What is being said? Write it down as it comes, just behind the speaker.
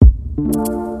Hey,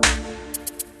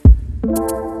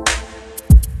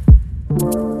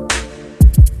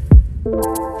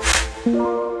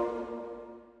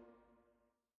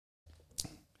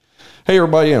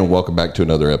 everybody, and welcome back to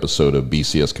another episode of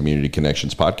BCS Community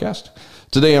Connections Podcast.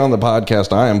 Today on the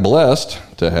podcast, I am blessed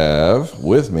to have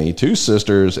with me two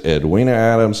sisters, Edwina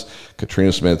Adams,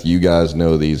 Katrina Smith. You guys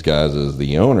know these guys as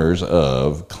the owners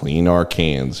of Clean Our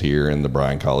Cans here in the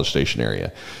Bryan College Station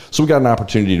area. So we got an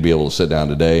opportunity to be able to sit down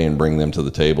today and bring them to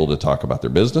the table to talk about their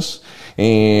business.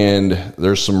 And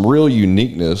there's some real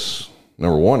uniqueness,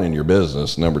 number one, in your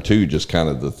business. Number two, just kind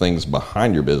of the things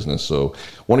behind your business. So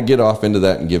I want to get off into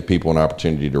that and give people an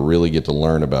opportunity to really get to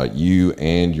learn about you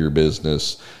and your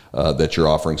business that you're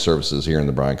offering services here in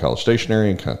the Bryan College Station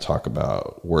area, and kind of talk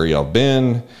about where y'all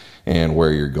been and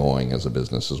where you're going as a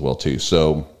business as well too.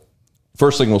 So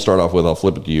first thing we'll start off with, I'll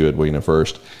flip it to you, Edwina,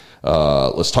 first.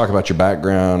 Let's talk about your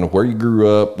background, where you grew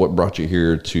up, what brought you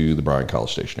here to the Bryan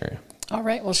College Station area. All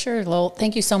right. Well, sure. Well,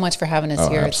 thank you so much for having us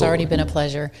here. Absolutely. It's already been a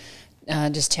pleasure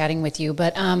just chatting with you.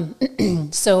 But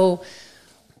so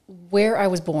where I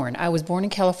was born in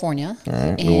California. All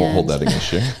right. We won't hold that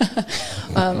against you.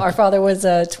 Our father was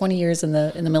 20 years in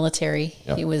the military.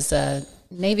 Yep. He was a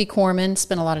Navy corpsman,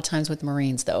 spent a lot of times with the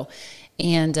Marines, though.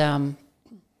 And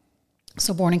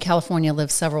so born in California,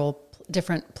 lived several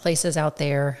different places out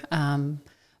there.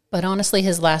 But honestly,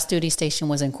 his last duty station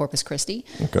was in Corpus Christi.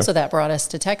 Okay. So that brought us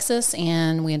to Texas,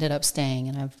 and we ended up staying.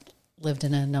 And I've lived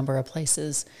in a number of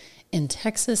places in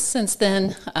Texas since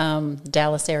then,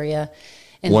 Dallas area.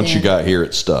 And Once you got here,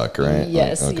 it stuck, right?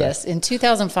 Yes, Okay. yes. In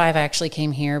 2005, I actually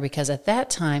came here because at that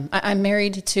time, I'm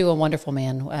married to a wonderful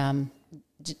man.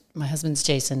 My husband's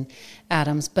Jason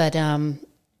Adams, but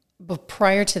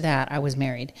prior to that, I was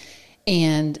married.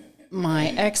 And my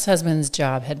ex-husband's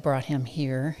job had brought him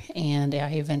here, and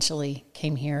I eventually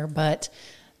came here, but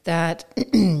that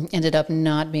ended up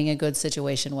not being a good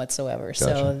situation whatsoever. Gotcha.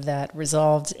 So that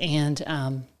resolved, and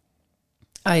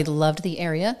I loved the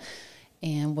area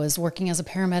and was working as a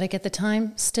paramedic at the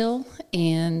time still,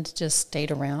 and just stayed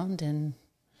around, and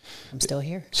I'm still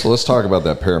here. So let's talk about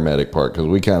that paramedic part, because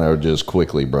we kind of just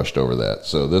quickly brushed over that.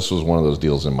 So this was one of those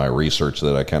deals in my research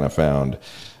that I kind of found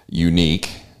unique.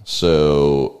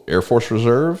 So Air Force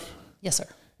Reserve? Yes, sir.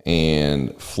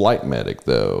 And flight medic,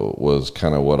 though, was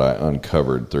kind of what I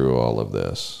uncovered through all of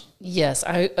this. Yes,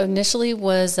 I initially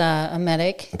was a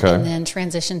medic, Okay. and then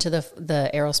transitioned to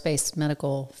the aerospace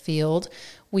medical field.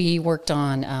 We worked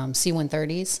on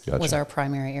C-130s, Gotcha. was our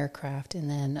primary aircraft, and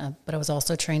then but I was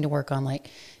also trained to work on like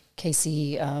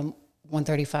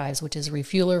KC-135s, which is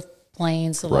refueler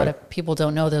planes. A lot of people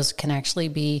don't know those can actually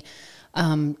be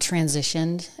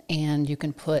transitioned, and you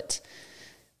can put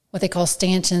what they call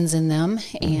stanchions in them,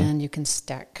 and you can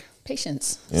stack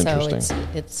patients. Interesting. So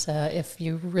it's if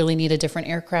you really need a different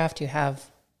aircraft, you have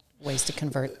ways to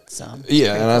convert some.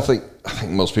 Yeah, and I think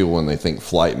most people, when they think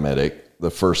flight medic,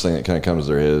 the first thing that kind of comes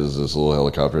to their head is this little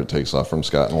helicopter that takes off from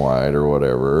Scott and White or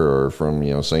whatever, or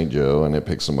from, St. Joe, and it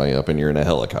picks somebody up, and you're in a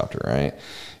helicopter, right?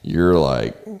 You're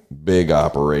like big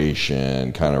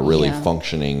operation, kind of really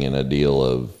functioning in a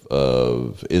deal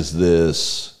of is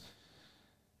this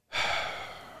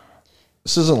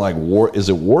isn't like war? Is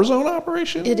it war zone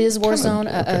operation? It is war zone.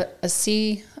 Okay. A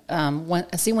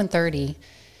C-130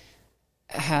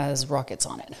 has rockets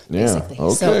on it, Yeah, basically.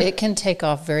 okay. So it can take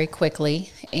off very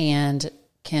quickly, and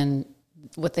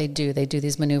what they do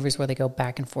these maneuvers where they go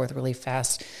back and forth really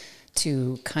fast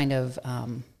to kind of,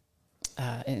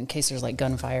 in case there's like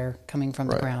gunfire coming from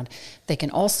the ground. They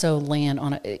can also land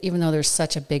on even though there's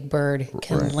such a big bird,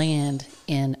 can land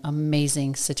in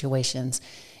amazing situations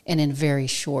and in very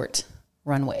short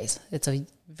runways. It's a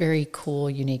very cool,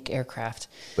 unique aircraft.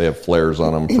 They have flares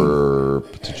on them for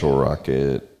potential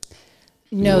rocket.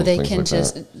 No, they things can like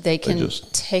just that. they can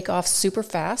take off super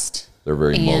fast. They're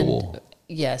very and, mobile.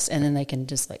 Yes, and then they can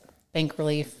just like bank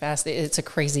really fast. It's a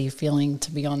crazy feeling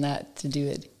to be on that, to do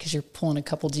it, because you're pulling a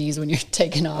couple G's when you're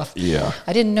taking off. Yeah.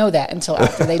 I didn't know that until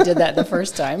after they did that the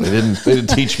first time. They didn't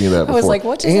teach me that before. I was like,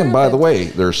 what just And by the happened? way,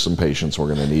 there's some patients we're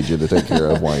going to need you to take care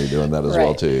of while you're doing that as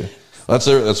well too. That's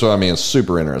what I mean. It's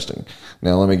super interesting.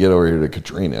 Now let me get over here to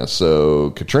Katrina.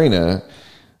 So Katrina,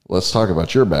 let's talk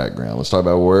about your background. Let's talk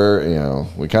about where,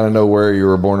 we kind of know where you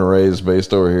were born and raised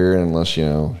based over here, unless,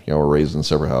 y'all were raised in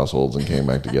separate households and came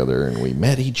back together and we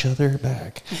met each other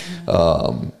back.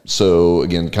 So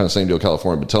again, kind of same deal,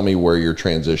 California, but tell me where your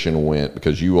transition went,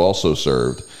 because you also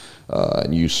served,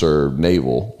 and you served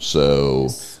naval. So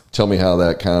tell me how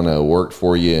that kind of worked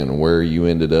for you and where you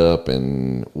ended up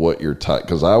and what your type,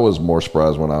 because I was more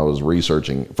surprised when I was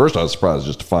researching. First, I was surprised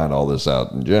just to find all this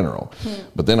out in general,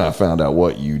 but then I found out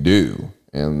what you do.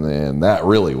 And then that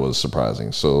really was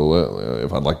surprising. So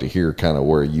if I'd like to hear kind of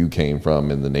where you came from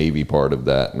in the Navy part of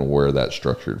that and where that's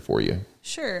structured for you.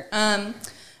 Sure.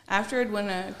 After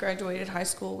Edwina graduated high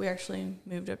school, we actually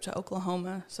moved up to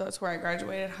Oklahoma. So that's where I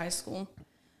graduated high school.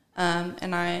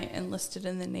 And I enlisted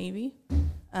in the Navy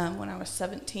when I was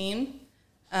 17.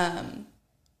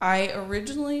 I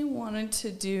originally wanted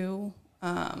to do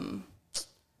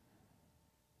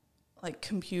like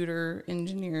computer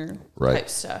engineer type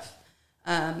stuff.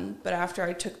 But after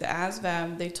I took the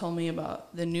ASVAB, they told me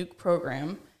about the nuke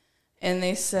program, and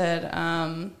they said,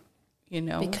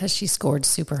 because she scored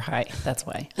super high. That's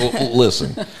why. Well,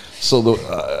 listen, so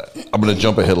I'm going to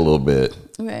jump ahead a little bit.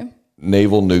 Okay.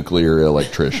 Naval nuclear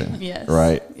electrician. Yes.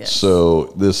 Right? Yes. So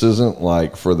this isn't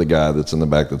like for the guy that's in the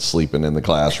back that's sleeping in the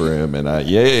classroom and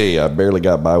I barely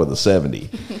got by with a 70.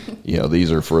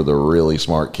 These are for the really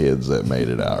smart kids that made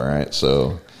it out, right?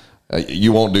 So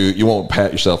you won't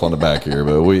pat yourself on the back here,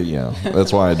 but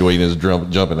that's why Dwayne is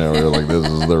jumping over there like this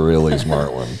is the really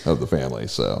smart one of the family.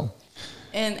 So.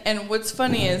 And what's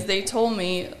funny is they told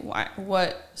me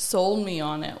what sold me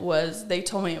on it was they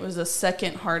told me it was the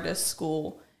second hardest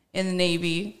school in the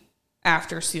Navy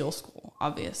after SEAL school,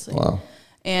 obviously. Wow.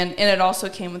 And it also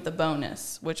came with the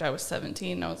bonus, which I was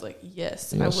 17. And I was like,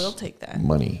 yes, I will take that.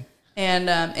 Money. And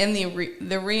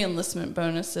the re-enlistment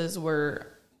bonuses were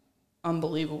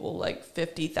unbelievable, like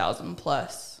 50,000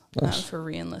 plus for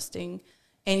re-enlisting.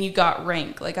 And you got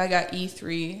rank. Like I got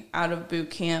E3 out of boot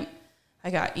camp. I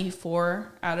got E4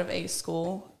 out of A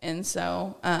school. And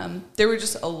so there were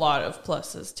just a lot of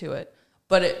pluses to it.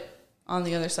 But on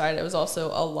the other side, it was also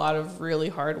a lot of really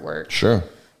hard work. Sure.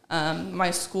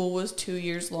 My school was 2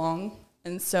 years long.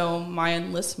 And so my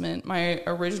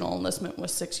original enlistment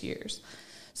was 6 years.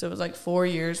 So it was like 4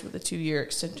 years with a 2-year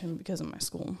extension because of my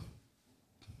school.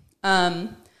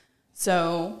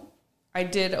 So I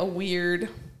did a weird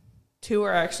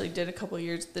tour. I actually did a couple of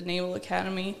years at the Naval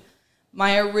Academy.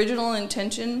 My original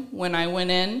intention when I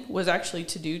went in was actually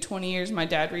to do 20 years. My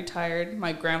dad retired.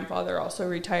 My grandfather also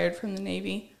retired from the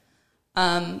Navy.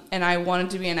 And I wanted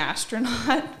to be an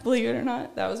astronaut, believe it or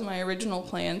not. That was my original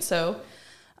plan. So,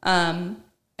 and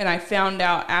I found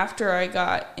out after I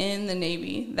got in the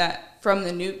Navy that from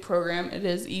the nuke program, it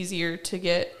is easier to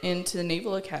get into the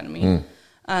Naval Academy.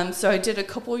 So I did a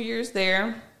couple years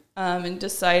there and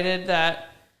decided that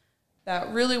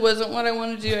really wasn't what I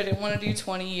wanted to do. I didn't want to do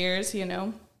 20 years,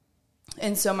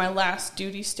 And so my last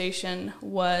duty station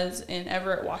was in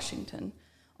Everett, Washington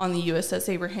on the USS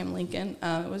Abraham Lincoln.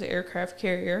 It was an aircraft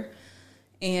carrier.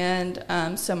 And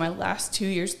so my last 2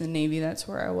 years in the Navy, that's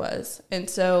where I was. And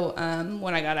so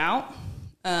when I got out,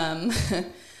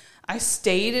 I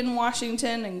stayed in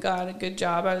Washington and got a good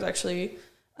job. I was actually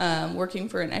working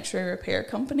for an x-ray repair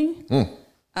company.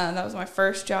 That was my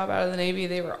first job out of the Navy.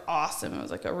 They were awesome. It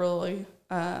was like a really,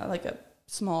 like a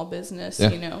small business,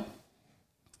 And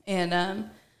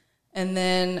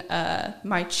then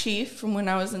my chief from when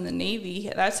I was in the Navy,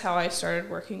 that's how I started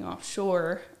working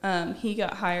offshore. He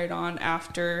got hired on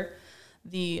after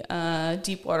the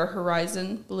Deepwater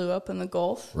Horizon blew up in the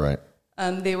Gulf. Right.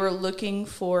 They were looking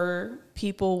for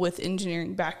people with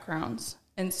engineering backgrounds.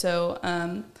 And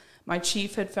so my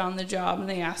chief had found the job, and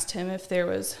they asked him if there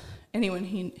was anyone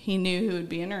he knew who would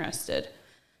be interested.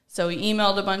 So he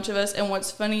emailed a bunch of us. And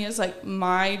what's funny is, like,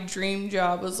 my dream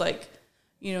job was, like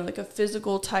a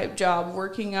physical type job,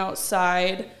 working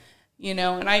outside,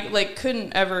 and I, like,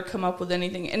 couldn't ever come up with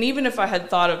anything. And even if I had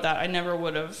thought of that, I never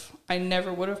would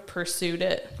have pursued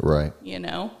it. Right.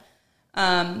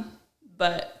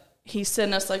 But he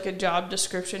sent us, like, a job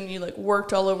description. You, like,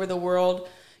 worked all over the world.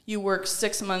 You worked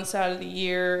 6 months out of the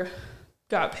year,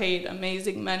 got paid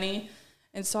amazing money.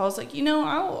 And so I was like,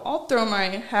 I'll throw my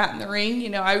hat in the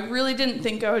ring. I really didn't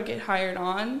think I would get hired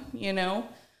on,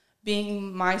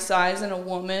 being my size and a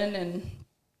woman.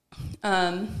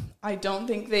 And I don't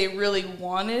think they really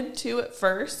wanted to at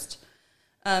first.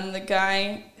 The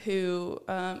guy who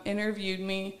interviewed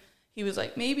me, he was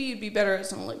like, maybe you'd be better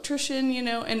as an electrician,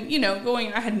 And,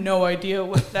 I had no idea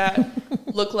what that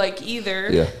looked like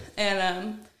either. Yeah.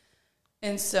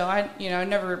 And so I'd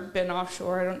never been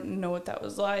offshore. I don't know what that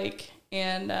was like.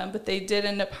 And but they did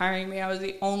end up hiring me. I was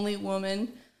the only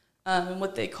woman in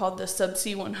what they called the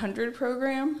Subsea 100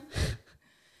 program.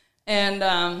 And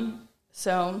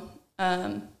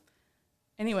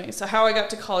anyway, so how I got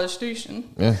to College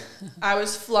Station. Yeah. I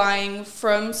was flying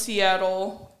from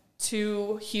Seattle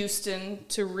to Houston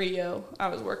to Rio. I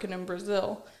was working in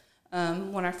Brazil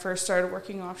when I first started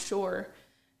working offshore.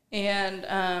 And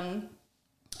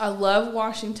I love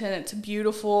Washington. It's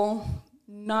beautiful.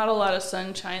 Not a lot of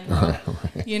sunshine, though.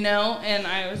 you know, and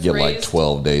I was Get raised like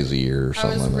 12 days a year or I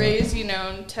something was like raised, you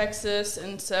know, in Texas,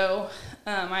 and so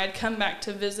I had come back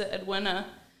to visit Edwina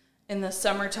in the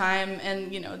summertime,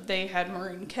 and, you know, they had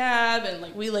marine cab, and,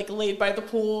 like, we, like, laid by the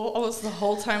pool almost the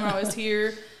whole time I was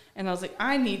here, and I was like,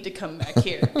 I need to come back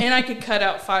here. And I could cut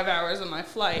out 5 hours of my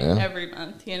flight every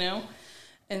month, you know?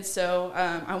 And so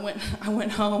I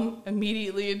went home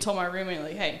immediately and told my roommate,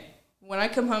 like, hey, when I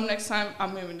come home next time,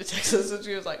 I'm moving to Texas. And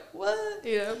she was like, what?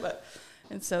 You know,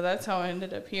 and so that's how I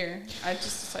ended up here. I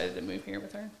just decided to move here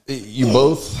with her. You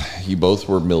both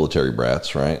were military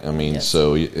brats, right? I mean, Yes.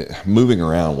 so moving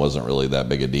around wasn't really that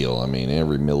big a deal. I mean,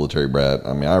 every military brat.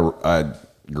 I mean, I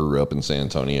grew up in San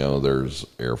Antonio. There's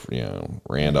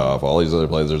Randolph, all these other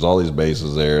places. There's all these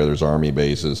bases there. There's Army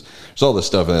bases. There's all this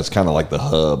stuff, and it's kind of like the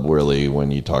hub, really,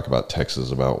 when you talk about Texas,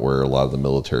 about where a lot of the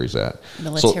military's at.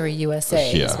 Military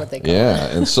USA is what they call it. Yeah,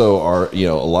 and so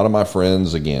a lot of my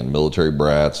friends, again, military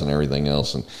brats and everything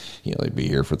else, and they'd be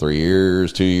here for 3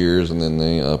 years, 2 years, and then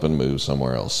they up and move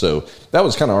somewhere else. So that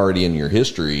was kind of already in your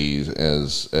history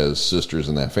as sisters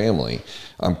in that family.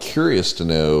 I'm curious to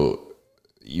know,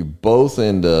 you both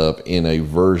end up in a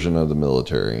version of the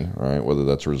military, right? Whether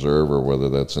that's reserve or whether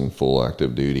that's in full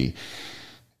active duty.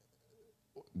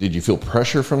 Did you feel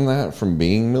pressure from that, from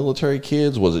being military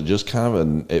kids? Was it just kind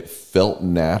of it felt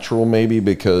natural maybe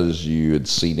because you had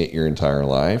seen it your entire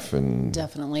life? And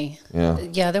Definitely.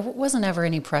 Yeah. There wasn't ever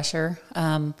any pressure.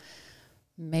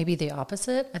 Maybe the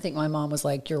opposite. I think my mom was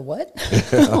like, you're what?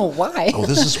 Why? Oh,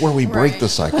 this is where we break the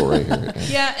cycle right here.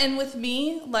 Yeah, and with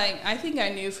me, like, I think I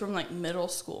knew from, like, middle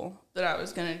school that I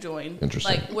was going to join.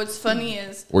 Interesting. Like, what's funny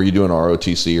is... Were you doing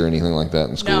ROTC or anything like that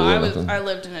in school? No, I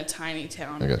lived in a tiny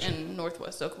town in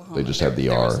northwest Oklahoma. They just had the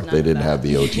There R. was none They of didn't that. have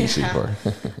the OTC Yeah. part.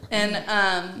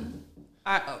 And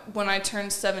when I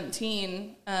turned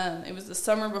 17, it was the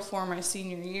summer before my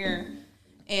senior year.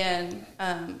 And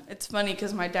it's funny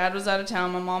because my dad was out of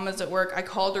town, my mom was at work. I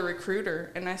called a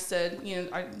recruiter and I said,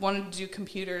 I wanted to do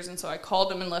computers. And so I called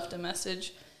him and left a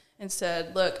message and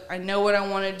said, look, I know what I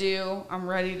want to do. I'm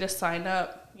ready to sign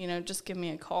up. Just give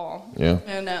me a call. Yeah.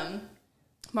 And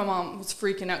my mom was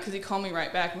freaking out because he called me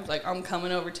right back and was like, I'm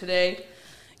coming over today.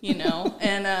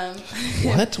 And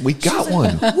What? We got like,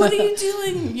 one. What are you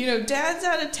doing? Dad's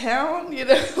out of town.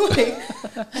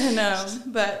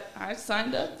 But I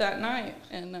signed up that night,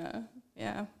 and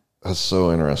yeah. That's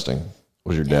so interesting.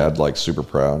 Was your dad like super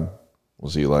proud?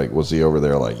 Was he over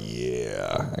there like,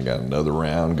 yeah, I got another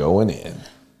round going in?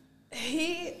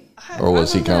 Or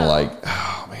was he kind of like,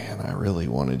 oh man, I really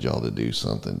wanted y'all to do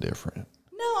something different?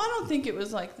 No, I don't think it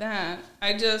was like that.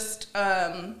 I just,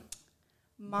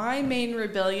 my main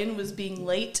rebellion was being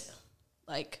late,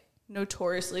 like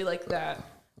notoriously like that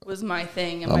was my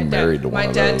thing. And I'm married to one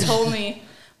of those.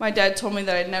 My dad told me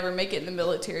that I'd never make it in the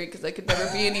military because I could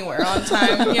never be anywhere on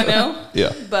time,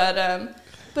 Yeah.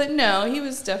 But no, he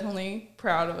was definitely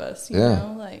proud of us, you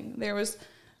know? Like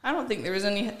I don't think there was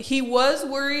any, he was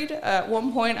worried. At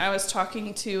one point I was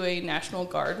talking to a National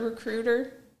Guard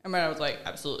recruiter. I was like,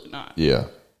 absolutely not. Yeah.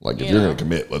 Like if you're going to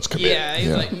commit, let's commit. Yeah.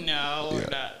 He's like, no, we're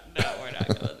not. No, we're not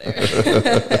going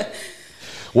there.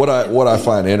 What I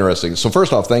find interesting. So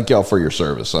first off, thank y'all for your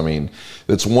service. I mean,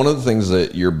 it's one of the things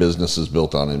that your business is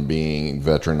built on in being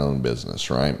veteran-owned business,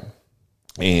 right?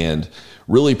 And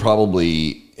really,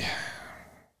 probably,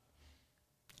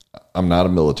 I'm not a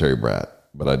military brat,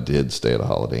 but I did stay at a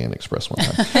Holiday Inn Express one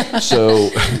time. So,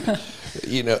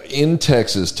 in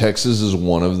Texas is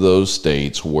one of those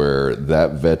states where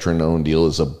that veteran-owned deal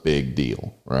is a big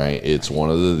deal, right? It's one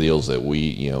of the deals that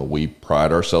we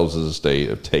pride ourselves as a state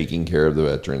of taking care of the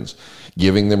veterans,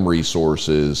 giving them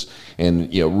resources,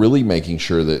 and really making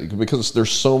sure that, because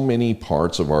there's so many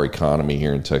parts of our economy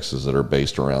here in Texas that are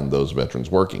based around those veterans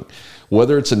working.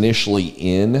 Whether it's initially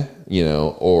in,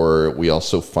 or we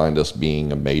also find us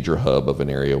being a major hub of an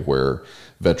area where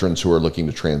veterans who are looking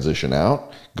to transition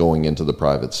out, going into the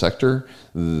private sector,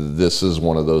 this is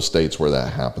one of those states where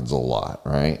that happens a lot,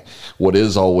 right? What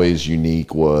is always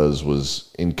unique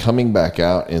was in coming back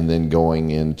out and then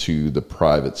going into the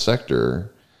private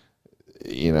sector,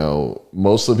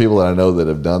 most of the people that I know that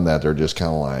have done that, they're just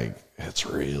kind of like, it's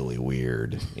really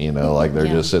weird, like they're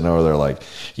just sitting over there like,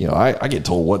 I get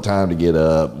told what time to get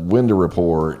up, when to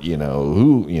report,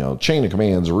 who, chain of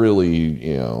command's really,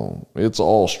 it's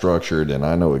all structured and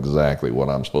I know exactly what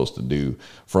I'm supposed to do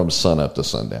from sun up to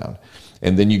sundown.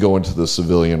 And then you go into the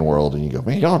civilian world and you go,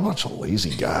 man, y'all are a bunch of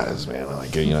lazy guys, man. Like,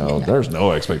 there's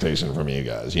no expectation from you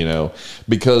guys,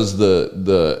 because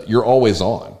the you're always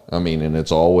on. I mean, and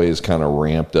it's always kind of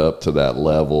ramped up to that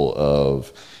level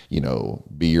of,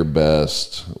 be your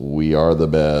best. We are the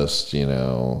best,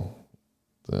 the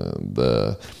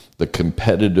the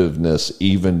competitiveness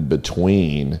even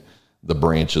between the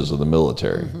branches of the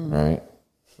military, right?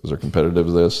 Is there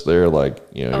competitiveness there? Like,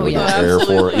 you know, Air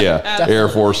Force, Air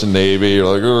Force and Navy.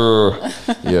 You're like,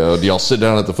 you know, do y'all sit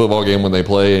down at the football game when they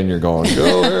play and you're going,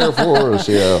 go Air Force?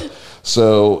 Yeah.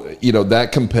 So, you know,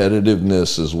 that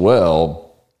competitiveness as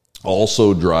well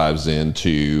also drives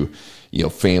into, you know,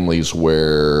 families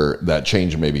where that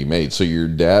change may be made. So your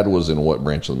dad was in what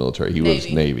branch of the military? He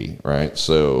was Navy, right?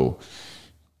 So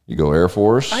you go Air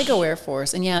Force? I go Air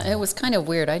Force. And yeah, it was kind of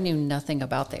weird. I knew nothing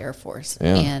about the Air Force.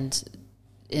 Yeah. And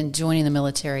in joining the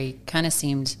military kind of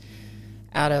seemed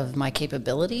out of my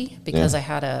capability because I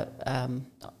had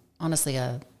honestly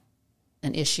an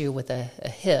issue with a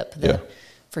hip that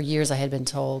for years I had been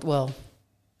told, well,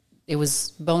 it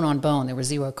was bone on bone. There was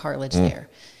zero cartilage there.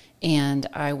 And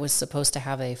I was supposed to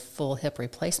have a full hip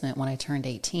replacement when I turned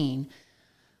 18.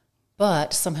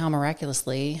 But somehow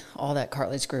miraculously, all that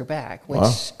cartilage grew back,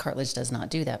 which cartilage does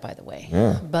not do that, by the way.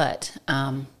 Yeah. But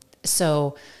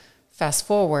so fast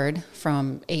forward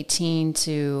from 18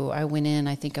 to I went in,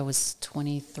 I think I was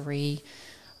 23.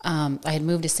 I had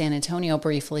moved to San Antonio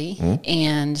briefly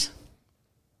and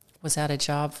was out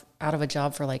of a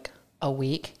job for like a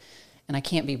week. And I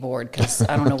can't be bored because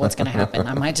I don't know what's going to happen.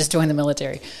 I might just join the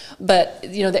military. But,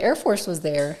 you know, the Air Force was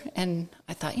there. And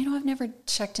I thought, you know, I've never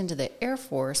checked into the Air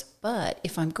Force. But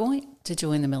if I'm going to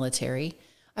join the military,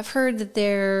 I've heard that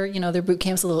their boot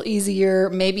camp's a little easier.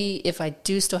 Maybe if I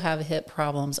do still have hip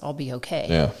problems, I'll be okay.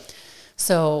 Yeah.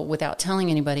 So without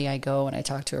telling anybody, I go and I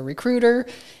talk to a recruiter.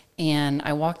 And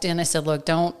I walked in, I said, look,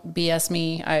 don't BS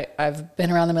me. I've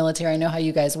been around the military. I know how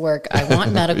you guys work. I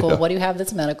want medical. What do you have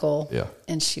that's medical? Yeah.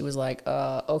 And she was like,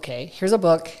 okay, here's a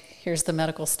book. Here's the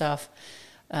medical stuff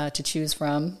to choose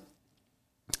from.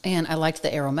 And I liked the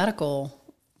aeromedical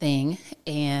thing.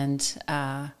 And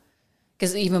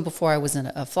because even before I was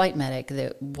in a flight medic,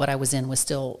 what I was in was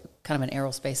still kind of an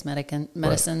aerospace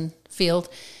medicine field.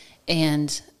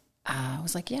 And I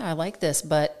was like, yeah, I like this,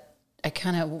 but I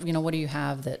kind of, you know, what do you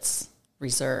have that's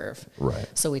reserve? Right.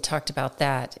 So we talked about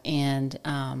that, and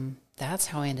that's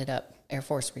how I ended up Air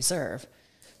Force Reserve.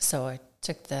 So I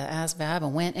took the ASVAB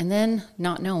and went, and then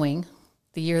not knowing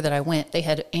the year that I went, they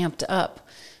had amped up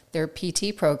their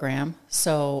PT program.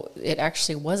 So it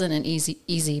actually wasn't an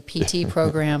easy PT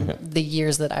program the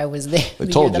years that I was there, they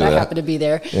the told year you that I happened to be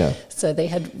there. Yeah. So they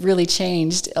had really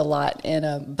changed a lot,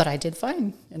 and but I did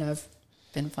fine, and I've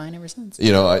been fine ever since.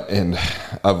 You know,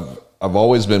 I've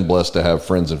always been blessed to have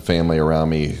friends and family around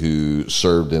me who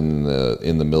served in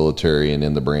the military and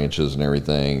in the branches and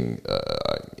everything.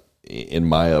 In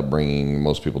my upbringing,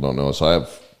 most people don't know. So I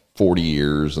have 40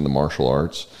 years in the martial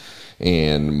arts,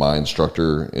 and my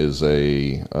instructor is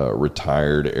a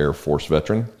retired Air Force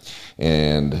veteran.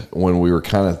 And when we were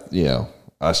kind of, you know,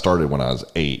 I started when I was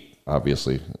 8.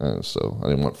 Obviously, so I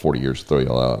didn't want 40 years to throw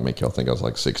y'all out and make y'all think I was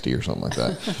like 60 or something like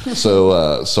that.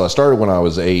 So I started when I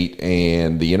was 8,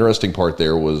 and the interesting part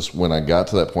there was when I got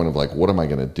to that point of like, what am I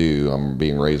going to do? I'm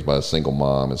being raised by a single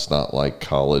mom. It's not like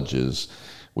college is,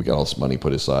 we got all this money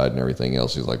put aside and everything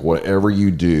else. He's like, whatever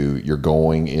you do, you're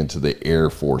going into the Air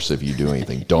Force if you do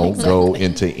anything. Don't go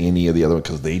into any of the other,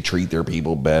 because they treat their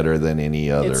people better than any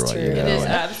other. It's true. You know? It is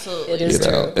absolutely It is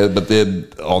true. true. But then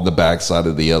on the backside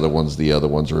of the other ones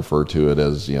refer to it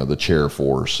as, you know, the chair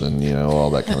force and, you know, all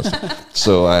that kind of stuff.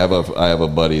 So I have a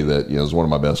buddy that, you know, is one of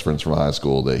my best friends from high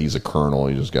school, that he's a colonel.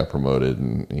 He just got promoted,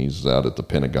 and he's out at the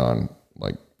Pentagon,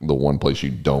 like the one place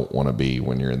you don't want to be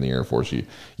when you're in the Air Force.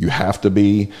 You have to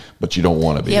be, but you don't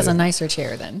want to be. He has there. a nicer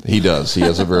chair then. He does. He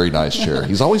has a very nice chair.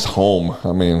 He's always home.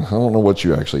 I mean, I don't know what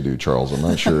you actually do, Charles. I'm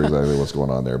not sure exactly what's going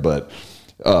on there, but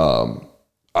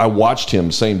I watched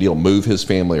him, same deal, move his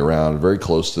family around, very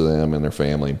close to them and their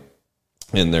family.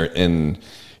 And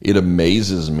it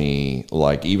amazes me,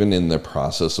 like even in the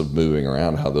process of moving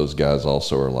around, how those guys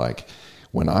also are like,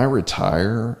 when I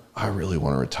retire, I really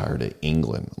want to retire to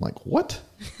England. I'm like, what?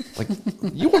 Like,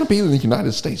 you want to be in the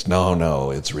United States?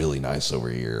 No, it's really nice over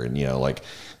here. And, you know, like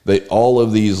all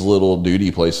of these little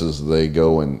duty places, they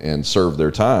go and serve their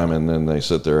time, and then they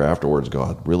sit there afterwards and go,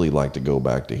 I'd really like to go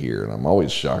back to here. And I'm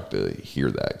always shocked to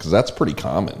hear that, because that's pretty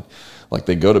common. Like,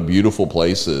 they go to beautiful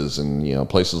places and, you know,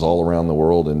 places all around the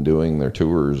world and doing their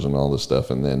tours and all this stuff.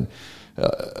 And then,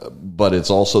 but it's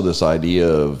also this idea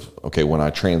of, okay, when I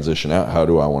transition out, how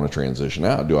do I want to transition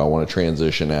out? Do I want to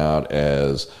transition out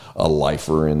as a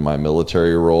lifer in my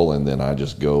military role, and then I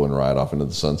just go and ride off into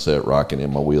the sunset, rocking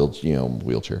in my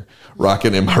wheelchair,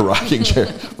 rocking in my rocking chair?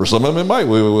 For some of them, it might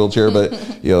be a wheelchair, but,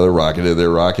 you know, they're rocking in their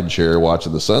rocking chair,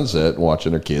 watching the sunset, and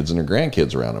watching their kids and their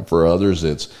grandkids around them. For others,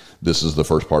 this is the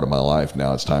first part of my life.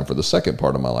 Now it's time for the second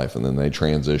part of my life, and then they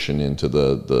transition into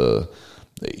the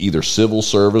either civil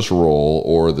service role,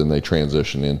 or then they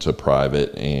transition into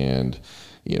private, and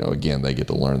again, they get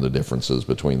to learn the differences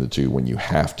between the two when you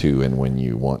have to and when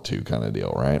you want to, kind of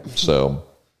deal, right? So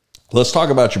let's talk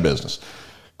about your business.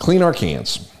 Clean Our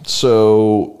Cans.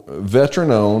 So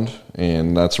veteran owned,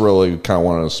 and that's really kind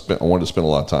of I wanted to spend a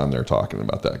lot of time there talking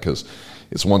about that, because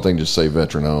it's one thing to say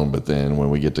veteran owned, but then when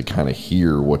we get to kind of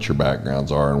hear what your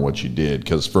backgrounds are and what you did,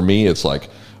 because for me, it's like,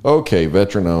 okay,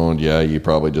 veteran owned, yeah, you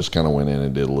probably just kind of went in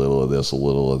and did a little of this, a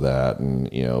little of that, and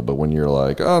but when you're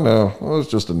like, oh no, I was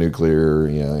just a nuclear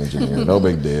engineer, no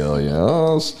big deal,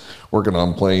 I was working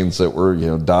on planes that were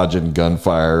dodging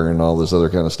gunfire and all this other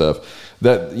kind of stuff,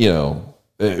 that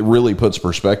it really puts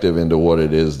perspective into what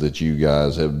it is that you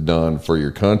guys have done for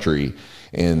your country.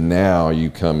 And now you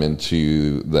come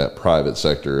into that private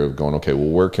sector of going, okay, well,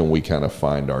 where can we kind of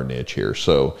find our niche here?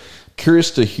 So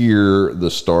curious to hear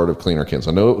the start of Clean Our Cans.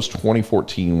 I know it was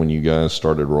 2014 when you guys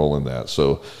started rolling that.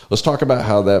 So let's talk about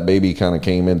how that baby kind of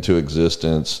came into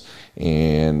existence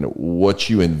and what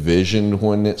you envisioned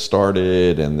when it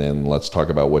started. And then let's talk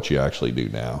about what you actually do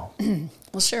now.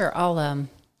 Well, sure.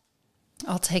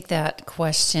 I'll take that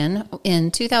question.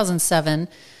 In 2007,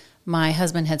 my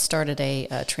husband had started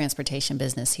a transportation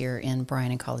business here in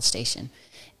Bryan and College Station.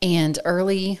 And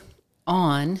early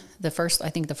on, the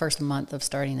first month of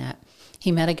starting that,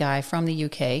 he met a guy from the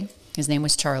UK. His name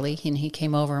was Charlie, and he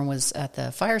came over and was at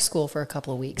the fire school for a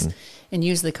couple of weeks and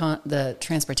used the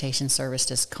transportation service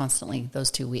just constantly those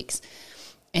 2 weeks.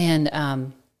 And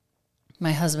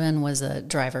my husband was a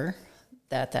driver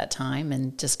at that time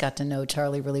and just got to know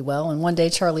Charlie really well. And one day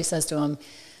Charlie says to him,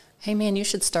 hey man, you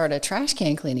should start a trash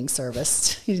can cleaning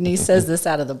service. And he says this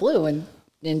out of the blue.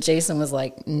 And Jason was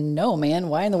like, no man,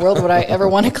 why in the world would I ever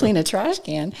want to clean a trash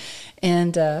can?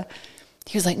 And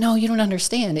he was like, no, you don't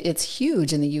understand. It's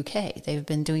huge in the UK. They've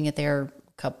been doing it there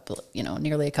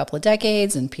nearly a couple of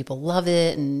decades, and people love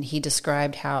it. And he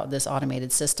described how this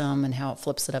automated system and how it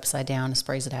flips it upside down and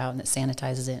sprays it out and it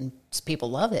sanitizes it, and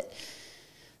people love it.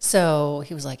 So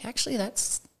he was like, actually,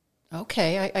 that's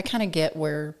okay. I kind of get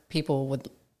where people would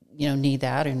need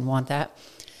that and want that.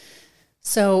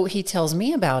 So he tells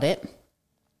me about it,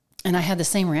 and I had the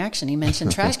same reaction. He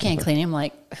mentioned trash can cleaning. I'm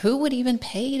like, who would even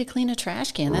pay to clean a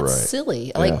trash can? That's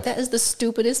silly. Like, that is the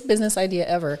stupidest business idea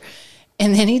ever.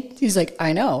 And then he's like,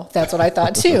 I know. That's what I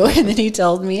thought too. And then he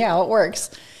told me how it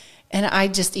works. And I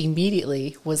just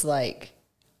immediately was like,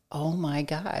 oh my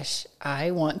gosh,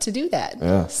 I want to do that.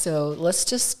 Yeah. So let's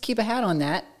just keep a hat on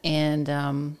that. And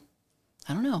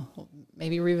I don't know,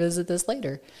 maybe revisit this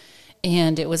later.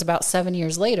 And it was about 7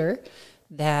 years later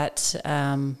that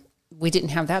we didn't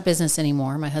have that business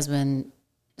anymore. My husband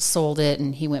sold it,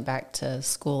 and he went back to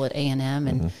school at A&M,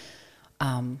 and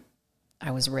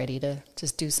I was ready to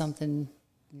just do something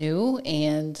new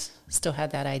and still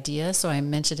had that idea. So I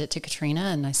mentioned it to Katrina,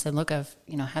 and I said, look, I've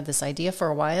had this idea for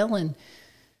a while, and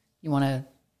you want to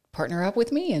partner up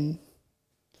with me? And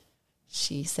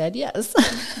she said yes.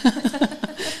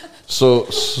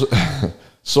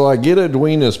 So I get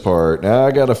Edwina's part. Now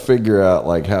I got to figure out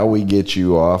like how we get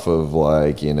you off of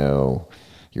like,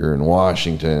 you're in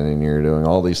Washington and you're doing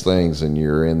all these things and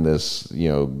you're in this,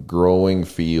 growing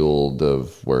field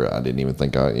of where I didn't even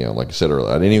think like I said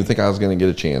earlier, I didn't even think I was going to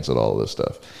get a chance at all of this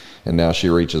stuff. And now she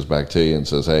reaches back to you and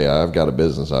says, hey, I've got a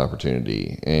business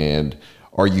opportunity. And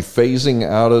are you phasing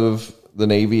out of the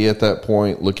Navy at that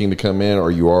point, looking to come in?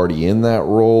 Are you already in that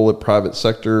role at private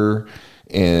sector?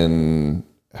 And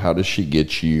how does she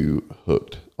get you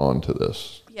hooked onto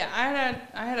this? Yeah,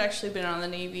 I had actually been on the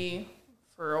Navy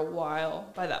for a while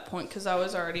by that point because I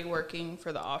was already working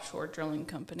for the offshore drilling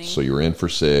company. So you were in for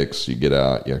 6, you get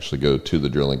out, you actually go to the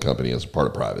drilling company as a part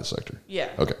of private sector. Yeah.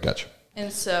 Okay, gotcha.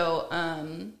 And so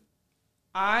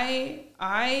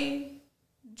I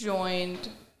joined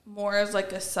more as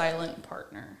like a silent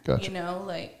partner. Gotcha.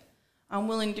 Like I'm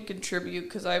willing to contribute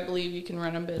because I believe you can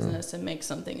run a business and make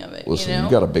something of it. Listen, you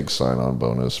got a big sign-on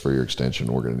bonus for your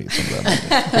extension. We're going to need some of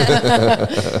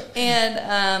that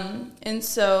money. And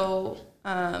so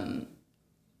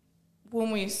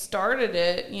when we started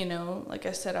it, like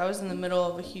I said, I was in the middle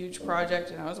of a huge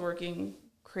project and I was working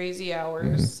crazy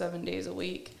hours, 7 days a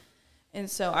week. And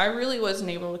so I really wasn't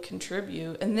able to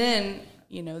contribute. And then,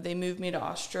 they moved me to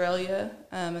Australia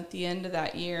at the end of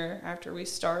that year after we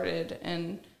started.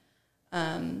 And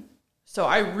so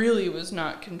I really was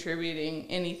not contributing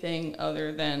anything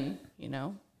other than,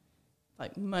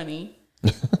 like money.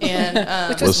 And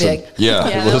which was big.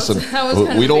 Yeah, listen, that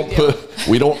was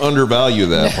we don't undervalue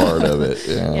that part of it.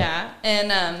 Yeah.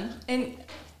 Yeah. And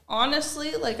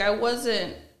honestly, like I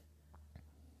wasn't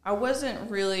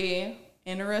really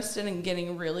interested in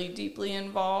getting really deeply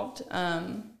involved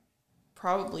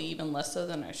probably even less so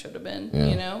than I should have been, Yeah.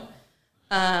 you know?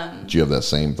 Do you have that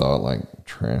same thought, like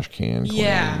trash can cleaning?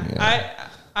 Yeah.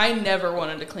 I never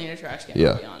wanted to clean a trash can,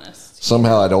 Yeah. to be honest.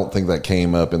 Somehow I don't think that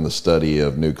came up in the study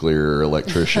of nuclear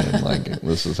electrician. Like,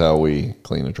 this is how we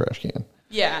clean a trash can.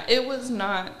 Yeah, it was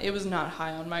not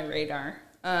high on my radar.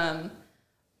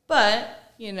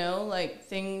 But, you know, like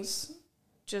things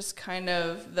just kind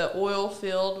of, the oil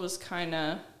field was kind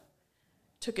of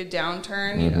took a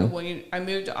downturn. You know, when I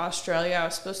moved to Australia, I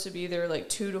was supposed to be there like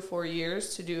 2 to 4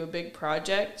 years to do a big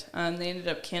project. They ended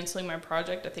up canceling my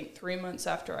project, I think 3 months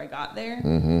after I got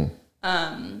there.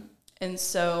 And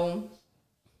so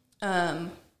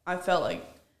I felt like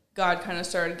God kind of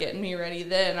started getting me ready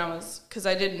then. Because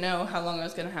I didn't know how long I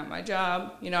was going to have my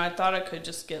job. You know, I thought I could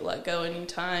just get let go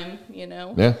anytime, you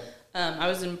know. Yeah. I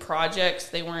was in projects.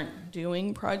 They weren't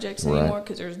doing projects anymore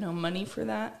because there was no money for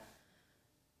that.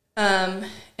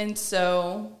 And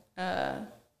so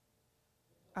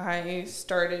I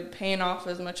started paying off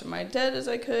as much of my debt as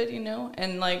I could, you know,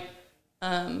 and like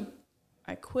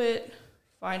I quit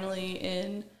finally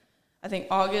in, I think,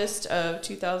 August of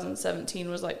 2017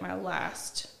 was like my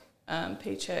last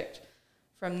paycheck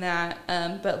from that.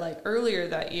 But like earlier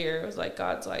that year, it was like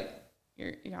God's like,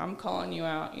 I'm calling you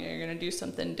out. You know, you're going to do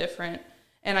something different.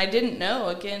 And I didn't know.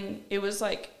 Again, it was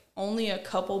like only a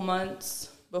couple months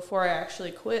before I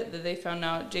actually quit that they found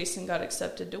out Jason got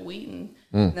accepted to Wheaton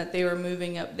and that they were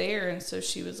moving up there. And so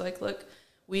she was like, look,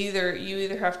 you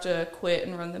either have to quit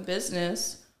and run the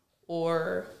business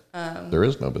or there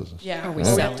is no business. Yeah, or we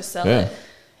sell have it. to sell it.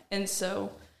 And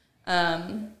so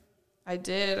I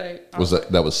did.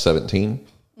 That was 17?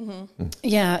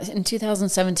 Yeah, in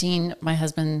 2017, my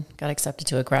husband got accepted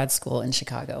to a grad school in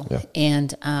Chicago, Yeah.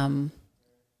 and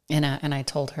I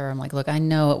told her, I'm like, look, I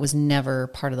know it was never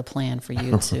part of the plan for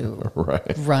you to Right.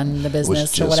 run the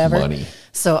business or just whatever. money.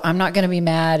 So I'm not going to be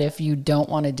mad if you don't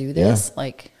want to do this.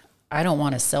 Like, I don't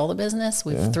want to sell the business.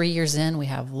 We've 3 years in, we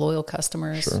have loyal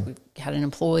customers. Sure. We've had an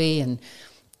employee, and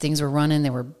things were running. They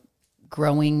were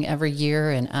growing every year,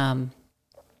 and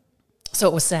so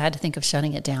it was sad to think of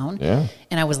shutting it down. Yeah.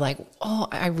 And I was like, oh,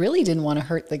 I really didn't want to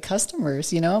hurt the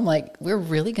customers. You know, I'm like, we're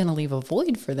really going to leave a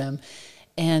void for them.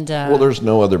 And Well, there's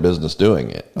no other business doing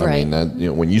it. I Right.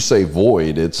 mean, when you say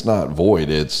void, it's not void.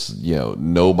 It's,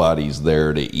 nobody's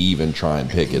there to even try and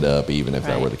pick it up, even if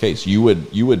that Right. were the case. You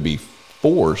would be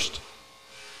forced.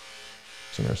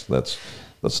 That's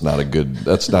not a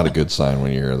good sign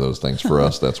when you hear those things. For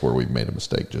us, that's where we've made a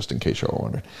mistake, just in case y'all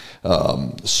wondering.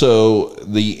 So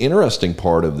the interesting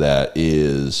part of that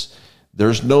is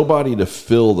there's nobody to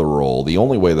fill the role. The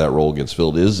only way that role gets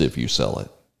filled is if you sell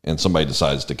it and somebody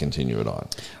decides to continue it on.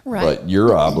 Right. But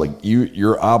your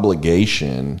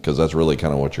obligation, because that's really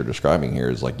kind of what you're describing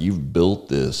here, is like you've built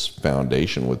this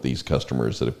foundation with these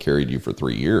customers that have carried you for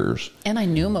 3 years. And I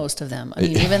knew most of them. I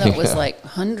mean, even though it was like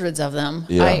hundreds of them,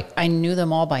 I knew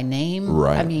them all by name.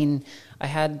 Right. I mean, I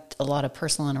had a lot of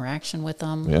personal interaction with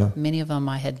them. Yeah. Many of them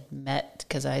I had met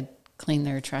because I cleaned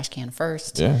their trash can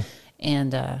first. Yeah.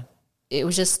 And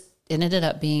it ended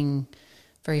up being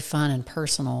very fun and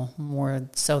personal, more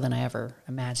so than I ever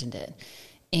imagined it.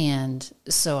 And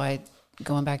so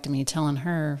going back to me telling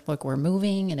her, look, we're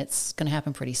moving and it's going to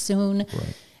happen pretty soon.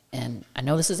 Right. And I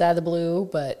know this is out of the blue,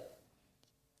 but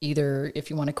either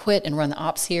if you want to quit and run the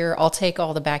ops here, I'll take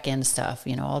all the back end stuff.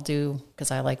 You know, I'll do,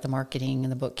 because I like the marketing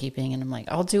and the bookkeeping, and I'm like,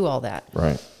 I'll do all that.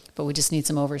 Right. But we just need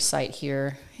some oversight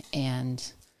here. And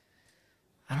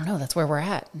I don't know, that's where we're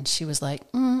at. And she was like,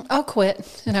 I'll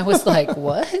quit. And I was like,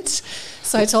 what?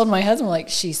 So I told my husband, like,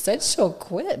 she said she'll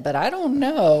quit, but I don't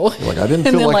know. Like, I didn't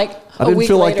And feel then, like I a didn't week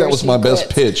feel like later, that was she my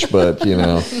best quits. pitch, but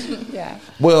Yeah.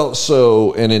 Well,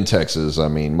 so, and in Texas, I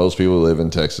mean, most people who live in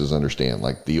Texas understand,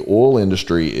 like, the oil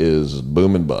industry is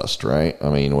boom and bust, right? I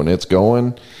mean, when it's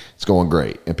going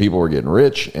great, and people are getting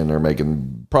rich, and they're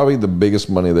making probably the biggest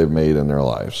money they've made in their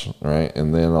lives, right?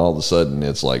 And then all of a sudden,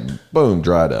 it's like, boom,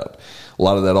 dried up. A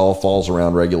lot of that all falls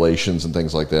around regulations and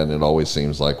things like that, and it always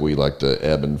seems like we like to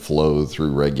ebb and flow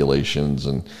through regulations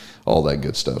and all that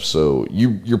good stuff. So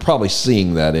you're probably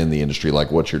seeing that in the industry, like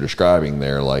what you're describing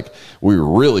there. Like, we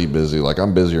were really busy. Like,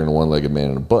 I'm busier than a one-legged man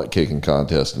in a butt kicking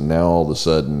contest, and now all of a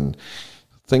sudden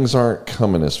things aren't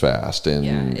coming as fast.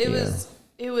 And it was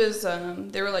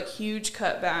there were like huge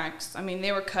cutbacks. I mean,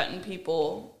 they were cutting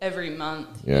people every month.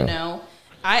 Yeah. You know,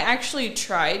 I actually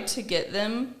tried to get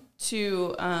them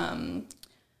to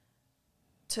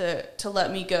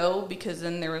let me go, because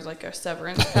then there was like a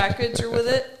severance package with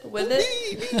it.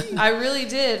 I really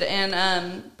did.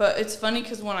 And but it's funny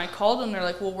because when I called them, they're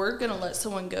like, well, we're gonna let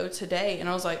someone go today. And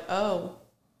I was like, oh,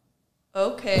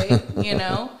 okay, you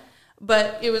know.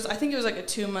 But I think it was like a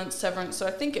 2-month severance, so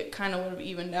I think it kind of would have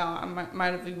evened out. I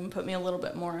might have even put me a little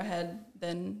bit more ahead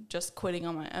than just quitting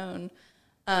on my own.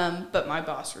 But my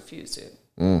boss refused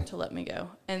to let me go.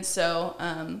 And so...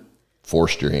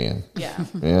 forced your hand. Yeah.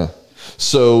 Yeah.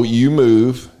 So you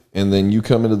move, and then you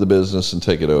come into the business and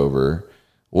take it over.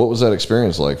 What was that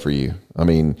experience like for you? I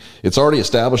mean, it's already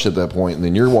established at that point, and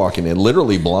then you're walking in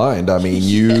literally blind. I mean,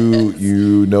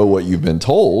 you know what you've been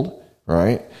told,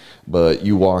 right? But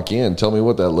you walk in. Tell me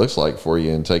what that looks like for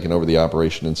you in taking over the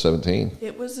operation in 2017.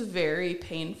 It was very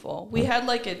painful. We had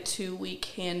like a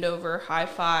 2-week handover, high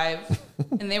five,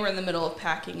 and they were in the middle of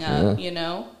packing up, you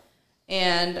know?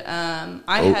 And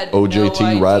I had OJT no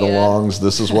idea. ride-alongs,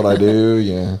 this is what I do,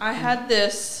 yeah. I had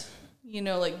this, you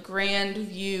know, like grand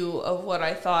view of what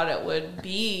I thought it would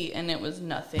be, and it was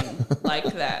nothing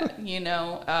like that, you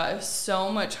know?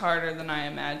 So much harder than I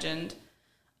imagined.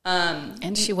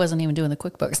 And she wasn't even doing the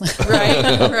QuickBooks.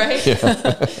 Right.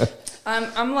 Yeah.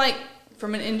 I'm like,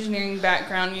 from an engineering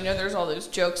background, you know, there's all those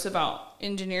jokes about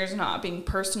engineers not being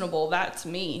personable. That's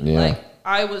me. Yeah. Like,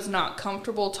 I was not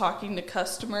comfortable talking to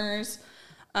customers.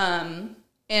 And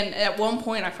at one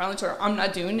point I finally told her, I'm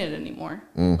not doing it anymore.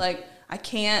 Like, I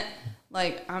can't,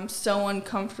 like, I'm so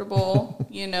uncomfortable,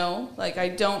 you know, like, I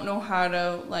don't know how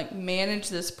to, like, manage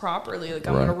this properly. Like,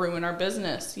 I'm going to ruin our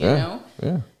business, you know?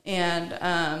 Yeah.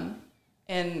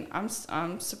 And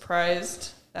I'm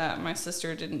surprised that my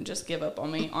sister didn't just give up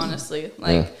on me, honestly.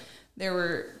 Like, there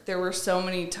were so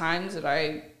many times that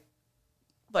I,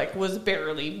 like, was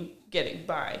barely getting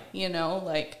by, you know?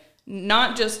 Like, I'm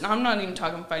not even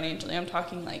talking financially. I'm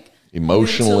talking, like,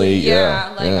 emotionally,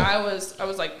 yeah. I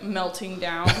was like melting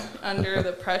down under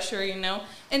the pressure, you know.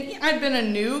 And I'd been a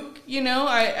nuke, you know.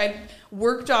 I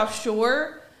worked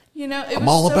offshore, you know. I'm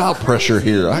all so about crazy. Pressure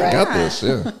here. I got this,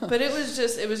 yeah. But it was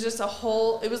just a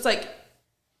whole. It was like,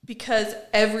 because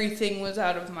everything was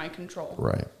out of my control,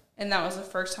 right? And that was the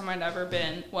first time I'd ever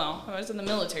been. Well, I was in the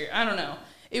military. I don't know.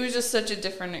 It was just such a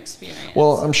different experience.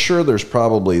 Well, I'm sure there's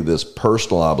probably this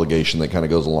personal obligation that kind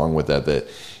of goes along with that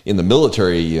in the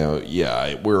military, you know,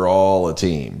 yeah, we're all a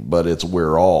team, but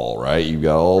we're all, right? You've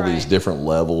got all these different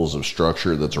levels of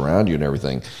structure that's around you and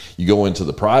everything. You go into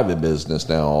the private business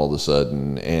now all of a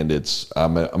sudden, and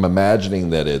I'm imagining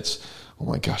that it's, oh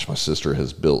my gosh, my sister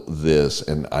has built this,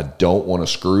 and I don't want to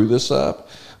screw this up.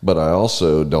 But I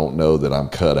also don't know that I'm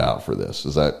cut out for this.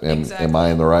 Is that am I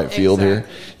in the right field here?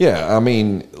 Yeah, I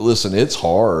mean, listen, it's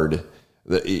hard.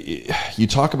 You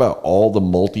talk about all the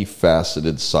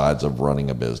multifaceted sides of running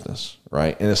a business,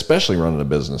 right? And especially running a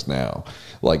business now.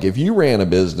 Like, if you ran a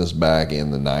business back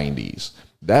in the 90s,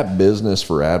 that business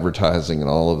for advertising and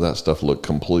all of that stuff looked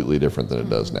completely different than it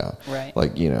does now. Right.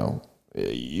 Like, you know,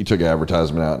 you took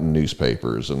advertisement out in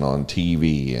newspapers and on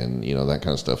TV and, you know, that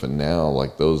kind of stuff. And now,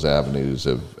 like, those avenues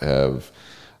have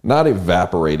not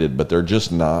evaporated, but they're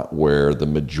just not where the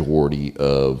majority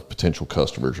of potential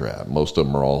customers are at. Most of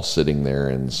them are all sitting there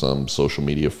in some social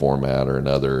media format or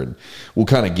another. And we'll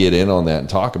kind of get in on that and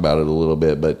talk about it a little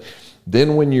bit. But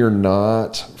then when you're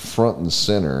not front and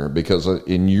center, because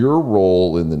in your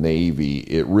role in the Navy,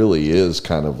 it really is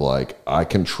kind of like, I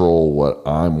control what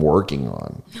I'm working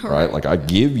on, right? Like, I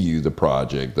give you the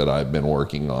project that I've been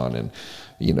working on, and,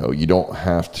 you know, you don't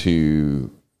have to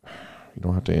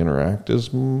interact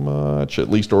as much,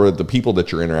 at least, or the people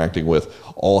that you're interacting with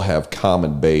all have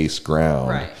common base ground.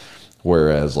 Right.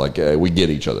 Whereas, like, we get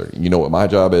each other. You know what my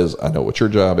job is. I know what your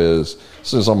job is.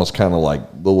 So it's almost kind of like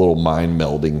the little mind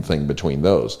melding thing between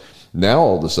those. Now,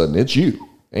 all of a sudden, it's you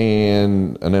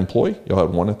and an employee. Y'all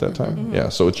had one at that time? Mm-hmm. Yeah.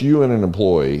 So it's you and an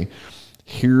employee.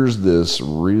 Here's this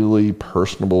really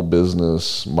personable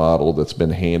business model that's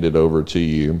been handed over to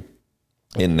you.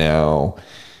 And now,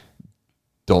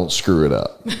 don't screw it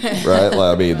up. Right?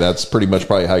 I mean, that's pretty much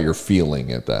probably how you're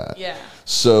feeling at that. Yeah.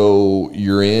 So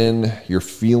you're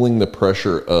feeling the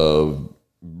pressure of,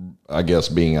 I guess,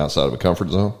 being outside of a comfort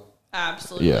zone.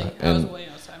 Absolutely. Yeah. I was way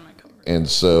outside my comfort zone. And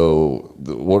so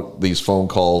what these phone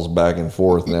calls back and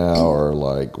forth now are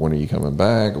like, when are you coming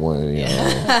back? When, you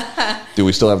know, do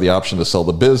we still have the option to sell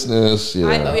the business? You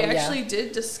know? We actually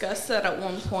did discuss that at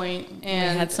one point,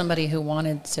 and we had somebody who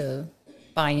wanted to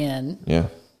buy in. Yeah.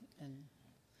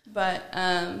 But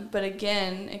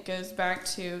again, it goes back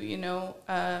to, you know,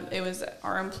 it was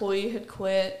our employee had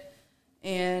quit,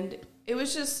 and it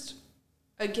was just,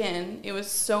 again, it was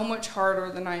so much harder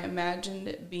than I imagined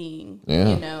it being,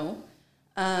 you know.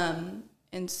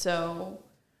 And so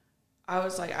I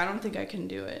was like, I don't think I can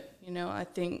do it. You know, I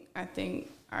think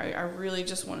I really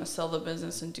just want to sell the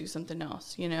business and do something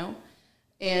else, you know.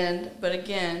 But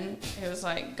again, it was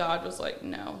like, God was like,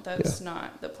 no, that's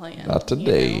not the plan. Not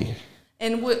today. You know?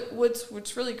 And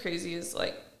what's really crazy is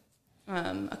like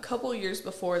a couple years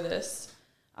before this,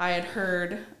 I had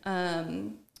heard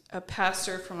a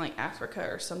pastor from like Africa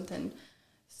or something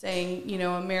saying, you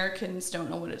know, Americans don't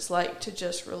know what it's like to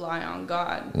just rely on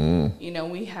God. You know,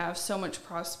 we have so much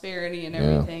prosperity and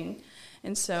everything.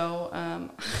 And so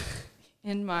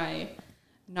in my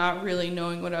not really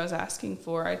knowing what I was asking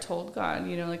for, I told God,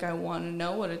 you know, like, I want to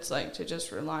know what it's like to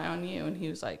just rely on you. And he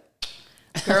was like,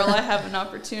 girl, I have an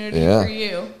opportunity for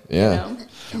you. Yeah. You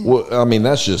know? Well, I mean,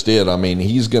 that's just it. I mean,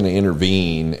 he's going to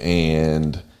intervene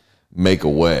and make a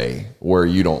way where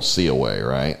you don't see a way,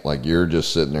 right? Like, you're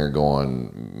just sitting there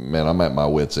going, man, I'm at my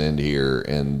wit's end here,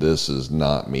 and this is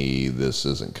not me. This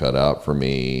isn't cut out for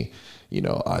me. You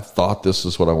know, I thought this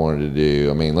is what I wanted to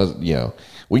do. I mean,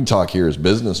 we can talk here as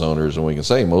business owners, and we can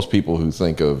say most people who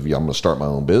think of, I'm going to start my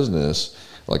own business,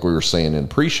 like we were saying in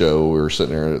pre-show, we were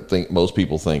sitting there, most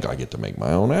people think I get to make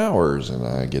my own hours, and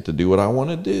I get to do what I want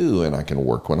to do, and I can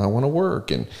work when I want to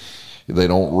work. And they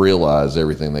don't realize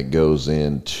everything that goes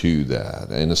into that.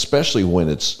 And especially when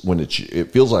it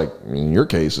feels like, in your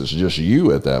case, it's just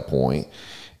you at that point,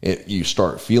 you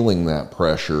start feeling that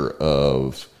pressure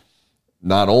of,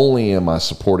 not only am I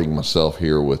supporting myself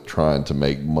here with trying to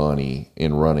make money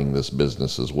in running this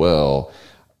business as well,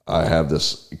 I have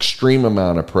this extreme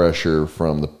amount of pressure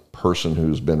from the person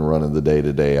who's been running the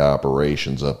day-to-day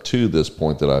operations up to this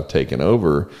point that I've taken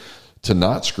over to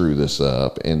not screw this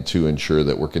up and to ensure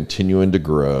that we're continuing to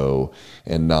grow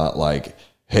and not like,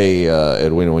 hey,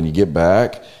 Edwina, when you get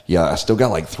back, I still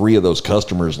got like 3 of those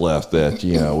customers left that,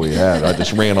 you know, we had. I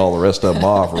just ran all the rest of them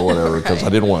off or whatever because I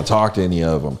didn't want to talk to any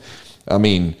of them. I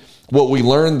mean, what we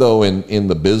learned, though, in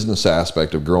the business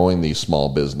aspect of growing these small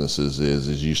businesses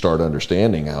is you start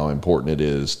understanding how important it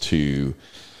is to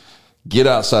get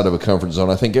outside of a comfort zone.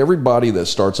 I think everybody that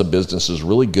starts a business is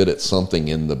really good at something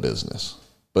in the business,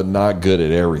 but not good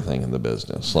at everything in the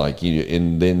business.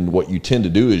 And then what you tend to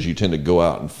do is you tend to go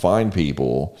out and find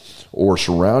people or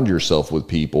surround yourself with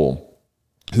people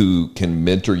who can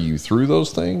mentor you through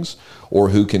those things or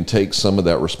who can take some of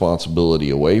that responsibility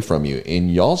away from you. In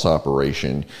y'all's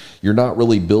operation, you're not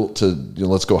really built to,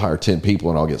 let's go hire 10 people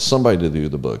and I'll get somebody to do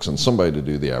the books and somebody to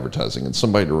do the advertising and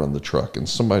somebody to run the truck and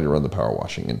somebody to run the power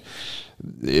washing. And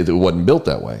it wasn't built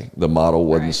that way. The model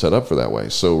wasn't set up for that way.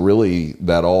 So really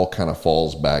that all kind of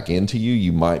falls back into you.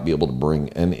 You might be able to bring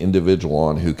an individual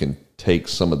on who can take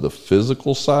some of the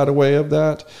physical side away of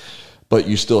that, but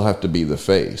you still have to be the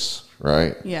face,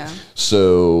 right? Yeah.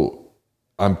 So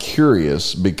I'm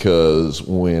curious because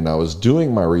when I was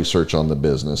doing my research on the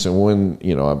business and when,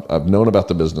 I've known about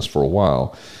the business for a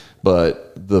while,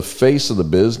 but the face of the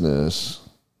business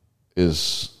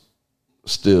is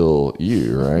still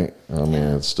you, right? I mean,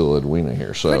 it's still Edwina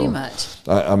here. So pretty much.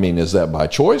 I mean, is that by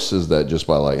choice? Is that just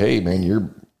by like, hey,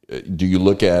 man, do you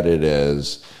look at it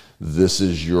as this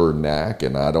is your knack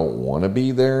and I don't want to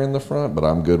be there in the front, but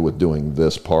I'm good with doing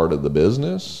this part of the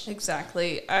business?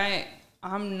 Exactly.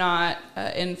 I'm not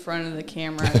in front of the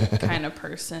camera kind of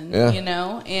person,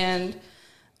 and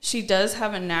she does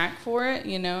have a knack for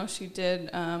it. She did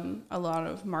a lot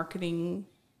of marketing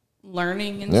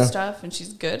learning and stuff, and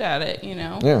she's good at it,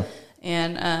 Yeah.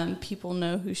 And people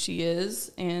know who she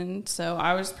is, and so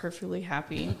I was perfectly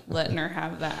happy letting her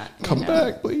have that. Come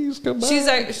back, please, come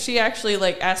back. She actually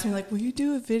asked me will you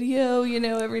do a video,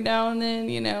 every now and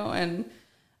then, and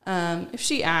if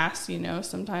she asks,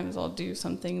 sometimes I'll do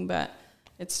something, but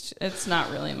it's not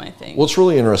really my thing. Well, it's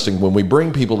really interesting when we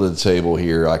bring people to the table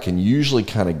here. I can usually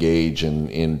kind of gauge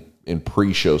in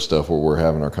pre-show stuff where we're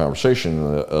having our conversation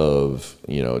of,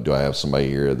 do I have somebody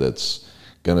here that's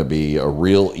going to be a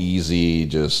real easy,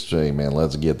 just, hey, man,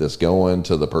 let's get this going,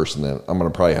 to the person that I'm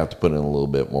going to probably have to put in a little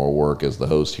bit more work as the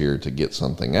host here to get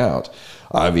something out.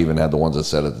 I've even had the ones that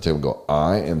sat at the table go,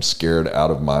 I am scared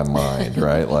out of my mind,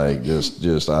 right? Like,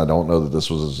 just I don't know that this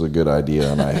was a good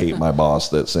idea, and I hate my boss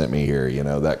that sent me here,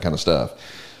 that kind of stuff.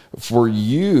 For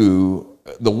you,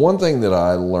 the one thing that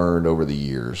I learned over the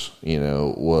years,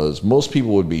 was most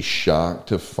people would be shocked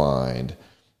to find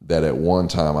that at one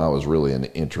time I was really an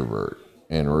introvert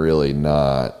and really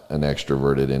not an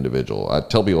extroverted individual. I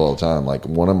tell people all the time, like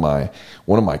one of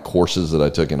my courses that I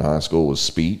took in high school was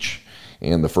speech.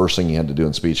 And the first thing you had to do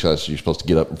in speech class, you're supposed to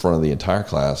get up in front of the entire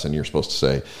class and you're supposed to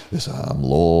say, I'm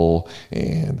Lowell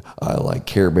and I like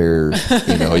Care Bears.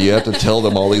 You have to tell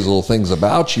them all these little things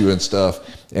about you and stuff.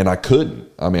 And I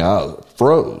couldn't. I mean, I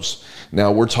froze.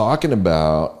 Now we're talking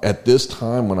about at this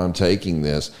time when I'm taking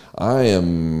this, I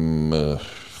am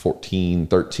 14,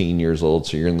 13 years old.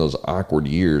 So you're in those awkward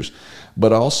years.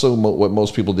 But also what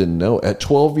most people didn't know, at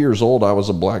 12 years old, I was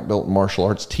a black belt in martial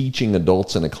arts teaching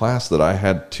adults in a class that I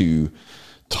had to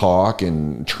talk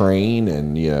and train.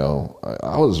 And,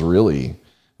 I was really,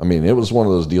 it was one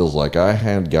of those deals. Like, I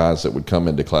had guys that would come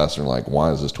into class and like,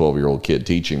 why is this 12-year-old kid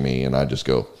teaching me? And I just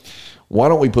go, why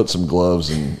don't we put some gloves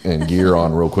and gear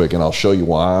on real quick, and I'll show you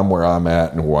why I'm where I'm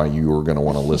at and why you are going to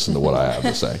want to listen to what I have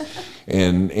to say.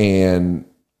 And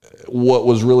what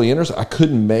was really interesting, I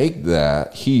couldn't make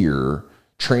that here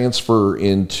transfer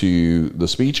into the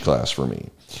speech class for me.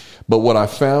 But what I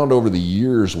found over the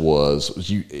years was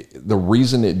the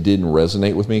reason it didn't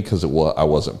resonate with me, because I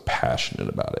wasn't passionate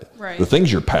about it. Right. The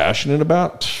things you're passionate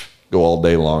about, go all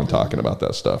day long talking about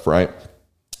that stuff, right?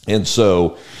 And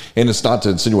so, and it's not to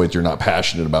insinuate you're not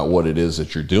passionate about what it is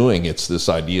that you're doing. It's this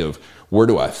idea of, where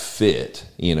do I fit?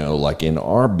 Like in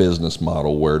our business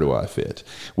model, where do I fit?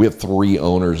 We have 3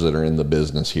 owners that are in the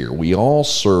business here. We all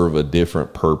serve a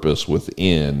different purpose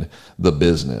within the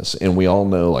business. And we all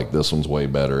know, like, this one's way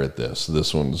better at this.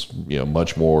 This one's,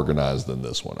 much more organized than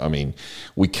this one.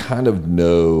 We kind of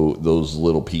know those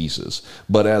little pieces.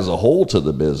 But as a whole to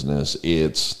the business,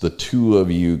 it's the 2 of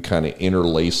you kind of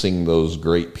interlacing those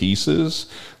great pieces.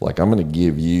 Like, I'm going to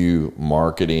give you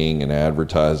marketing and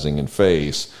advertising and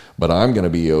face, but I'm going to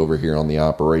be over here on the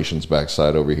operations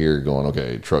backside over here going,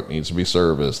 okay, truck needs to be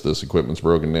serviced. This equipment's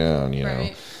broken down,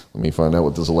 Right. Let me find out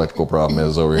what this electrical problem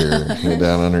is over here. Get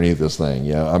down underneath this thing.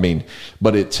 Yeah.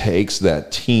 But it takes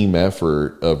that team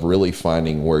effort of really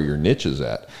finding where your niche is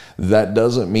at. That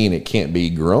doesn't mean it can't be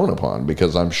grown upon,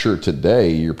 because I'm sure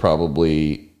today you're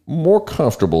probably more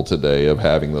comfortable today of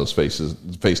having those faces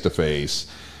face to face.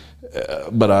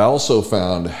 But I also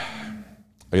found,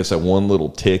 I guess, that one little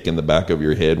tick in the back of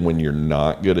your head when you're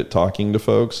not good at talking to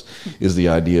folks is the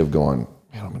idea of going,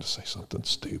 man, I'm going to say something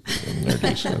stupid and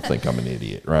they're just going to think I'm an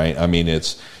idiot, right?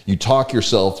 It's, you talk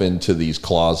yourself into these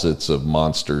closets of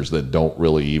monsters that don't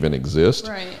really even exist.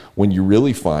 Right. When you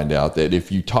really find out that if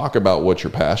you talk about what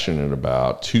you're passionate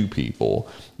about to people,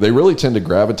 they really tend to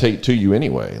gravitate to you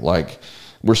anyway. Like,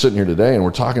 we're sitting here today and we're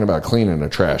talking about cleaning a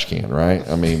trash can, right?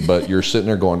 But you're sitting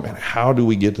there going, man, how do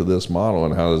we get to this model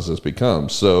and how does this become?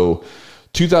 So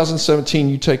 2017,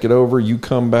 you take it over, you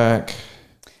come back.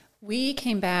 We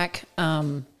came back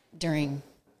during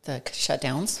the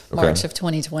shutdowns, Okay. March of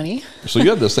 2020. So you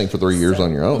had this thing for 3 years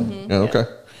on your own. Mm-hmm. Yeah, okay.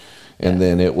 And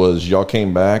then it was, y'all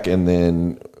came back, and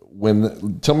then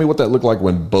tell me what that looked like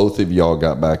when both of y'all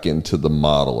got back into the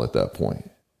model at that point.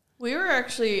 We were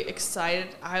actually excited.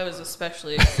 I was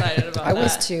especially excited about I that.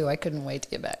 was too. I couldn't wait to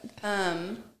get back.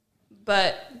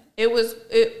 But it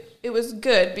was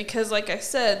good because, like I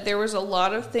said, there was a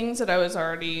lot of things that I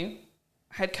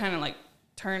had kind of like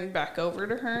turned back over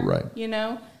to her. Right.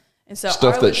 And so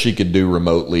Stuff that she could do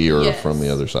remotely or Yes. from the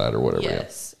other side or whatever.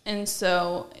 Yes. And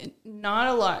so not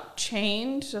a lot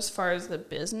changed as far as the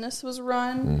business was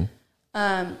run.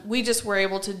 We just were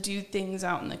able to do things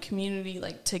out in the community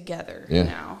like together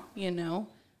now,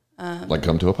 Like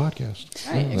come to a podcast.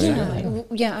 Right, exactly.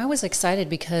 Yeah, I was excited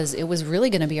because it was really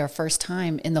going to be our first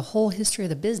time in the whole history of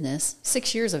the business,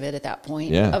 6 years of it at that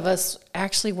point, of us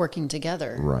actually working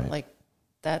together. Right. Like,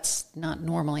 that's not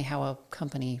normally how a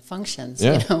company functions,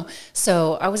 Yeah.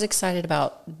 So I was excited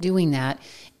about doing that.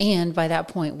 And by that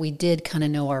point, we did kind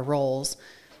of know our roles,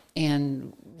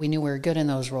 and we knew we were good in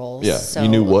those roles. Yeah, So you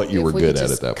knew what you if were we good could at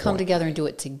just that come point. together and do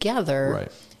it together.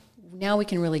 Right. Now we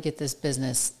can really get this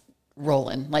business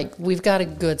rolling. Like, we've got a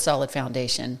good solid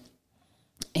foundation,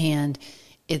 and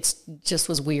it's just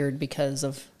was weird because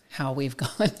of how we've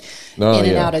gone in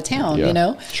and out of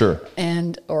town, Sure.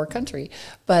 and or country.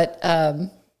 But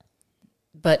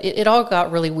it all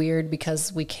got really weird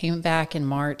because we came back in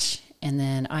March, and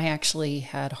then I actually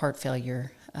had heart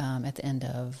failure at the end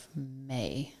of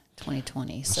May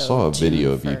 2020. So I saw a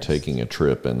video of you 1st. taking a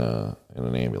trip in an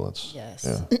ambulance. Yes.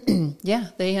 Yeah. Yeah,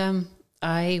 they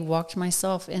I walked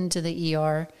myself into the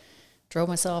ER,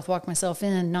 walked myself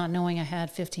in, not knowing I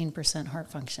had 15% heart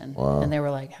function. Wow. And they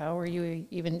were like, "How are you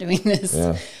even doing this?"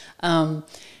 Yeah.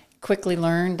 Quickly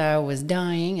learned I was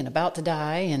dying and about to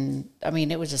die, and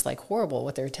it was just like horrible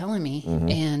what they were telling me. Mm-hmm.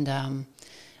 And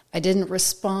I didn't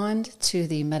respond to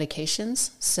the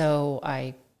medications, so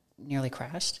I nearly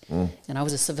crashed. And I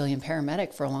was a civilian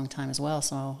paramedic for a long time as well,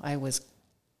 so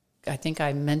I think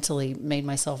I mentally made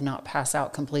myself not pass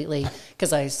out completely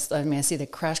because I see the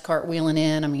crash cart wheeling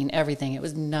in. Everything. It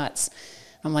was nuts.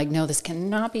 I'm like, no, this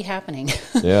cannot be happening.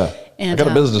 Yeah. And, I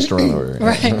got a business to run over here.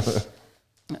 Right.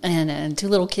 and 2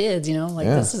 little kids, Yeah.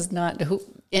 this is not who.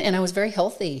 And I was very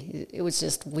healthy. It was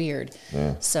just weird.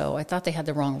 Yeah. So I thought they had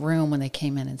the wrong room when they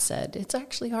came in and said, it's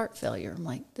actually heart failure. I'm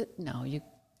like, no,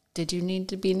 did you need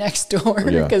to be next door?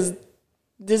 Yeah. Because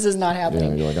this is not Yeah,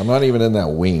 happening. you're like, I'm not even in that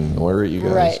wing. Where are you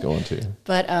guys Right. going to?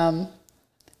 But,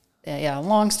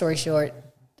 long story short,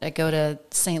 go to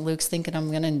St. Luke's thinking I'm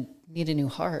going to need a new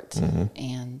heart.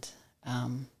 And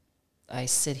I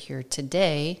sit here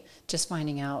today just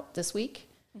finding out this week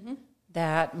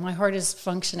that my heart is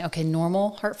functioning. Okay,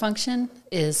 normal heart function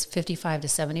is 55 to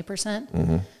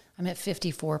 70%. I'm at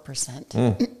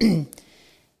 54%.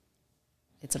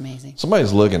 It's amazing.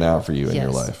 Somebody's looking out for you in your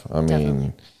Yes, life. I mean,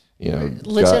 definitely. you know,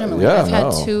 Legitimately, God, I've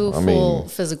had two full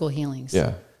physical healings.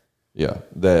 Yeah. Yeah.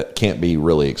 That can't be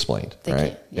really explained. They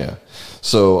right. can't, yeah.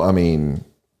 So, I mean,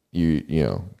 you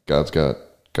know, God's got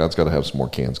to have some more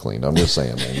cans cleaned. I'm just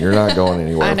saying, man, you're not going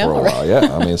anywhere for a while.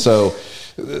 Yeah. I mean, so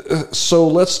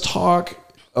let's talk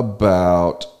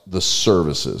about the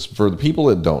services for the people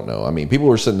that don't know. I mean, people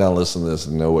who are sitting down listening to this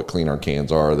and know what Clean Our Cans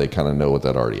are. They kind of know what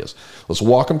that already is. Let's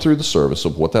walk them through the service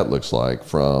of what that looks like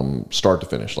from start to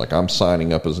finish. Like, I'm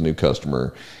signing up as a new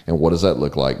customer, and what does that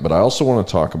look like? But I also want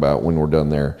to talk about, when we're done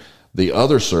there, the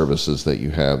other services that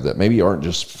you have that maybe aren't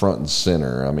just front and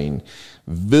center. I mean,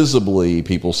 visibly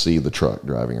people see the truck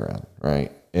driving around, right?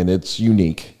 And it's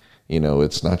unique. You know,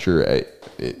 it's not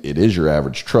it is your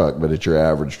average truck, but it's your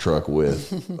average truck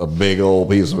with a big old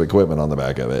piece of equipment on the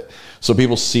back of it. So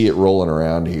people see it rolling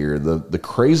around here. The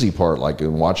crazy part, like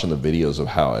in watching the videos of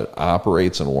how it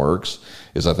operates and works,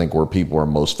 is I think where people are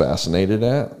most fascinated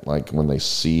at, like when they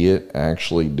see it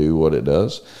actually do what it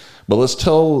does. But let's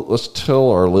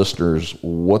tell our listeners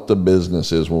what the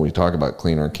business is when we talk about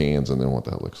Clean Our Cans, and then what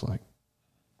that looks like.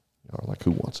 Like,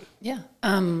 who wants it? Yeah.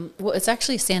 Well, it's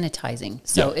actually sanitizing.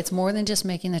 So it's more than just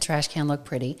making the trash can look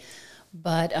pretty.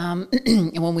 But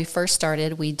when we first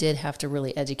started, we did have to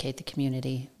really educate the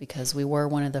community, because we were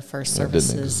one of the first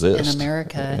services in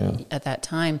America at that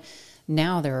time.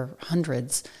 Now there are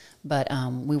hundreds, but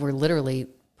we were literally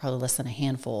probably less than a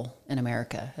handful in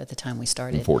America at the time we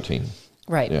started. 14.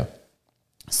 Right. Yeah.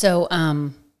 So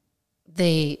now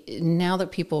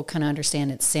that people kind of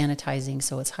understand it's sanitizing,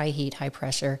 so it's high heat, high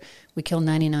pressure, we kill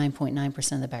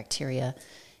 99.9% of the bacteria,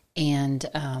 and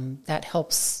that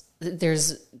helps.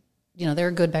 There's, there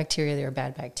are good bacteria, there are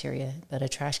bad bacteria, but a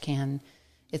trash can,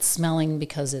 it's smelling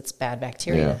because it's bad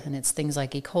bacteria, and it's things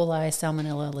like E. coli,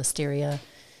 Salmonella, Listeria,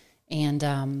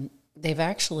 and they've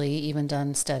actually even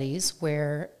done studies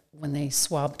where when they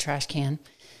swab a trash can,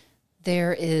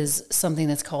 there is something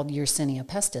that's called Yersinia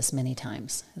pestis many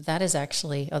times. That is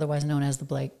actually otherwise known as the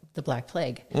Black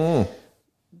Plague.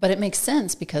 But it makes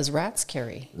sense because rats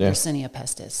carry Yersinia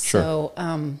pestis. Sure. So,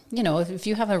 if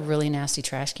you have a really nasty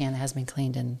trash can that has been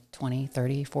cleaned in 20,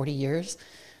 30, 40 years,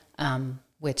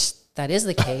 which that is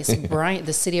the case,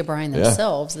 the city of Bryan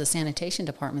themselves, the sanitation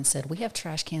department said, we have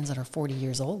trash cans that are 40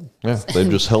 years old. Yeah,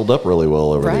 they've just held up really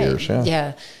well over the years.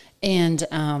 Yeah. And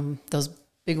those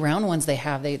big round ones they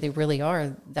have, they really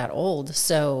are that old.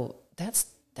 So that's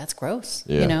gross,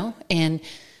 and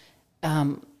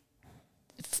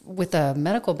with a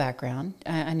medical background,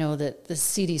 I know that the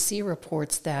CDC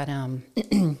reports that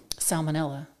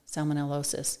salmonellosis,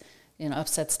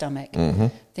 upset stomach,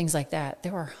 things like that.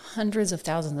 There are hundreds of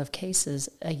thousands of cases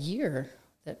a year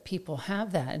that people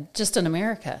have that just in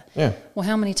America. Yeah. Well,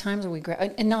 how many times are we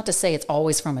and not to say it's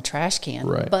always from a trash can,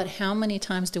 but how many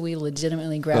times do we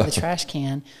legitimately grab the trash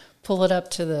can, pull it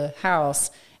up to the house,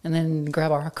 and then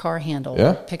grab our car handle,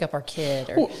 pick up our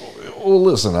kid? Well,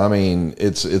 listen, I mean,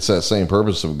 it's that same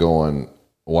purpose of going,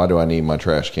 why do I need my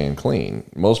trash can clean?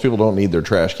 Most people don't need their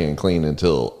trash can clean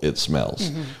until it smells,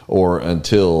 or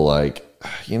until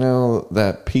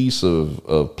that piece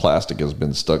of plastic has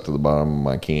been stuck to the bottom of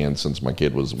my can since my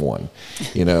kid was 1.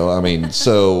 I mean,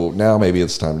 so now maybe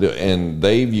it's time to do it. And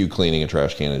they view cleaning a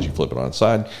trash can as you flip it on its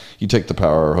side. You take the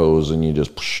power hose and you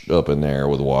just push up in there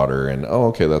with water, and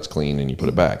okay, that's clean, and you put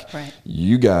it back. Right.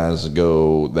 You guys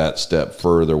go that step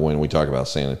further when we talk about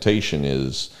sanitation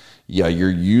is,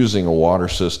 you're using a water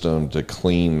system to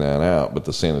clean that out, but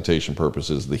the sanitation purpose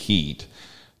is the heat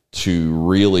to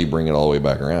really bring it all the way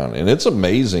back around. And it's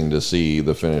amazing to see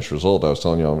the finished result. I was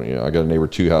telling you, I got a neighbor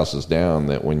 2 houses down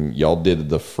that when y'all did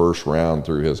the first round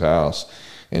through his house,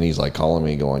 and he's like calling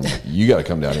me going, you got to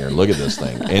come down here and look at this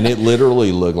thing. And it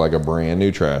literally looked like a brand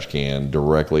new trash can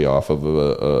directly off of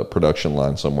a production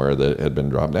line somewhere that had been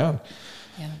dropped down.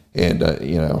 And,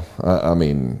 I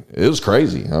mean, it was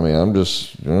crazy. I mean, I'm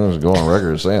just going on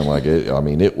record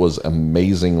saying it was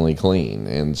amazingly clean.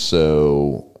 And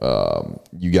so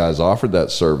you guys offered that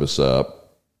service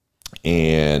up.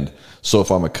 And so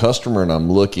if I'm a customer and I'm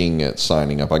looking at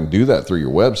signing up, I can do that through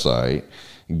your website,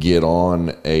 get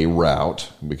on a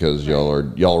route, because y'all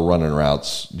are running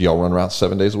routes. Do y'all run routes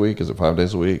 7 days a week? Is it 5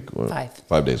 days a week?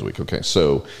 5 days a week. Okay.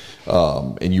 So,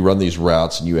 and you run these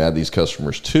routes and you add these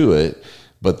customers to it.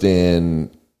 But then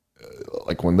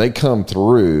like when they come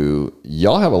through,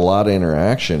 y'all have a lot of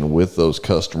interaction with those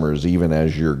customers, even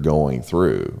as you're going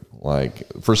through. Like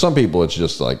for some people, it's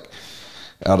just like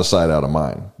out of sight, out of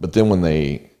mind. But then when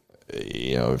they,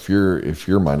 if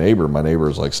you're my neighbor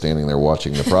is like standing there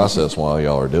watching the process while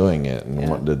y'all are doing it and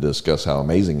wanting to discuss how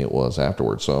amazing it was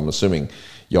afterwards. So I'm assuming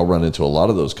y'all run into a lot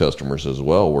of those customers as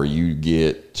well, where you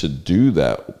get to do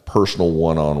that personal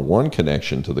one-on-one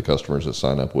connection to the customers that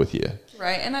sign up with you.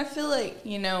 Right. And I feel like,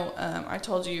 I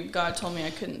told you, God told me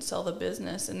I couldn't sell the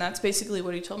business. And that's basically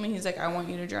what he told me. He's like, I want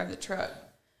you to drive the truck,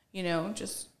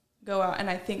 just go out. And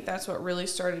I think that's what really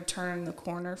started turning the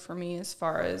corner for me as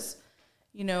far as,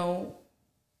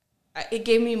 it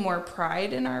gave me more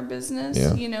pride in our business,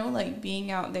 like being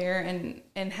out there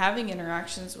and having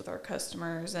interactions with our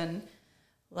customers. And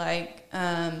like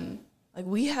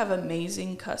we have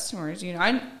amazing customers,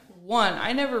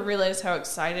 I never realized how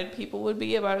excited people would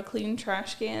be about a clean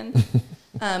trash can.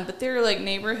 But there are like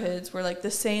neighborhoods where like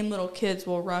the same little kids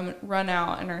will run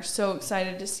out and are so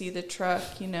excited to see the truck,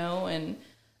 and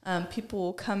people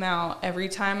will come out every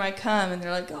time I come and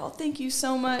they're like, oh, thank you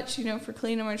so much, for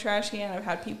cleaning my trash can. I've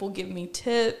had people give me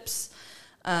tips,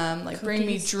 cookies. Bring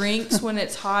me drinks when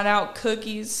it's hot out,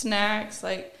 cookies, snacks,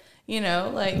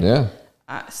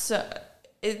 so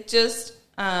it just,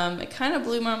 it kind of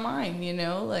blew my mind,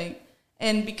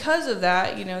 and because of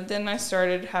that, then I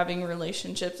started having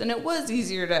relationships, and it was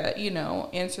easier to,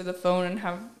 answer the phone and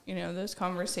have, those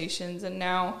conversations. And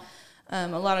now, a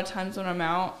lot of times when I'm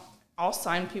out, I'll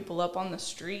sign people up on the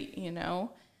street,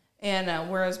 and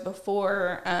whereas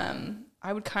before,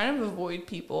 I would kind of avoid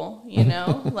people,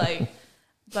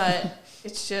 but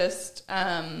it's just,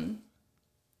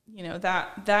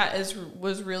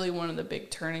 was really one of the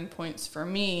big turning points for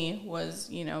me was,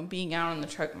 being out on the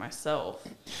truck myself.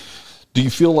 Do you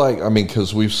feel like,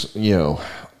 because we've,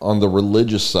 on the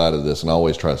religious side of this, and I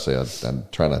always try to say, I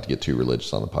try not to get too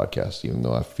religious on the podcast, even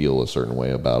though I feel a certain way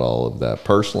about all of that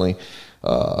personally,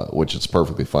 which is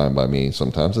perfectly fine by me.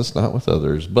 Sometimes it's not with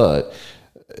others, but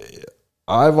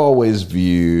I've always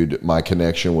viewed my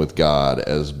connection with God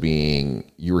as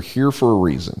being, you're here for a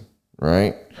reason,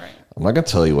 right? Right. I'm not going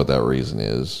to tell you what that reason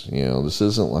is. This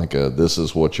isn't like this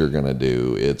is what you're going to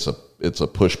do. It's a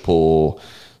push-pull,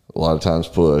 a lot of times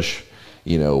push,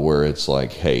 where it's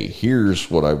like, hey, here's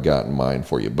what I've got in mind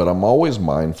for you. But I'm always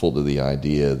mindful to the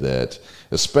idea that,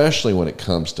 especially when it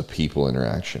comes to people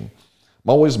interaction, I'm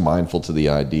always mindful to the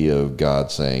idea of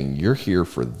God saying, you're here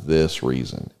for this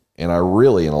reason. And I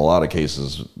really, in a lot of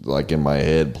cases, like in my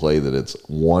head, play that it's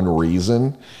one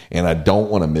reason, and I don't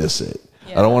want to miss it.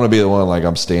 Yeah. I don't want to be the one like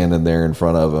I'm standing there in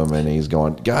front of him and he's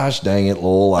going, gosh, dang it,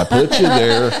 Lowell, I put you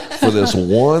there for this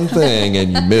one thing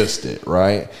and you missed it,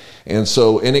 right? And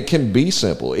so, and it can be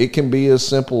simple. It can be as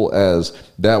simple as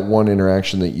that one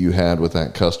interaction that you had with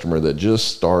that customer that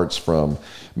just starts from,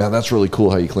 man, that's really cool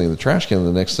how you clean the trash can. And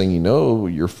the next thing you know,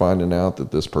 you're finding out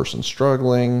that this person's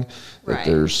struggling, that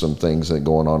there's some things that are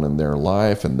going on in their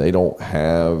life and they don't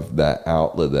have that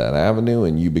outlet, that avenue,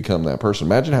 and you become that person.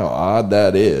 Imagine how odd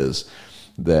that is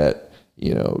that,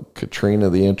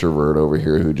 Katrina, the introvert over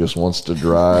here who just wants to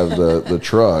drive the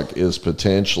truck, is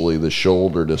potentially the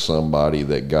shoulder to somebody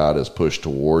that God has pushed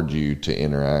toward you to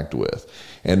interact with.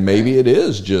 And maybe it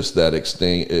is just that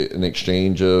an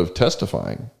exchange of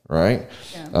testifying, right?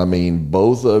 Yeah.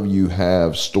 Both of you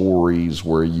have stories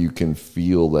where you can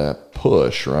feel that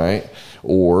push, right?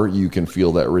 Or you can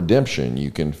feel that redemption.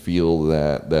 You can feel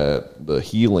that the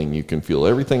healing. You can feel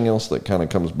everything else that kind of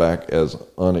comes back as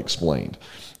unexplained.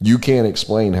 You can't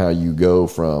explain how you go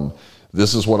from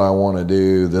this is what I want to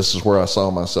do, this is where I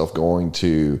saw myself going,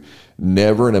 to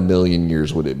never in a million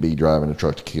years would it be driving a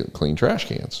truck to clean trash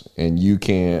cans. And you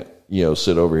can't,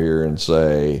 sit over here and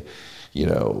say,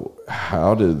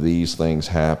 how do these things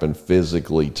happen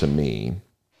physically to me?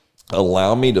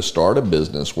 Allow me to start a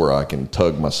business where I can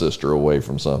tug my sister away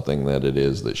from something that it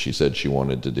is that she said she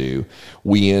wanted to do.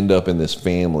 We end up in this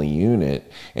family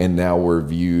unit, and now we're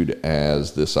viewed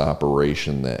as this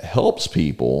operation that helps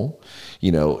people,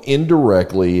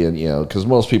 indirectly. And, because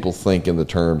most people think in the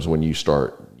terms when you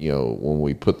start, when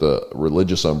we put the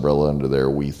religious umbrella under there,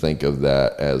 we think of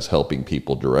that as helping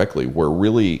people directly, where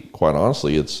really, quite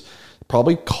honestly, it's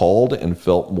probably called and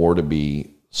felt more to be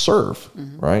serve,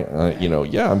 right?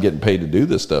 I'm getting paid to do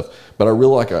this stuff, but I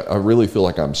really feel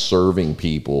like I'm serving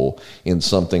people in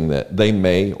something that they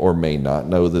may or may not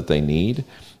know that they need,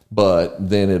 but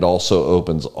then it also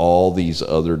opens all these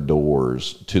other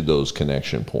doors to those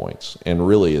connection points. And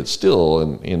really, it's still,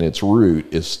 in its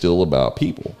root, is still about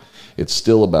people. It's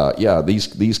still about,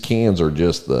 these cans are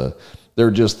just the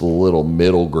They're just the little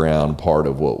middle ground part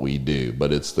of what we do,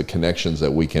 but it's the connections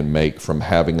that we can make from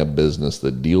having a business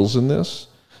that deals in this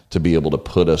to be able to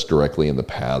put us directly in the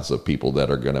paths of people that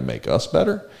are going to make us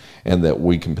better, and that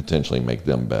we can potentially make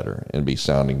them better and be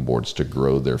sounding boards to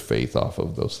grow their faith off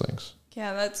of those things.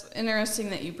 Yeah, that's interesting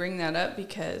that you bring that up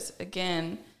because,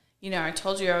 again, I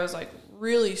told you I was like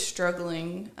really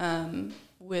struggling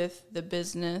with the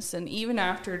business. And even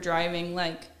after driving,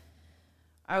 like,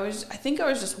 I think I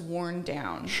was just worn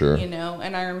down. Sure.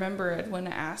 And I remember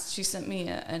Edwina asked, she sent me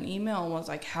an email and was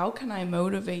like, how can I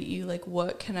motivate you? Like,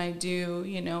 what can I do?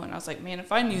 And I was like, man,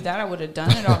 if I knew that, I would have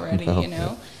done it already,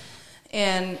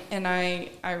 And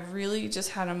I really just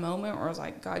had a moment where I was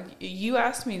like, God, you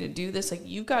asked me to do this. Like,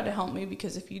 you've got to help me,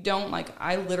 because if you don't, like,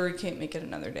 I literally can't make it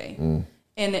another day.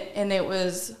 And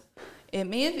it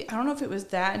may have, I don't know if it was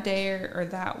that day or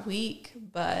that week,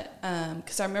 but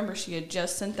because I remember she had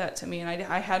just sent that to me, and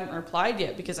I hadn't replied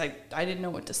yet because I didn't know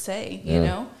what to say,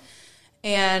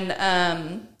 And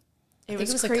it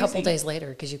was crazy. A couple days later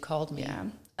because you called me.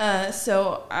 Yeah.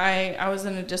 So I was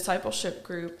in a discipleship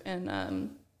group,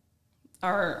 and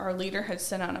our leader had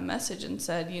sent out a message and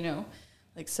said,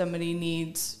 like, somebody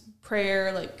needs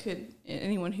prayer, like, could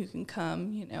anyone who can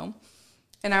come,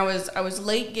 And I was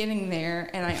late getting there,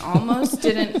 and I almost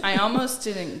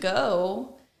didn't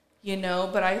go,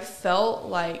 but I felt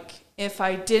like if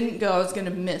I didn't go, I was going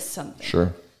to miss something.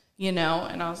 Sure. And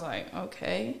I was like,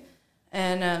 okay.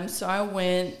 And so I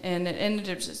went, and it ended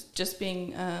up just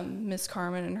being Miss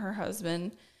Carmen and her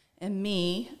husband and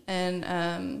me,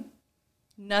 and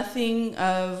nothing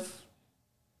of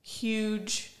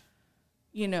huge,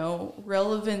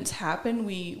 relevance happened.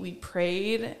 We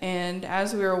prayed, and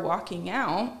as we were walking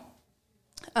out,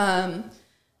 I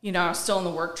was still in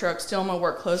the work truck, still in my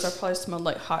work clothes. I probably smelled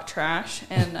like hot trash,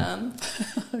 and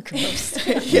gross.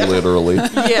 Yeah. Literally.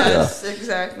 Yes,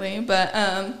 exactly. But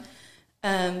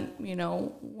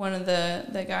one of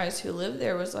the guys who lived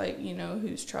there was like,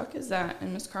 whose truck is that?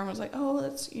 And Miss Carmen was like, oh,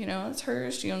 that's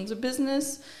hers. She owns a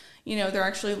business. They're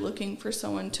actually looking for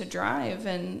someone to drive.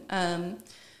 And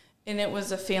it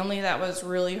was a family that was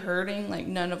really hurting. Like,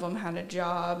 none of them had a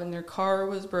job, and their car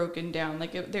was broken down.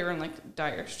 Like, they were in like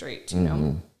dire straits,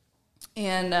 know?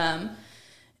 And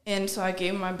so I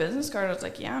gave him my business card. I was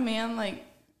like, yeah, man, like,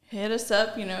 hit us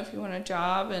up, if you want a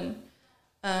job. And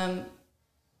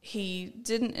he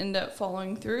didn't end up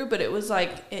following through, but it was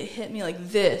like, it hit me like,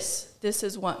 this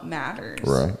is what matters.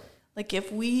 Right. Like,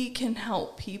 if we can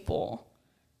help people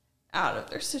out of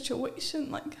their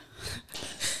situation, like,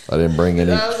 I didn't bring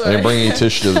any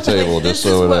tissue to the table, like, just this so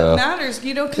is it what matters,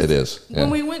 cause it is. Yeah.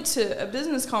 When we went to a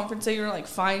business conference, they were like,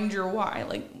 find your why.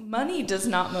 Like, money does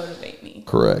not motivate me.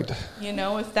 Correct.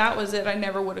 If that was it, I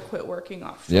never would have quit working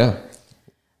offshore. Yeah.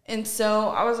 And so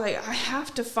I was like, I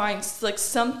have to find, like,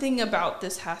 something about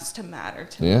this has to matter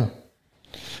to me. Yeah.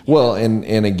 Well,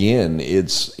 and again,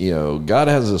 it's, God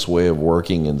has this way of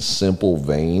working in simple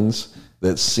veins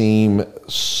that seem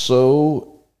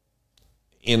so,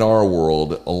 in our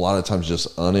world, a lot of times just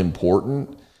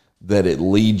unimportant, that it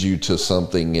leads you to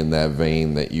something in that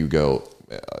vein that you go,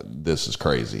 this is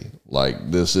crazy. Like,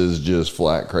 this is just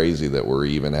flat crazy that we're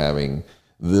even having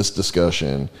this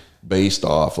discussion based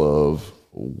off of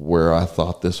where I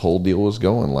thought this whole deal was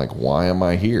going. Like, why am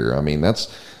I here? I mean,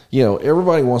 that's,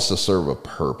 everybody wants to serve a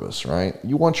purpose, right?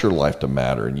 You want your life to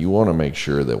matter, and you want to make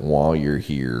sure that while you're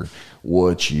here,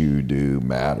 what you do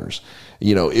matters.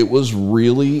 It was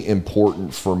really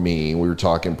important for me. We were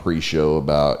talking pre-show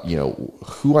about,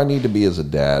 who I need to be as a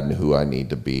dad and who I need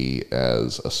to be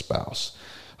as a spouse.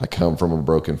 I come from a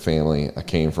broken family. I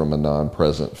came from a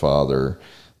non-present father.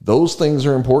 Those things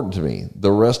are important to me.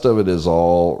 The rest of it is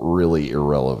all really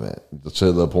irrelevant,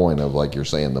 to the point of, like you're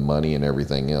saying, the money and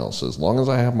everything else. As long as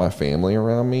I have my family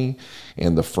around me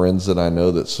and the friends that I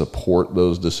know that support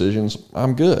those decisions,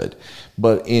 I'm good.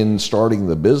 But in starting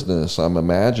the business, I'm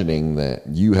imagining that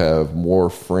you have more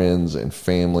friends and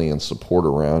family and support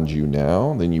around you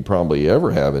now than you probably ever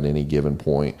have at any given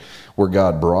point, where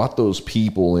God brought those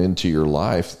people into your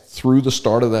life through the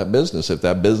start of that business. If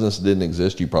that business didn't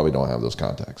exist, you probably don't have those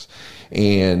contacts.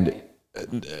 And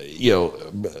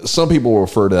some people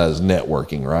refer to that as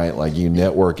networking, right? Like, you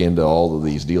network into all of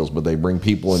these deals, but they bring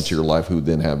people into your life who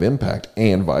then have impact,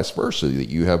 and vice versa, that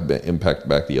you have impact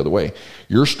back the other way.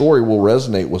 Your story will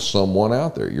resonate with someone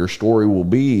out there. Your story will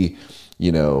be,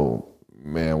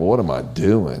 man, what am I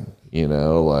doing?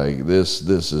 Like, this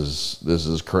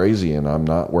is crazy, and I'm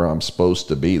not where I'm supposed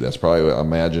to be. That's probably,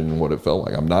 imagine what it felt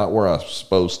like. I'm not where I'm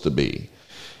supposed to be.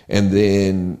 And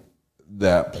then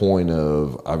that point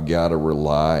of, I've got to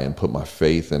rely and put my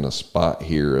faith in a spot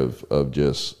here of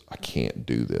just, I can't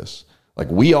do this. Like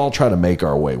we all try to make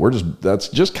our way. That's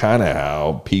just kind of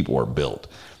how people are built.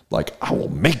 Like, I will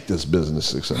make this business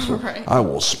successful. Right. I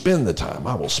will spend the time.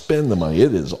 I will spend the money.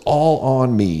 It is all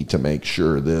on me to make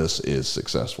sure this is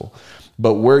successful.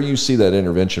 But where you see that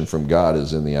intervention from God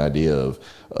is in the idea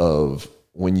of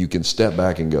when you can step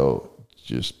back and go,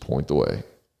 just point the way.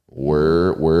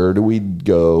 Where do we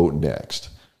go next?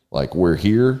 Like, we're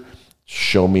here.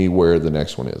 Show me where the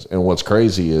next one is. And what's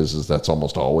crazy is that's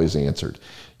almost always answered.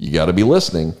 You got to be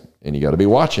listening and you got to be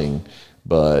watching.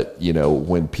 But,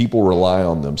 when people rely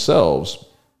on themselves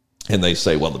and they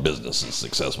say, well, the business is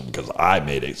successful because I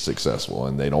made it successful,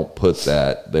 and they don't put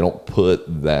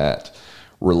that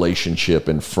relationship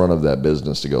in front of that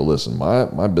business to go, listen,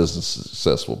 my business is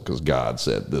successful because God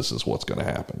said this is what's going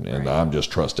to happen. And right. I'm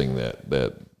just trusting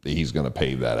that he's going to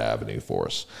pave that avenue for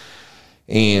us.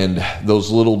 And those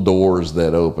little doors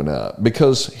that open up,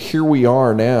 because here we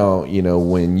are now,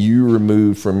 when you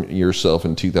removed from yourself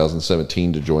in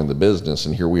 2017 to join the business,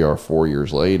 and here we are 4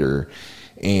 years later,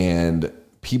 and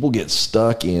people get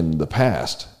stuck in the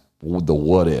past, the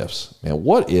what ifs. Man,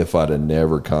 what if I'd have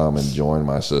never come and joined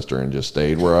my sister and just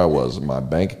stayed where I was? My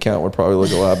bank account would probably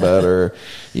look a lot better.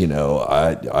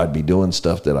 I'd be doing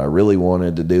stuff that I really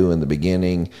wanted to do in the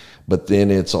beginning. But then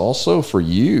it's also for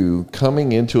you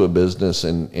coming into a business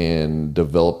and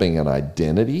developing an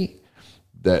identity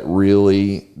that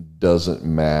really doesn't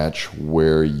match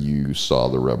where you saw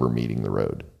the rubber meeting the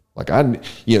road. Like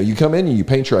you come in and you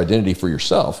paint your identity for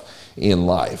yourself in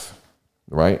life,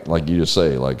 right? Like you just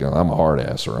say, like, I'm a hard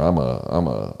ass, or I'm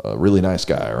a really nice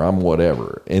guy, or I'm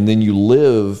whatever. And then you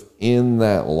live in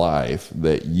that life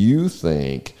that you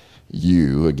think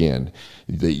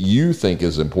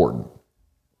is important.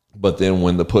 But then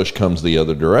when the push comes the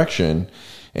other direction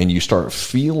and you start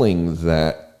feeling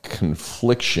that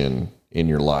confliction in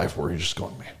your life where you're just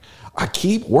going, man, I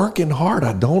keep working hard.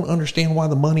 I don't understand why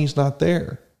the money's not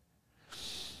there.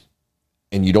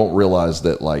 And you don't realize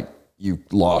that, like,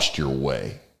 you've lost your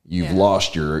way. You've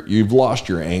lost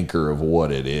your anchor of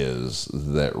what it is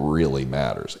that really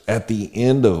matters. At the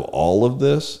end of all of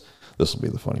this will be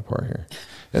the funny part here.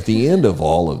 At the end of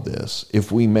all of this, if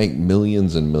we make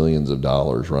millions and millions of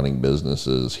dollars running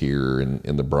businesses here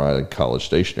in the Bryan College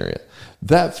Station area,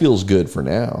 that feels good for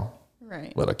now.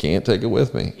 Right. But I can't take it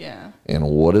with me. Yeah. And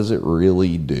what does it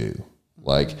really do?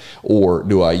 Like, or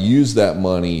do I use that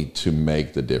money to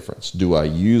make the difference? Do I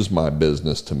use my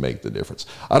business to make the difference?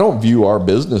 I don't view our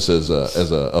business as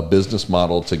a business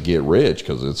model to get rich,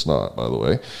 because it's not, by the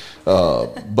way.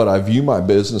 But I view my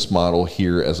business model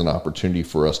here as an opportunity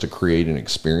for us to create an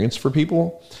experience for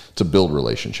people to build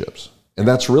relationships. And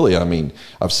that's really,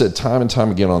 I've said time and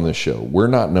time again on this show, we're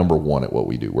not number one at what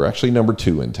we do. We're actually number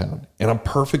 2 in town. And I'm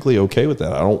perfectly okay with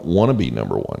that. I don't want to be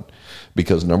number 1,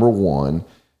 because number 1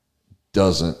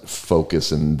 doesn't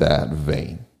focus in that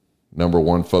vein. Number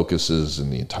 1 focuses in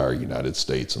the entire United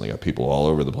States, and they got people all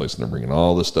over the place, and they're bringing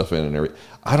all this stuff in and everything.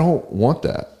 I don't want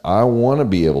that. I want to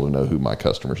be able to know who my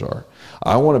customers are.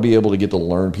 I want to be able to get to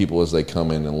learn people as they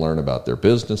come in and learn about their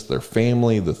business, their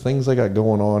family, the things they got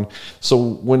going on. So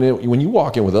when you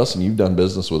walk in with us and you've done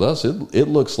business with us, it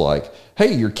looks like,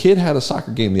 hey, your kid had a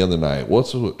soccer game the other night.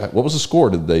 What was the score?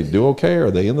 Did they do okay?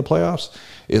 Are they in the playoffs?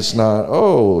 It's not,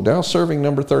 now serving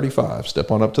number 35.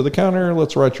 Step on up to the counter.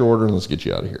 Let's write your order and let's get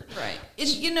you out of here. Right.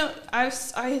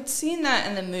 I had seen that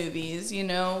in the movies,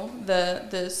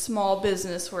 the small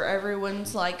business where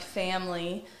everyone's like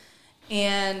family.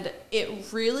 And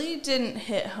it really didn't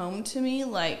hit home to me,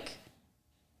 like,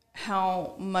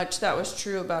 how much that was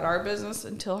true about our business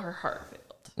until her heart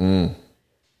failed. Oh,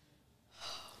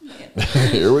 man.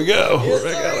 Here we go.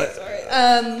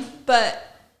 Sorry.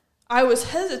 But I was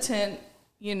hesitant.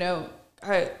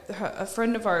 A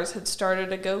friend of ours had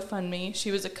started a GoFundMe.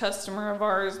 She was a customer of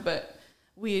ours, but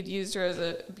we had used her as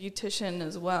a beautician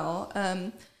as well.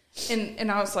 And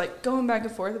I was like going back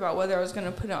and forth about whether I was going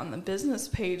to put it on the business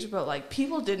page, but like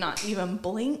people did not even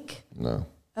blink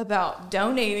about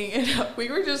donating it. We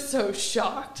were just so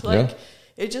shocked. Like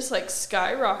it just like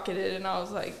skyrocketed, and I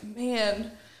was like,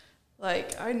 man,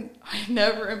 like I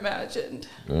never imagined.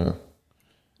 Yeah.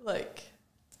 Like,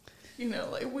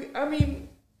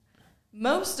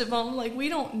 most of them, like, we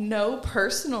don't know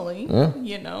personally,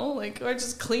 like, I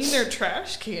just clean their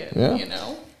trash can,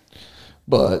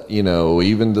 But,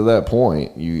 even to that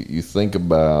point, you think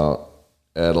about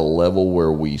at a level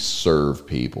where we serve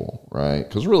people, right?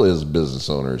 Because really, as business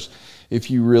owners, if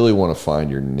you really want to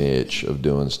find your niche of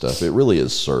doing stuff, it really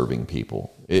is serving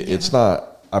people. It's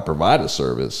not, I provide a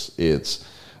service. It's,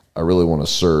 I really want to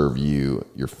serve you,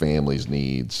 your family's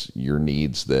needs, your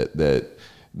needs that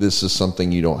this is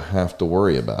something you don't have to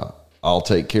worry about. I'll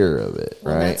take care of it,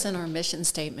 Well, right? that's in our mission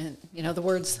statement. You know, the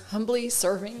words humbly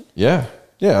serving. Yeah.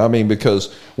 Yeah, I mean,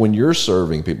 because when you're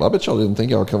serving people, I bet y'all didn't think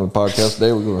y'all were coming to podcast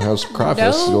today. We're going to have some cry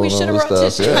fests No, we going should on have and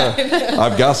brought stuff. Yeah,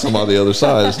 I've got some on the other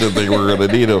side. I just didn't think we were going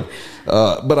to need them.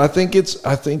 But I think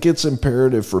it's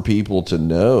imperative for people to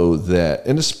know that,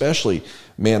 and especially,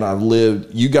 man,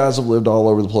 you guys have lived all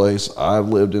over the place. I've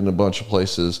lived in a bunch of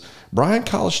places. Bryan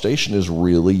College Station is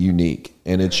really unique,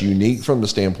 and it's unique from the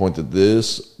standpoint that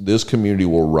this community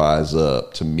will rise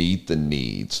up to meet the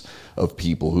needs of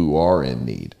people who are in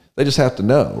need. They just have to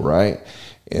know, right?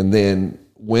 And then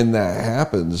when that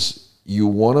happens, you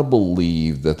want to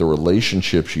believe that the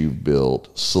relationships you've built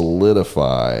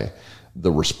solidify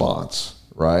the response,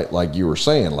 right? Like you were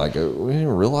saying, like, we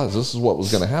didn't realize this is what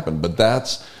was going to happen. But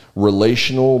that's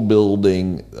relational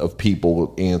building of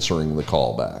people answering the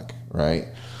call back, right?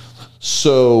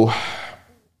 So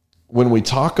when we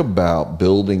talk about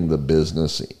building the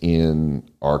business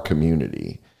in our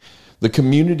community, the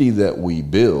community that we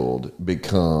build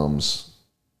becomes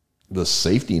the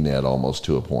safety net almost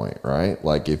to a point, right?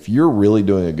 Like if you're really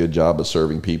doing a good job of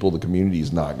serving people, the community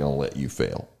is not going to let you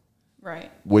fail. Right.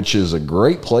 Which is a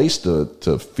great place to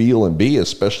feel and be,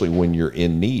 especially when you're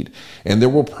in need. And there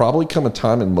will probably come a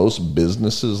time in most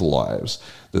businesses' lives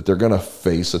that they're going to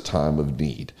face a time of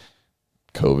need.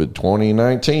 COVID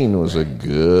 2019 was a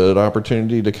good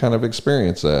opportunity to kind of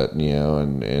experience that, you know,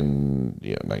 and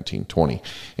 1920.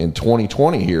 In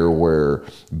 2020 here, where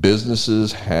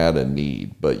businesses had a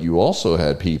need, but you also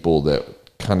had people that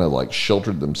kind of like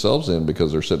sheltered themselves in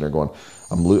because they're sitting there going,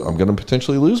 I'm going to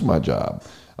potentially lose my job.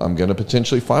 I'm going to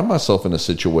potentially find myself in a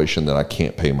situation that I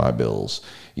can't pay my bills.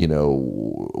 You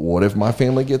know, what if my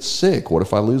family gets sick? What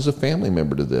if I lose a family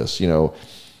member to this? You know,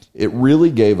 it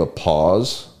really gave a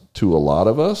pause to a lot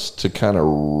of us to kind of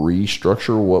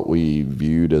restructure what we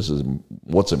viewed as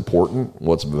what's important,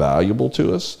 what's valuable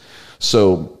to us.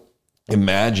 So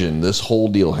imagine this whole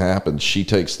deal happens. She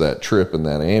takes that trip in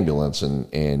that ambulance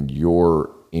and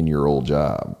you're in your old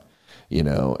job, you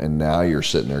know, and now you're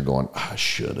sitting there going, I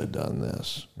should have done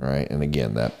this. Right. And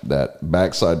again, that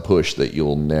backside push that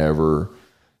you'll never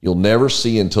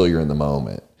see until you're in the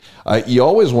moment. You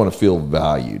always want to feel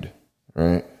valued,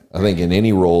 right? I think in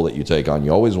any role that you take on,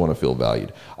 you always want to feel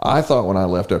valued. I thought when I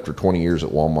left after 20 years at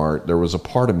Walmart, there was a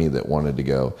part of me that wanted to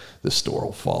go, this store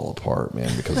will fall apart,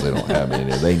 man, because they don't have me in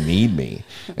there. They need me.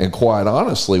 And quite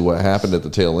honestly, what happened at the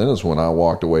tail end is when I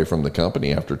walked away from the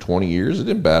company after 20 years, it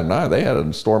didn't bat an eye. They had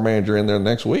a store manager in there the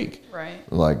next week. Right.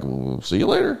 Like, well, see you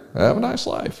later. Have a nice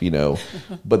life, you know.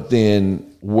 But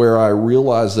then where I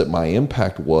realized that my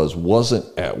impact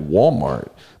wasn't at Walmart.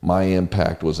 My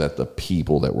impact was at the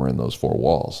people that were in those four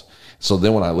walls. So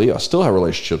then when I leave, I still have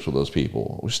relationships with those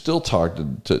people. We still talk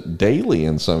to daily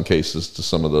in some cases to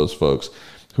some of those folks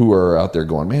who are out there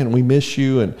going, man, we miss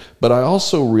you. But I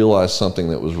also realized something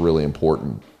that was really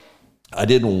important. I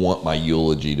didn't want my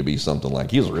eulogy to be something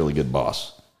like, he was a really good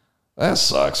boss. That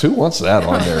sucks. Who wants that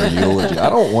on their eulogy? I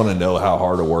don't want to know how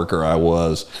hard a worker I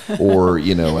was or,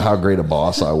 you know, how great a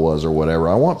boss I was or whatever.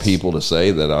 I want people to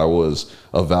say that I was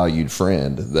a valued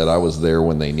friend, that I was there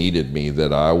when they needed me,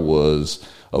 that I was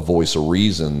a voice of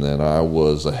reason, that I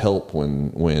was a help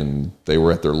when they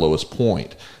were at their lowest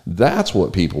point. That's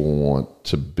what people want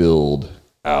to build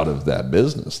out of that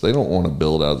business. They don't want to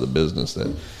build out of the business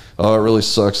that, oh, it really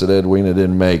sucks that Edwina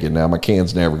didn't make it. Now my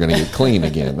can's never going to get clean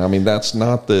again. I mean, that's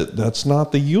not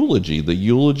the eulogy. The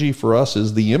eulogy for us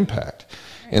is the impact.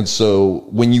 And so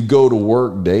when you go to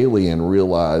work daily and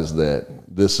realize that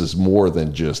this is more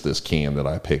than just this can that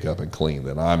I pick up and clean,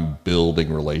 that I'm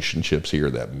building relationships here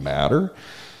that matter,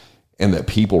 and that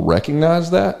people recognize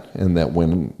that, and that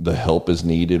when the help is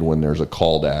needed, when there's a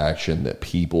call to action, that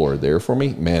people are there for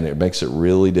me, man, it makes it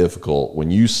really difficult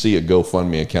when you see a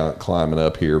GoFundMe account climbing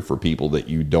up here for people that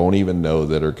you don't even know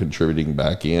that are contributing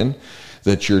back in,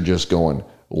 that you're just going,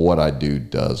 what I do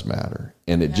does matter.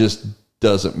 And it just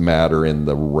doesn't matter in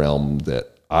the realm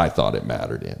that I thought it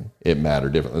mattered in. It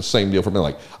mattered differently. The same deal for me.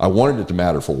 Like, I wanted it to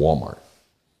matter for Walmart.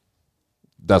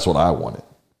 That's what I wanted.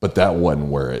 But that wasn't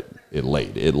where it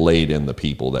laid. It laid in the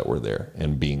people that were there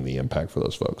and being the impact for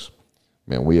those folks.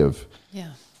 Man, we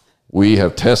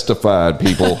have testified,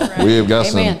 people. Right. We have got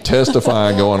some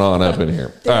testifying going on up in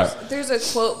here. There's a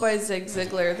quote by Zig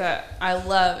Ziglar that I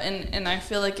love, and I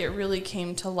feel like it really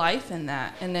came to life in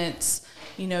that. And it's,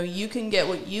 you know, you can get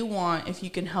what you want if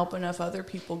you can help enough other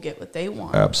people get what they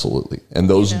want. Absolutely. And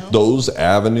those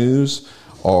avenues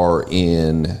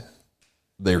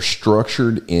they're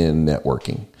structured in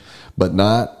networking, but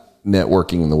not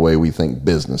networking in the way we think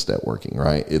business networking,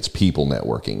 right? It's people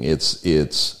networking.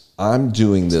 It's I'm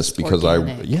doing this because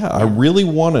organic. I really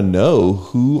want to know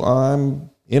who I'm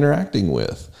interacting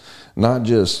with. Not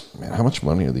just, man, how much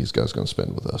money are these guys going to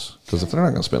spend with us? Because if they're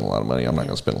not going to spend a lot of money, I'm not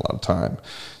going to spend a lot of time.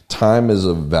 Time is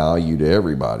of value to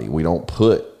everybody. You don't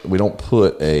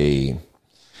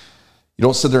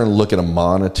sit there and look at a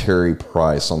monetary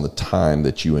price on the time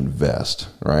that you invest,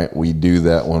 right? We do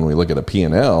that when we look at a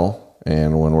P&L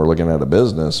and when we're looking at a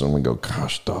business and we go,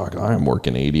 gosh, dog, I am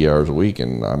working 80 hours a week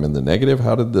and I'm in the negative.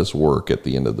 How did this work at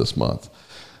the end of this month?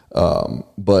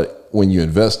 But when you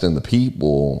invest in the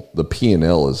people, the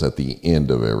P&L is at the end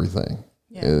of everything.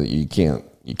 Yeah. You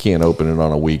can't open it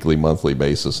on a weekly, monthly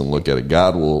basis and look at it.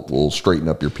 God will straighten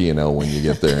up your P&L when you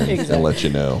get there and let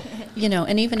you know.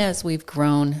 And even as we've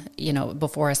grown,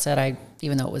 before I said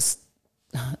even though it was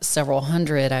several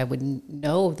hundred, I would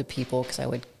know the people because I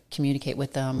would communicate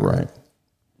with them. Right.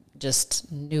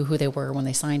 Just knew who they were when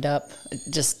they signed up.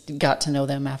 Just got to know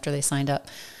them after they signed up.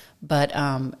 But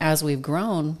as we've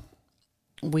grown,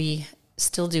 we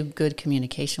still do good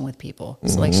communication with people.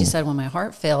 So like she said, when my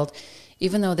heart failed,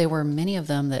 even though there were many of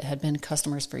them that had been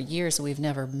customers for years that we've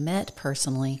never met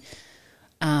personally,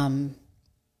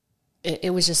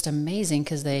 it was just amazing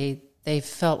because they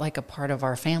felt like a part of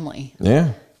our family.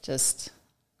 Yeah.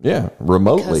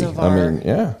 Remotely. Because of our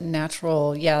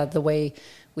natural, the way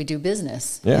we do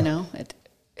business,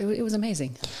 It was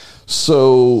amazing.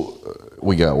 So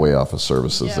we got way off of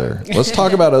services there. Let's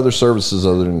talk about other services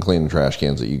other than cleaning trash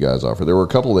cans that you guys offer. There were a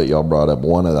couple that y'all brought up.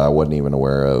 One that I wasn't even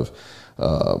aware of.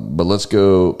 But let's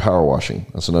go power washing.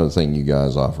 That's another thing you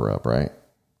guys offer up, right?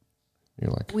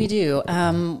 You're like, we do.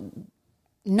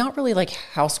 Not really like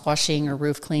house washing or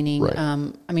roof cleaning.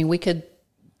 Right. We could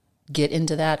get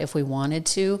into that if we wanted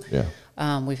to.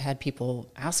 Yeah. We've had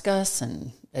people ask us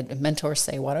and mentors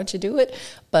say, why don't you do it?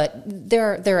 But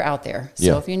they're out there.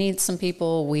 So if you need some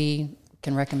people, we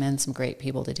can recommend some great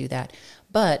people to do that.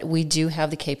 But we do have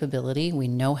the capability. We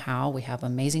know how. We have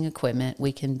amazing equipment.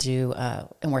 We can do,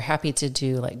 and we're happy to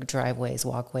do like driveways,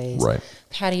 walkways,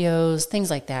 patios, things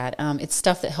like that. It's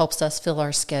stuff that helps us fill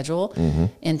our schedule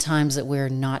in times that we're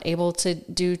not able to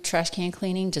do trash can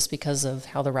cleaning just because of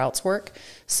how the routes work.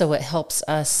 So it helps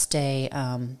us stay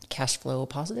cash flow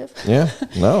positive.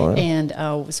 And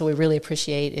so we really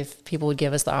appreciate if people would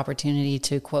give us the opportunity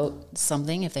to quote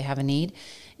something if they have a need.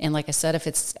 And like I said, if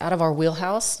it's out of our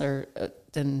wheelhouse,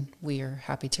 then we are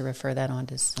happy to refer that on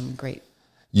to some great.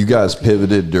 You guys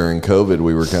pivoted during COVID.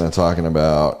 We were kind of talking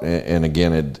about, and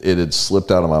again, it had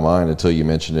slipped out of my mind until you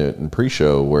mentioned it in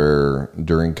pre-show, where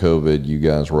during COVID, you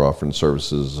guys were offering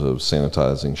services of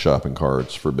sanitizing shopping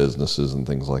carts for businesses and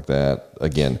things like that.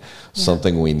 Again,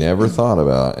 something we never thought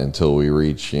about until we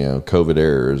reach, COVID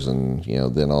errors, and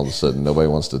then all of a sudden nobody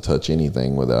wants to touch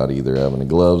anything without either having the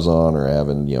gloves on or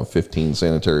having 15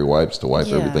 sanitary wipes to wipe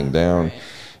everything down. Right.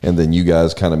 And then you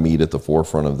guys kind of meet at the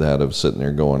forefront of that, of sitting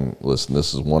there going, listen,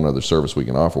 this is one other service we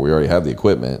can offer. We already have the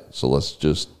equipment, so let's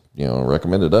just,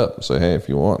 recommend it up. Say, hey, if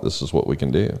you want, this is what we can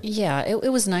do. Yeah,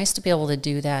 it was nice to be able to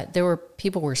do that.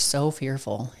 People were so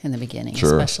fearful in the beginning,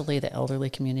 especially the elderly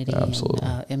community. Absolutely.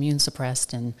 And immune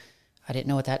suppressed. And I didn't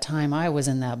know at that time I was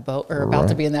in that boat or about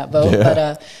to be in that boat. Yeah.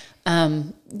 But,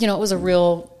 it was a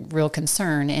real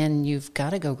concern. And you've got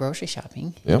to go grocery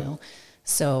shopping,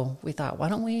 So we thought, why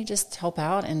don't we just help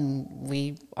out? And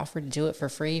we offered to do it for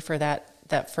free for that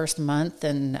first month,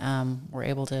 and we're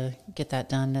able to get that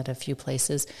done at a few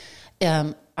places.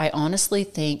 I honestly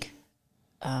think,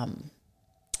 I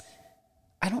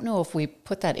don't know if we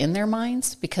put that in their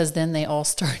minds, because then they all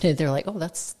started, they're like, oh,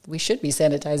 we should be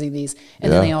sanitizing these.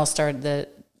 And then they all started, the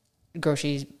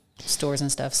grocery stores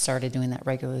and stuff started doing that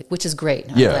regularly, which is great.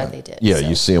 I'm glad they did. Yeah, so.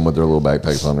 You see them with their little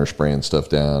backpacks on, they're spraying stuff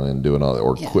down and doing all that,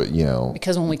 or quit,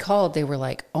 Because when we called, they were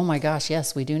like, oh my gosh,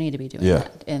 yes, we do need to be doing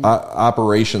that. And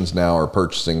operations now are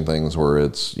purchasing things where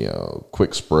it's,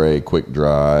 quick spray, quick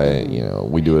dry.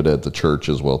 We do it at the church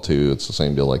as well too. It's the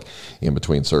same deal, like in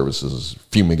between services,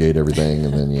 fumigate everything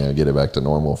and then, get it back to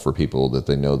normal for people that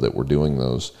they know that we're doing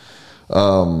those.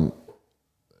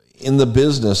 In the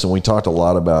business, and we talked a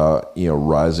lot about,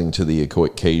 rising to the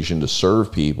occasion to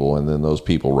serve people, and then those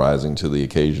people rising to the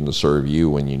occasion to serve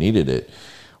you when you needed it.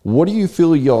 What do you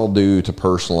feel y'all do to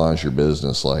personalize your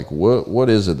business? Like, what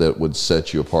is it that would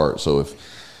set you apart? So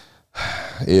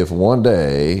if one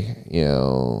day,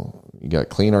 you got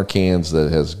Clean Our Cans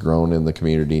that has grown in the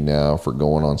community now for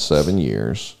going on 7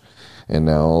 years, and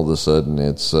now all of a sudden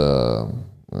it's,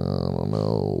 I don't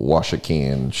know, Wash a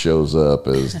Can shows up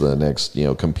as the next,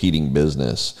 competing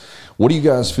business. What do you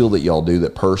guys feel that y'all do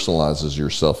that personalizes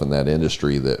yourself in that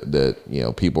industry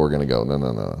that people are going to go,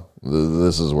 no,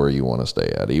 This is where you want to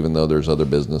stay at, even though there's other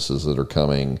businesses that are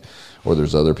coming, or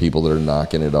there's other people that are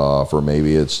knocking it off, or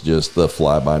maybe it's just the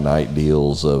fly-by-night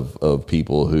deals of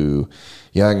people who,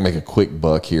 I can make a quick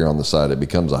buck here on the side. It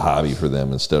becomes a hobby for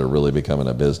them instead of really becoming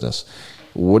a business.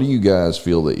 What do you guys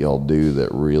feel that y'all do that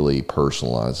really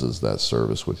personalizes that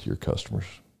service with your customers?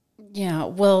 Yeah,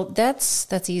 well,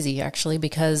 that's easy actually,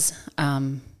 because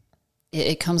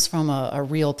it comes from a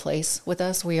real place with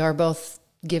us. We are both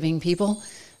giving people.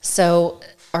 So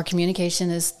our communication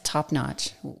is top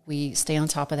notch. We stay on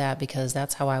top of that because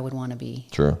that's how I would want to be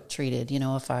treated.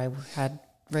 If I had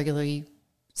regularly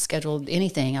scheduled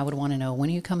anything, I would want to know, when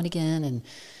are you coming again? And,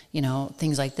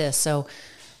 things like this. So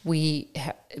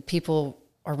people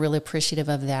are really appreciative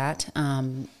of that.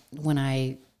 When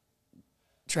I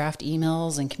draft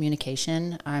emails and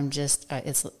communication, I'm just,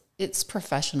 it's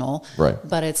professional, right?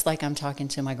 But it's like I'm talking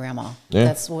to my grandma. Yeah.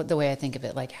 That's the way I think of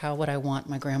it. Like, how would I want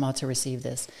my grandma to receive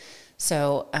this?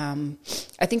 So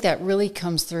I think that really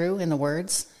comes through in the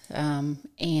words.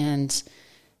 And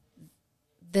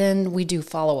then we do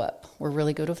follow-up. We're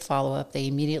really good with follow-up. They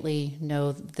immediately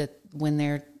know that when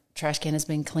their trash can has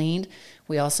been cleaned.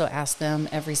 We also ask them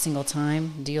every single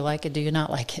time, do you like it, do you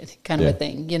not like it, kind of a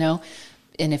thing,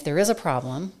 And if there is a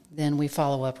problem, then we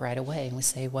follow up right away and we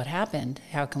say, what happened?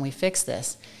 How can we fix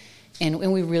this? And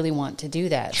we really want to do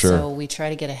that. Sure. So we try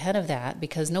to get ahead of that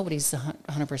because nobody's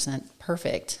 100%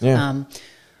 perfect. Yeah.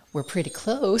 We're pretty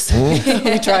close. We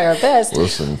try our best.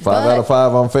 Listen, 5 out of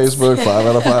 5 on Facebook, 5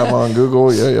 out of 5 on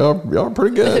Google. Yeah, y'all are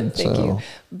pretty good. Thank you.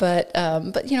 But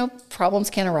problems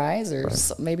can arise, or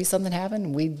maybe something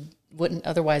happened we wouldn't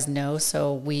otherwise know.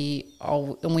 So we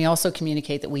also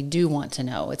communicate that we do want to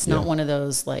know. It's not one of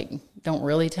those like, don't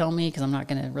really tell me because I'm not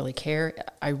going to really care.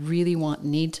 I really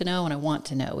need to know, and I want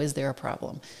to know, is there a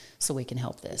problem? So we can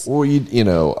help this. Well,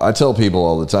 I tell people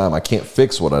all the time, I can't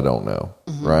fix what I don't know,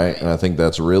 right? And I think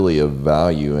that's really a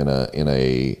value in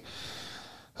a.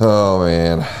 Oh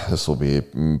man, this will be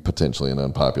potentially an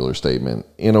unpopular statement.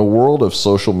 In a world of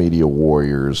social media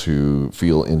warriors who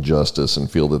feel injustice and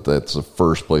feel that that's the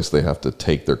first place they have to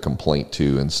take their complaint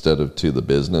to instead of to the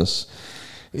business,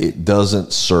 it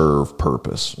doesn't serve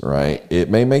purpose, right? It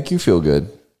may make you feel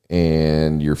good.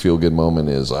 And your feel-good moment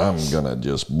is, I'm going to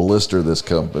just blister this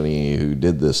company who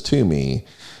did this to me.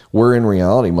 Where in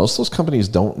reality, most of those companies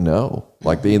don't know.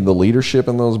 Like the leadership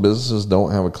in those businesses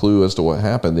don't have a clue as to what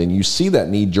happened. And you see that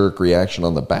knee-jerk reaction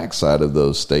on the backside of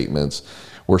those statements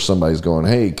where somebody's going,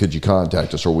 hey, could you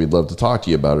contact us, or we'd love to talk to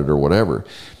you about it, or whatever.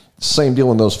 Same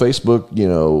deal in those Facebook,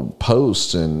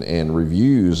 posts and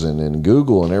reviews and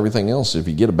Google and everything else. If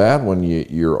you get a bad one,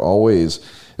 you're always...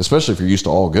 especially if you're used to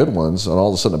all good ones, and all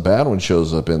of a sudden a bad one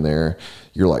shows up in there,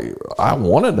 you're like, I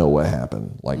want to know what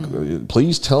happened. Like,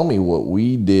 please tell me what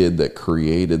we did that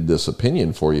created this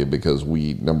opinion for you, because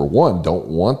we, number one, don't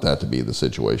want that to be the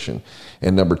situation.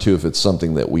 And number two, if it's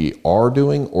something that we are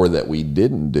doing or that we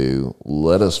didn't do,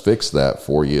 let us fix that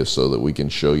for you so that we can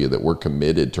show you that we're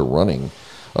committed to running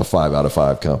a 5 out of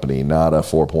 5 company, not a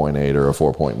 4.8 or a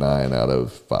 4.9 out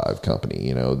of 5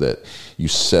 company, that you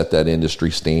set that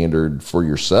industry standard for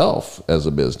yourself as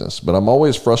a business. But I'm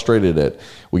always frustrated at,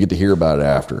 we get to hear about it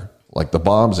after. Like the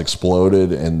bomb's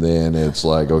exploded, and then it's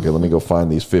like, okay, let me go find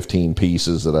these 15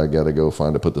 pieces that I got to go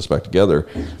find to put this back together.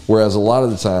 Whereas a lot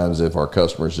of the times, if our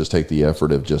customers just take the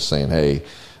effort of just saying, hey,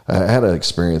 I had an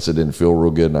experience that didn't feel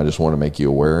real good and I just want to make you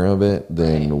aware of it,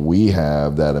 then we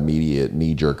have that immediate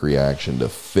knee-jerk reaction to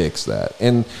fix that.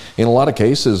 And in a lot of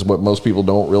cases, what most people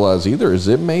don't realize either is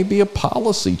it may be a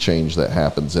policy change that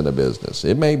happens in a business.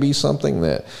 It may be something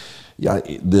that,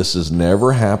 this has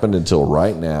never happened until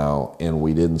right now, and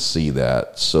we didn't see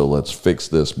that. So let's fix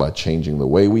this by changing the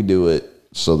way we do it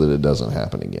so that it doesn't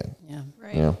happen again. Yeah.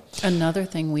 Right. Yeah. Another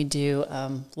thing we do,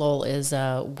 Lowell, is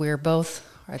we're both...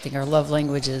 I think our love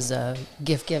language is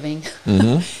gift giving.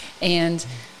 And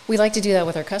we like to do that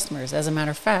with our customers. As a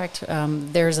matter of fact,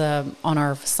 there's on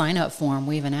our sign up form,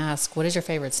 we even ask, what is your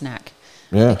favorite snack?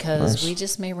 Yeah, because we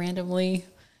just may randomly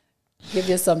give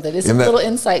you something. It's a little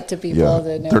insight to people. Yeah,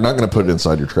 that they're not going to put it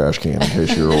inside your trash can in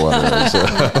case you're wondering. So.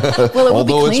 Well, it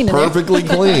although it's perfectly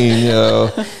clean,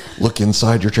 look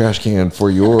inside your trash can for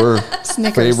your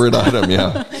favorite item.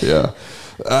 Yeah.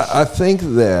 I think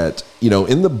that,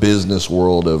 in the business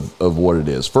world of what it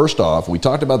is, first off, we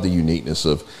talked about the uniqueness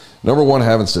of, number one,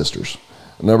 having sisters.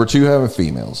 Number two, having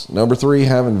females. Number three,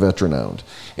 having veteran owned.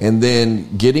 And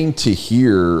then getting to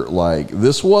hear, like,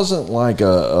 this wasn't like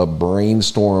a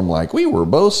brainstorm, like we were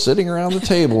both sitting around the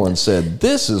table and said,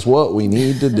 this is what we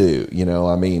need to do.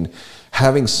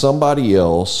 Having somebody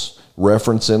else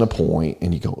reference in a point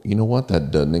and you go, you know what,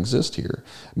 that doesn't exist here.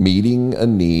 Meeting a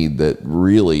need that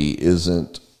really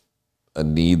isn't a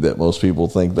need that most people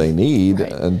think they need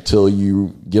Right. until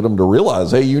you get them to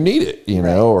realize, hey, you need it, you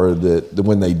know, or that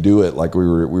when they do it, like we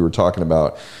were talking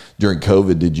about during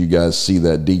COVID, did you guys see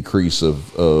that decrease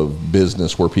of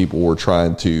business where people were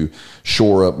trying to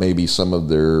shore up maybe some of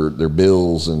their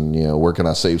bills and, you know, where can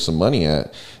I save some money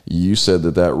at? You said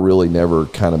that really never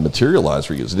kind of materialized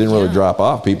for you. It didn't really drop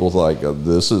off. People's like,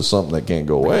 this is something that can't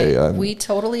go away. We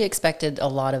totally expected a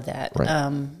lot of that.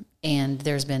 Right. And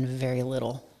there's been very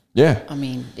little. Yeah. I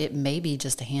mean, it may be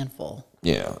just a handful.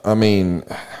 Yeah. I mean,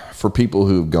 for people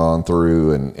who've gone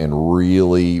through and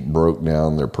really broke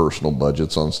down their personal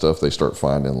budgets on stuff, they start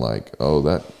finding like, oh,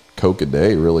 that Coke a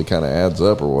day really kind of adds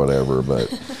up or whatever.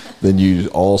 But then you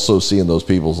also see in those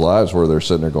people's lives where they're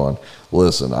sitting there going,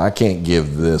 listen, I can't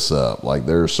give this up. Like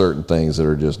there are certain things that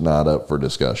are just not up for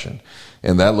discussion.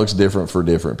 And that looks different for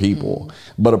different people.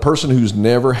 Mm-hmm. But a person who's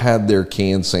never had their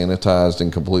can sanitized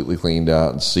and completely cleaned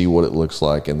out and see what it looks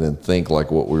like and then think like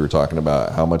what we were talking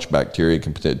about, how much bacteria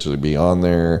can potentially be on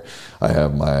there. I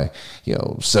have my,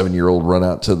 7-year-old run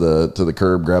out to the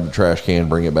curb, grab the trash can,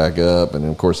 bring it back up. And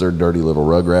of course they're dirty little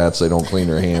rugrats. They don't clean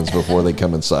their hands before they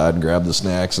come inside and grab the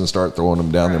snacks and start throwing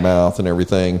them down their mouth and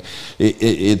everything.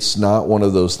 It's not one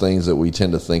of those things that we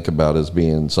tend to think about as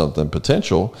being something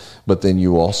potential, but then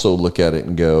you also look at it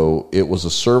and go, it was a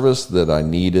service that I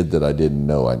needed that I didn't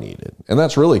know I needed. And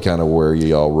that's really kind of where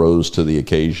y'all rose to the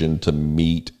occasion to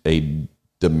meet a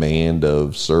demand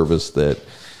of service that,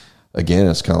 again,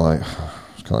 it's kind of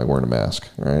like wearing a mask,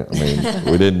 right? I mean,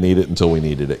 we didn't need it until we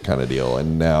needed it kind of deal.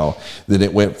 And now then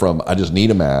it went from, I just need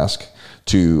a mask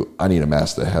to, I need a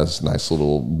mask that has nice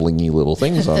little blingy little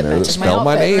things on there that spell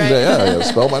my name. Right? Yeah,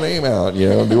 spell my name out,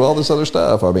 do all this other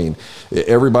stuff. I mean,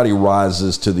 everybody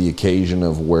rises to the occasion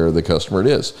of where the customer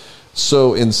is.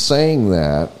 So in saying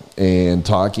that and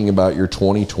talking about your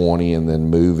 2020 and then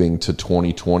moving to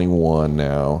 2021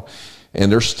 now, and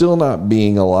there's still not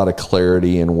being a lot of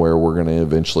clarity in where we're going to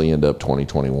eventually end up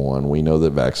 2021. We know that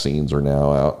vaccines are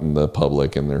now out in the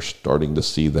public and they're starting to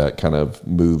see that kind of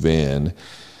move in.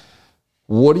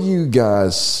 What do you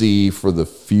guys see for the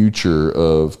future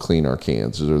of Clean Our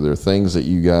Cans? Are there things that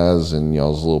you guys and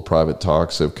y'all's little private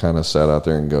talks have kind of sat out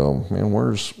there and go, man,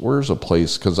 where's a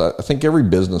place? Because I think every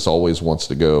business always wants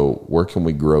to go, where can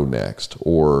we grow next?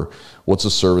 Or what's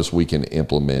a service we can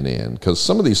implement in? Because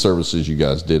some of these services you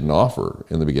guys didn't offer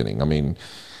in the beginning. I mean,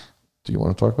 do you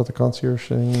want to talk about the concierge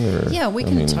thing? Or, yeah, we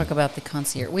can talk about the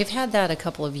concierge. We've had that a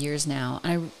couple of years now.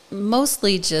 I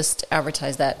mostly just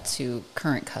advertise that to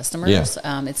current customers.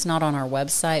 Yeah. It's not on our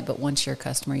website, but once you're a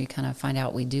customer, you kind of find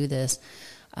out we do this.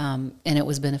 And it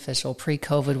was beneficial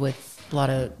pre-COVID with a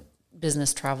lot of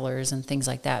business travelers and things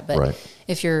like that. But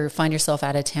if you find yourself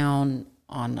out of town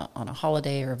on a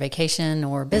holiday or vacation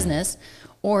or business,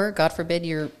 or God forbid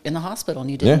you're in the hospital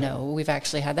and you didn't know. We've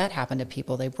actually had that happen to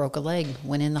people. They broke a leg,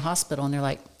 went in the hospital, and they're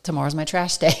like, tomorrow's my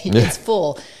trash day. It's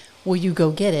full. Will you go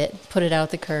get it? Put it out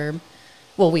at the curb.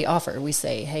 Well, we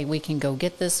say, hey, we can go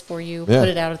get this for you. Put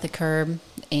it out at the curb.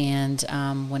 And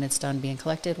when it's done being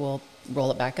collected, we'll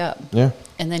roll it back up. Yeah.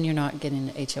 And then you're not getting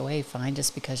an HOA fine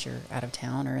just because you're out of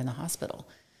town or in the hospital.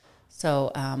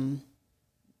 So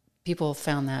people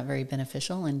found that very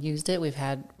beneficial and used it. We've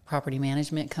had property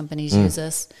management companies use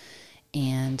us,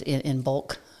 and in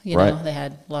bulk, know, they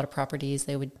had a lot of properties.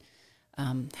 They would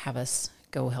have us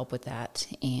go help with that,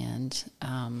 and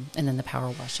then the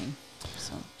power washing.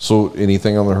 So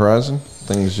anything on the horizon?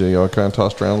 Things y'all kind of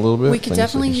tossed around a little bit? We could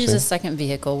definitely use a second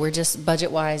vehicle. We're just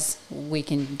budget-wise, we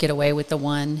can get away with the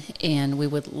one, and we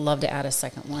would love to add a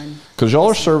second one. Because y'all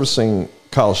are servicing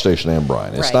College Station and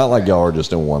Bryan. It's not like y'all are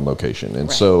just in one location. And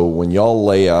so when y'all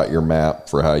lay out your map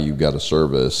for how you've got a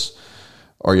service,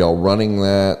 are y'all running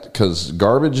that? Because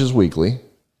garbage is weekly.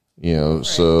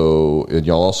 So and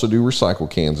y'all also do recycle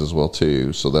cans as well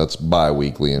too. So that's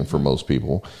bi-weekly and for most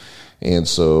people. And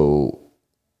so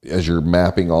as you're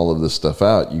mapping all of this stuff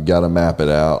out, you got to map it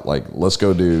out. Like, let's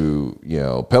go do,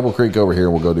 Pebble Creek over here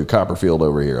and we'll go do Copperfield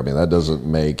over here. I mean, that doesn't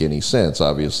make any sense,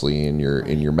 obviously, in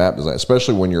your map design,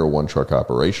 especially when you're a one truck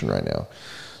operation right now.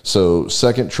 So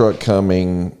second truck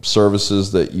coming,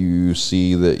 services that you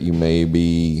see that you may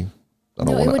be, I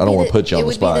don't want to put you on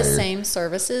the spot here. It would be the same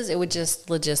services. It would just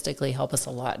logistically help us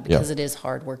a lot because it is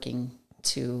hard working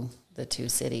to the two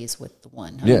cities with the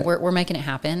one. I mean, we're making it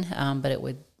happen, but it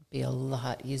would be a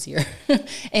lot easier.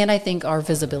 And I think our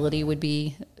visibility would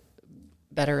be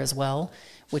better as well,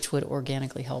 which would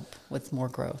organically help with more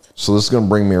growth. So this is going to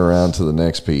bring me around to the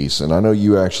next piece. And I know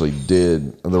you actually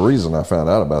did, the reason I found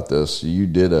out about this, you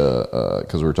did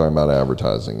because we were talking about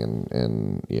advertising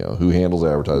and who handles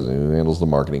advertising, who handles the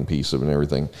marketing piece of it and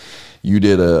everything. You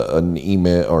did an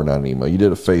email, or not an email, you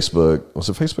did a Facebook, was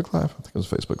it Facebook Live? I think it was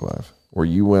Facebook Live, where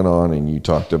you went on and you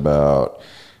talked about,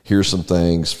 here's some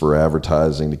things for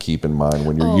advertising to keep in mind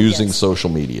when you're using social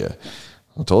media.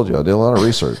 I told you I did a lot of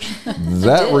research.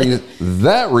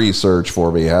 That research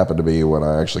for me happened to be when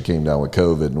I actually came down with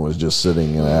COVID and was just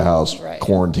sitting in a house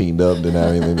quarantined up, didn't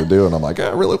have anything to do. And I'm like, I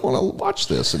really want to watch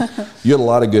this. And you had a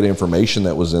lot of good information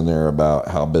that was in there about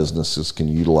how businesses can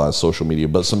utilize social media,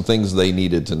 but some things they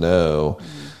needed to know,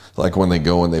 like when they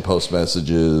go and they post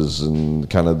messages and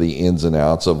kind of the ins and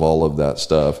outs of all of that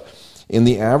stuff. In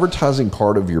the advertising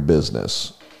part of your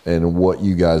business, and what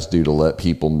you guys do to let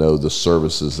people know the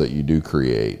services that you do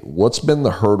create, what's been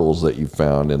the hurdles that you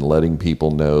found in letting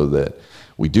people know that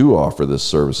we do offer this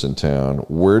service in town?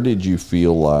 Where did you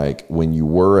feel like when you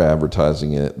were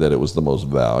advertising it that it was the most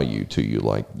value to you,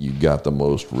 like you got the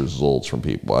most results from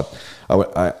people?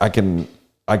 I can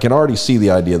already see the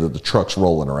idea that the truck's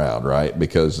rolling around, right?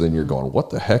 Because then you're going,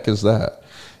 what the heck is that?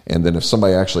 And then if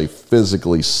somebody actually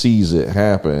physically sees it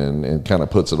happen and kind of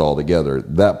puts it all together,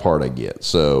 that part I get.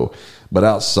 So, but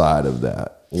outside of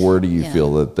that, where do you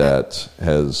feel that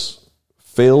has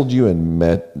failed you and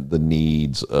met the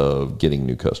needs of getting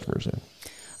new customers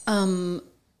in?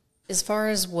 As far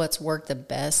as what's worked the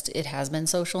best, it has been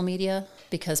social media,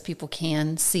 because people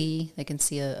can see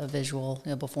a visual,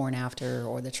 before and after,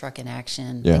 or the truck in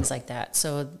action, things like that.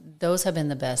 So those have been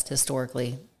the best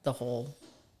historically,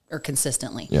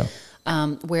 consistently.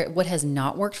 What has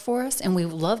not worked for us, and we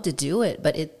love to do it,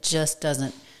 but it just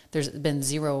doesn't, there's been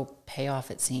zero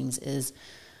payoff, it seems, is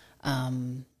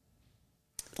the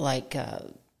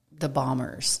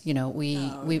bombers. We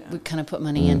kind of put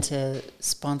money into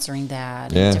sponsoring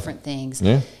that and different things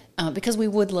because we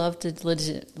would love to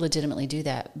legitimately do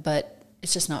that, but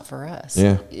it's just not for us,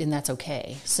 and that's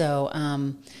okay. So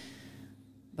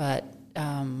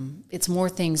it's more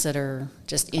things that are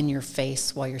just in your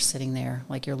face while you're sitting there,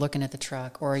 like you're looking at the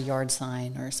truck or a yard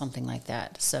sign or something like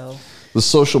that. So the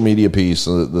social media piece,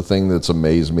 the thing that's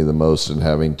amazed me the most in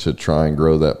having to try and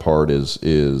grow that part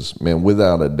is, man,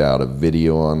 without a doubt, a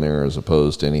video on there as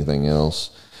opposed to anything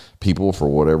else. People, for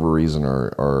whatever reason,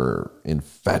 are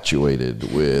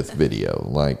infatuated with video.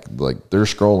 Like they're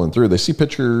scrolling through. They see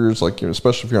pictures,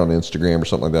 especially if you're on Instagram or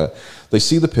something like that. They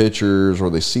see the pictures or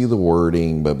they see the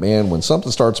wording. But, man, when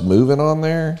something starts moving on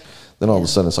there, then all of a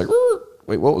sudden it's like,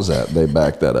 wait, what was that? They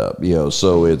back that up.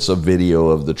 So it's a video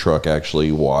of the truck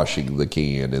actually washing the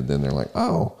can. And then they're like,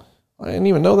 oh, I didn't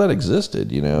even know that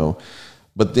existed,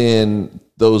 But then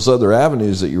those other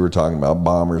avenues that you were talking about,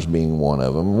 bombers being one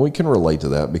of them, we can relate to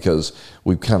that because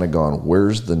we've kind of gone,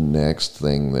 where's the next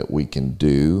thing that we can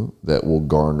do that will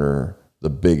garner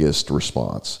the biggest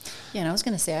response? Yeah, and I was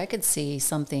going to say, I could see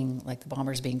something like the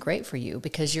bombers being great for you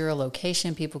because you're a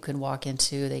location people could walk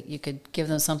into. That you could give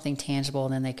them something tangible,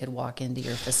 and then they could walk into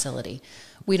your facility.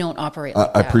 We don't operate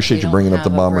like that. I appreciate you bringing up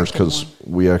the bombers because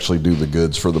we actually do the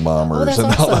goods for the bombers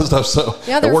and all that stuff. So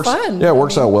they're fun. Yeah, it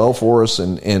works out well for us,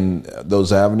 and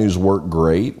those avenues work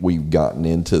great. We've gotten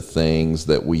into things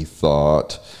that we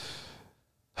thought,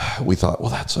 well,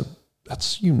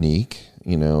 that's unique.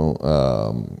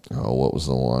 What was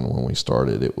the one when we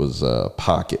started? It was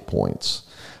Pocket Points.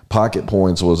 Pocket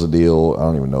Points was a deal. I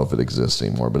don't even know if it exists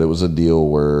anymore, but it was a deal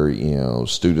where,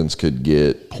 students could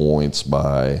get points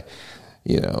by,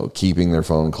 keeping their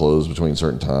phone closed between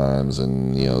certain times,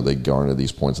 and, they garnered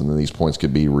these points, and then these points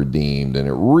could be redeemed. And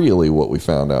it really, what we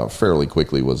found out fairly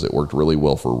quickly was it worked really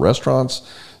well for restaurants.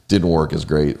 Didn't work as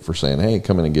great for saying, hey,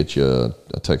 come in and get you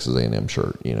a Texas A&M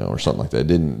shirt, or something like that.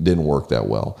 It didn't work that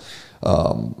well.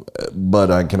 But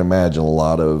I can imagine a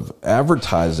lot of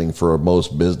advertising for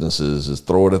most businesses is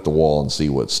throw it at the wall and see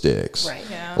what sticks. Right.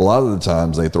 Yeah. A lot of the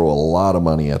times they throw a lot of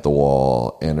money at the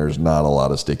wall and there's not a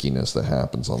lot of stickiness that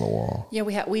happens on the wall. Yeah,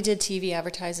 we did TV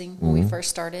advertising when we first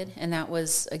started, and that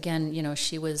was, again,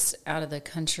 she was out of the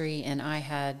country and I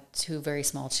had 2 very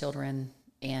small children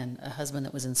and a husband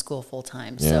that was in school full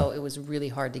time. Yeah. So it was really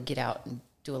hard to get out and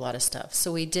do a lot of stuff.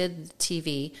 So we did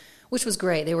TV, which was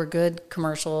great. They were good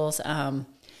commercials.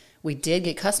 We did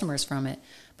get customers from it,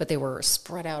 but they were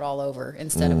spread out all over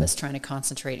instead of us trying to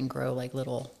concentrate and grow like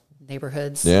little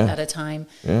neighborhoods at a time,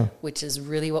 which is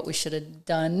really what we should have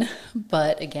done.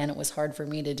 But again, it was hard for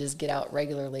me to just get out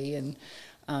regularly and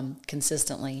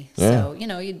consistently. Yeah. So,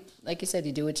 you like you said,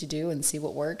 you do what you do and see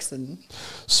what works. And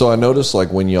so I noticed,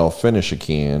 like, when y'all finish a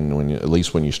can, at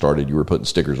least when you started, you were putting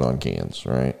stickers on cans,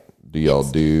 right? Do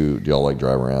y'all like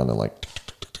drive around and like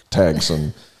tag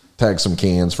some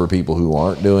cans for people who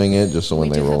aren't doing it, just so when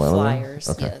We they do roll have out? flyers,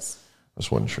 Okay. yes. I just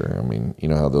wasn't sure. I mean, you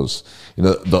know how those,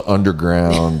 the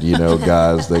underground,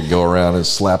 guys that go around and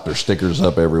slap their stickers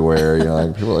up everywhere.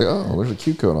 Like people are like, oh, there's a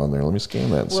Q code on there. Let me scan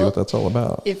that and see what that's all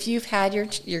about. If you've had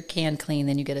your can clean,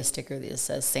 then you get a sticker that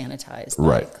says sanitized.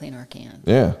 Right. Clean our can.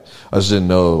 Yeah, I just didn't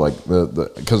know like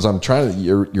because I'm trying to.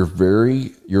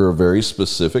 You're a very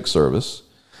specific service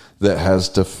that has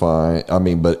to find. I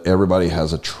mean, but everybody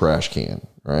has a trash can,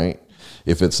 right?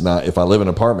 If I live in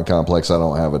an apartment complex, I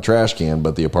don't have a trash can,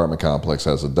 but the apartment complex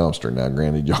has a dumpster. Now,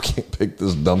 granted, y'all can't pick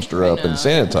this dumpster up and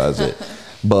sanitize it,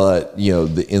 but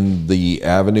in the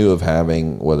avenue of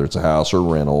having, whether it's a house or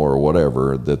rental or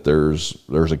whatever, that there's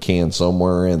a can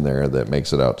somewhere in there that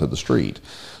makes it out to the street.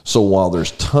 So while there's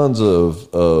tons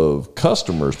of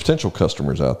customers, potential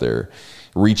customers out there,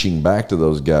 reaching back to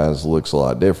those guys looks a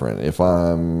lot different. If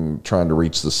I'm trying to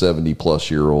reach the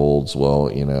 70-plus-year-olds,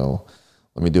 well,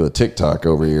 let me do a TikTok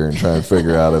over here and try and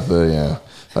figure out if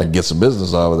I can get some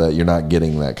business out of that. You're not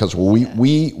getting that because we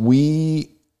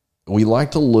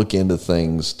like to look into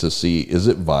things to see, is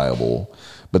it viable?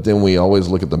 But then we always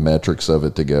look at the metrics of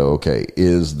it to go, okay,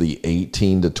 is the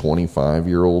 18 to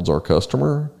 25-year-olds our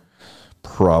customer?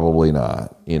 Probably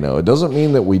not. It doesn't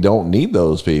mean that we don't need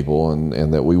those people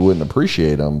and that we wouldn't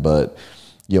appreciate them, but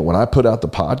when I put out the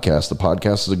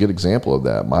podcast is a good example of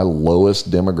that. My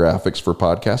lowest demographics for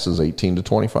podcasts is 18 to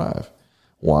 25.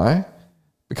 Why?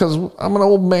 Because I'm an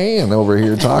old man over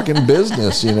here talking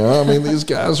business, I mean, these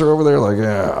guys are over there like,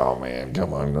 oh, man,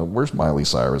 come on. Where's Miley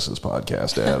Cyrus's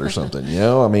podcast at or something,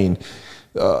 I mean,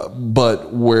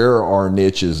 but where our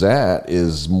niche is at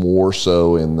is more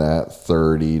so in that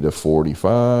 30 to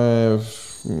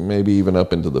 45, maybe even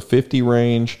up into the 50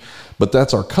 range. But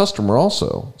that's our customer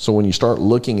also. So when you start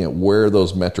looking at where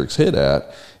those metrics hit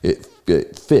at, it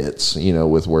fits,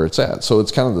 with where it's at. So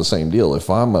it's kind of the same deal. If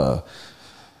I'm a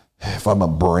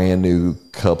brand new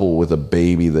couple with a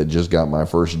baby that just got my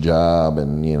first job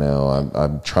and,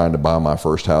 I'm trying to buy my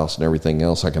first house and everything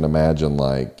else, I can imagine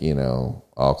like,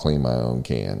 I'll clean my own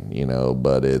can,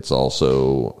 but it's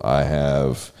also, I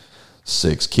have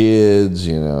 6 kids,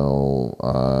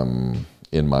 I'm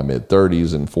in my mid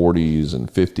 30s and 40s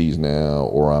and 50s now,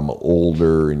 or I'm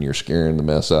older and you're scaring the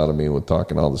mess out of me with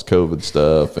talking all this COVID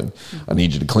stuff and I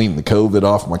need you to clean the COVID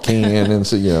off my can. And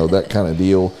so, that kind of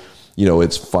deal,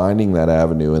 it's finding that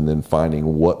avenue and then finding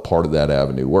what part of that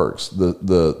avenue works.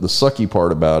 The sucky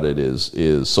part about it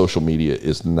is social media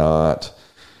is not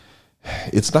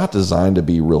designed to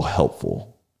be real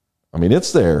helpful. I mean,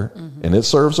 it's there and it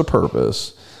serves a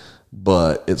purpose,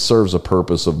 but it serves a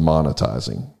purpose of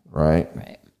monetizing.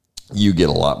 Right. You get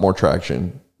a lot more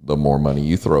traction the more money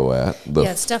you throw at.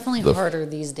 It's definitely harder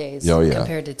these days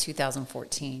compared to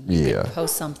 2014. You could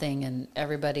post something and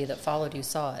everybody that followed you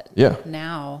saw it. Yeah.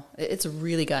 Now it's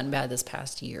really gotten bad this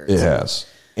past year. It has.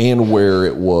 And where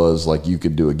it was like you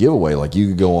could do a giveaway, like you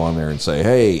could go on there and say,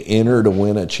 hey, enter to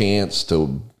win a chance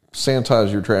to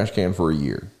sanitize your trash can for a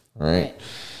year. Right.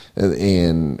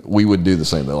 And we would do the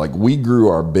same thing. Like we grew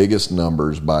our biggest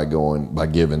numbers by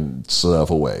giving stuff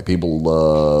away. People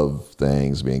love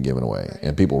things being given away,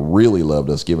 and people really loved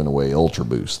us giving away Ultra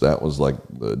Boost. That was like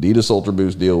the Adidas Ultra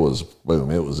Boost deal was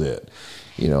boom. It was it.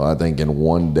 I think in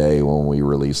one day when we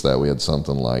released that, we had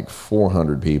something like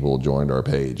 400 people joined our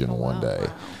page in one day.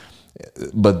 Wow.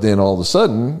 But then all of a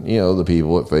sudden, the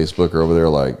people at Facebook are over there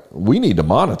like, we need to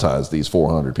monetize these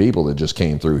 400 people that just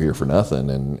came through here for nothing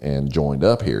and joined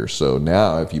up here. So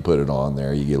now if you put it on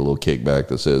there, you get a little kickback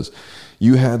that says,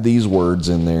 you had these words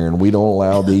in there and we don't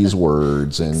allow these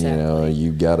words. And, exactly.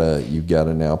 you've got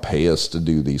to now pay us to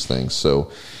do these things.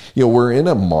 So, we're in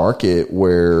a market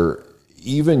where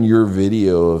even your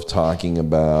video of talking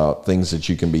about things that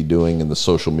you can be doing in the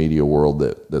social media world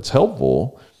that's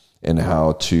helpful and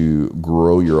how to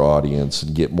grow your audience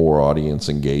and get more audience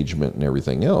engagement and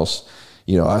everything else.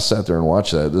 I sat there and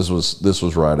watched that. This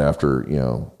was right after,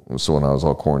 so when I was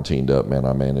all quarantined up, man,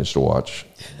 I managed to watch,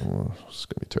 it's going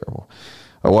to be terrible.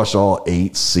 I watched all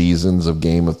 8 seasons of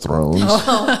Game of Thrones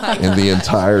in the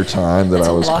entire time that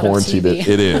I was quarantined.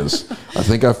 It is. I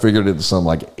think I figured it to some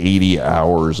like 80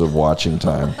 hours of watching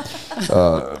time.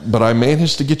 But I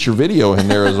managed to get your video in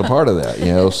there as a part of that,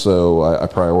 so I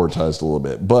prioritized a little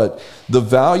bit. But the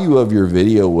value of your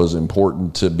video was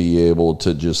important to be able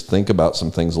to just think about some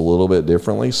things a little bit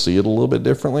differently, see it a little bit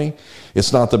differently.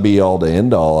 It's not the be all to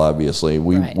end all, obviously.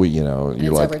 We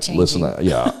you're like, listen,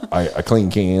 I clean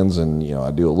cans and,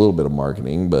 I do a little bit of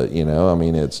marketing, but, I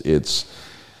mean, it's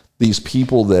these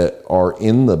people that are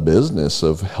in the business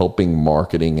of helping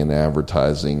marketing and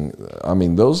advertising, I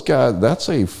mean, those guys, that's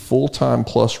a full-time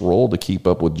plus role to keep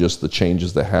up with just the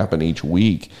changes that happen each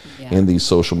week in these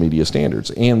social media standards.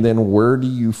 And then where do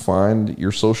you find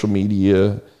your social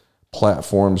media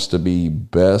platforms to be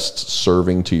best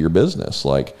serving to your business?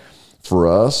 Like for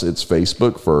us, it's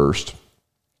Facebook first,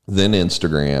 then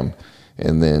Instagram,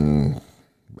 and then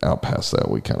out past that,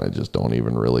 we kind of just don't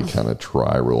even really kind of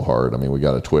try real hard. I mean, we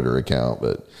got a Twitter account,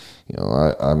 but you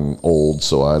know, I'm old,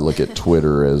 so I look at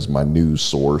Twitter as my news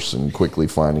source and quickly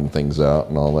finding things out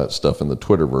and all that stuff in the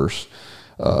Twitterverse.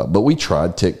 But we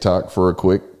tried TikTok for a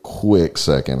quick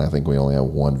second. I think we only have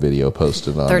one video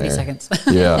posted on 30 there. 30 seconds.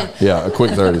 Yeah, a quick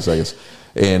 30 seconds.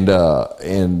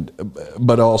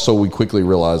 But also we quickly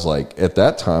realized, like, at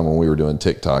that time when we were doing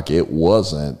TikTok, it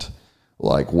wasn't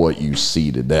like what you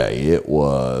see today. It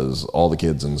was all the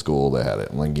kids in school that had it.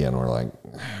 And again, we're like,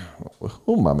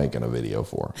 who am I making a video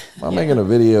for? Am I making a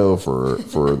video for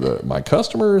my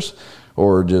customers,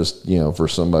 or just, you know, for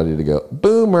somebody to go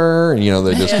boomer, and, you know,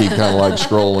 they just keep kind of like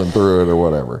scrolling through it or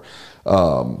whatever.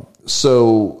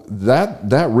 So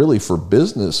that really, for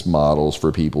business models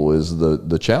for people, is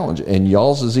the challenge, and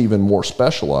y'all's is even more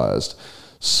specialized.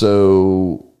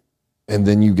 So, and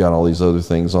then you got all these other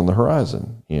things on the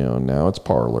horizon. You know, now it's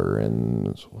Parler, and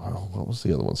what was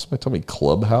the other one? Somebody told me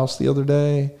Clubhouse the other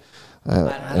day.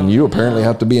 And you apparently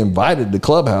have to be invited to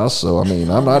Clubhouse. So, I mean,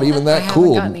 I'm not even that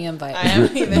cool. I haven't gotten the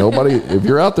invite. Nobody, if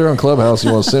you're out there on Clubhouse,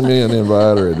 you want to send me an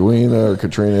invite, or Edwina or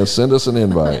Katrina, send us an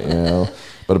invite, you know.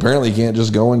 But apparently you can't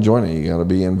just go and join it. You got to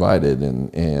be invited.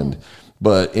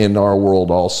 But in our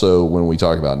world also, when we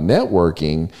talk about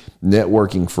networking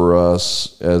for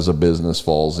us as a business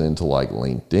falls into like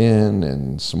LinkedIn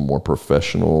and some more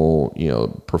professional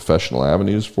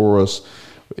avenues for us.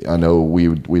 I know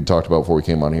we talked about before we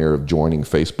came on here of joining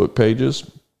Facebook pages.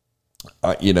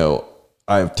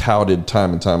 I've touted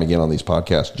time and time again on these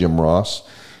podcasts Jim Ross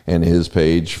and his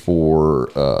page for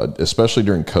especially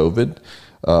during COVID,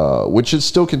 which it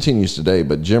still continues today.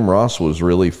 But Jim Ross was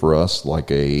really for us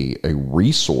like a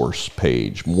resource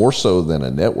page, more so than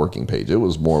a networking page. It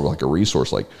was more of like a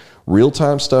resource, like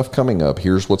real-time stuff coming up.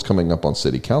 Here's what's coming up on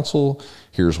city council.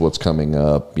 Here's what's coming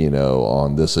up,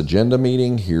 on this agenda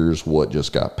meeting. Here's what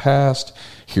just got passed.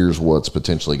 Here's what's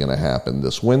potentially going to happen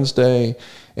this Wednesday.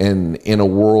 And in a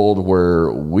world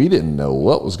where we didn't know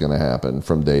what was going to happen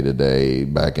from day to day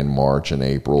back in March and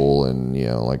April, and,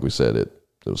 like we said, it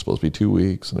was supposed to be 2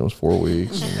 weeks, and it was 4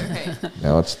 weeks. And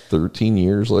now it's 13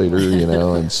 years later,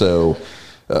 and so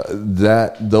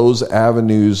those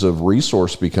avenues of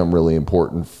resource become really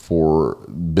important for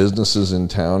businesses in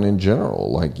town in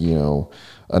general. Like,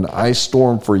 an ice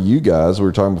storm for you guys, we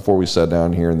were talking before we sat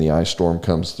down here, and the ice storm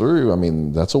comes through. I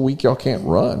mean, that's a week y'all can't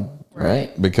run,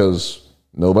 right? Because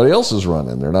nobody else is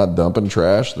running. They're not dumping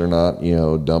trash. They're not,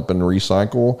 dumping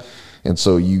recycle. And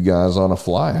so you guys on a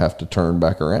fly have to turn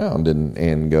back around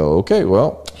and go, okay,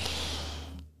 well,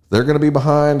 they're going to be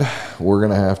behind. We're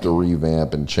going to have to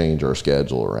revamp and change our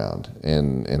schedule around.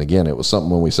 And again, it was something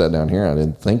when we sat down here I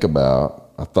didn't think about.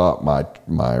 I thought my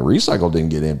recycle didn't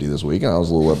get empty this week, and I was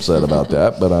a little upset about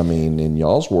that. But I mean, in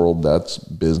y'all's world, that's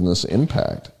business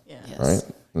impact, right?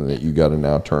 That you got to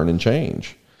now turn and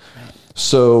change. Right.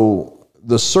 So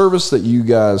the service that you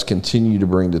guys continue to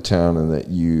bring to town, and that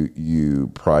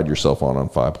you pride yourself on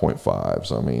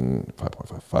 5.5s, I mean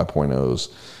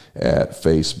 5.0s at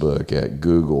Facebook, at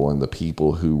Google, and the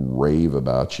people who rave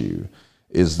about you,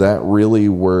 is that really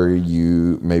where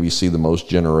you maybe see the most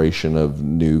generation of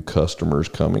new customers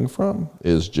coming from?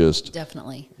 Is just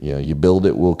definitely, you build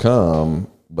it, will come.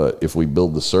 But if we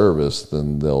build the service,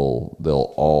 then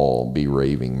they'll all be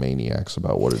raving maniacs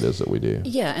about what it is that we do.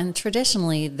 Yeah, and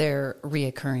traditionally they're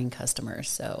reoccurring customers.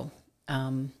 So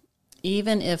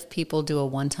even if people do a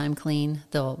one-time clean,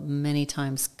 they'll many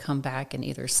times come back and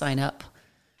either sign up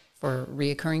for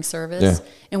reoccurring service.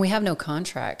 And we have no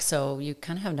contract, so you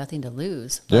kind of have nothing to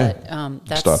lose. But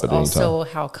that's also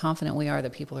how confident we are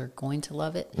that people are going to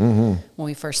love it. Mm-hmm. When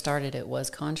we first started, it was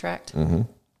contract.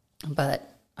 Mm-hmm. But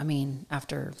I mean,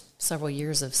 after several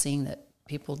years of seeing that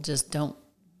people just don't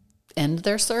end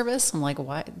their service, I'm like,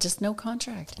 why? Just no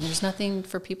contract. And there's nothing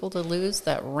for people to lose.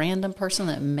 That random person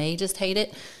that may just hate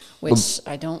it, which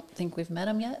I don't think we've met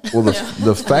them yet. Well,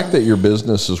 the fact that your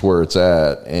business is where it's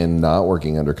at and not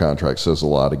working under contract says a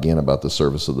lot, again, about the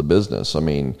service of the business. I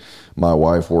mean, my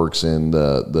wife works in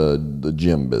the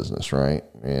gym business, right?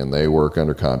 and they work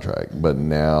under contract. But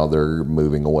now they're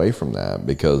moving away from that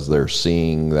because they're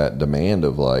seeing that demand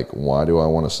of like, why do I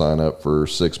want to sign up for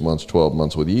 6 months, 12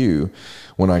 months with you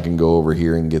when I can go over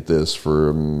here and get this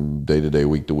from day to day,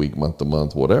 week to week, month to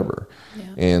month, whatever. Yeah.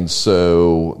 And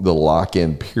so the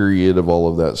lock-in period of all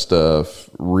of that stuff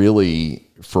really,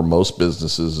 for most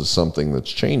businesses, is something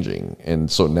that's changing. And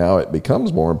so now it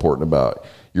becomes more important about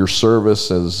your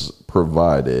service as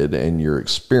provided and your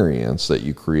experience that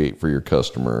you create for your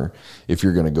customer. If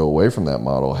you're going to go away from that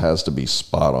model, has to be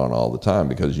spot on all the time,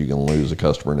 because you can lose a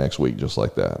customer next week just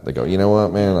like that. They go, you know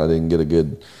what, man, I didn't get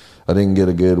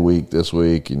a good week this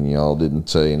week, and y'all didn't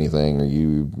say anything, or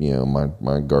you know,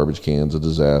 my garbage can's a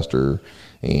disaster,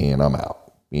 and I'm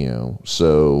out. You know,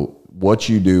 so what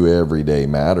you do every day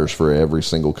matters for every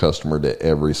single customer to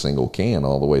every single can,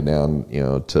 all the way down, you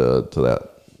know, to that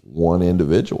one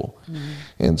individual. Mm-hmm.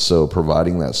 And so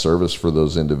providing that service for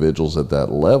those individuals at that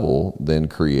level then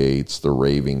creates the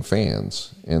raving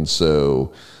fans. And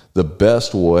so the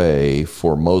best way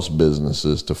for most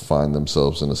businesses to find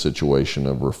themselves in a situation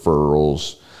of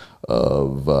referrals,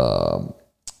 of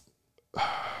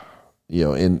you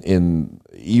know, in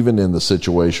even in the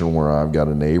situation where I've got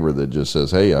a neighbor that just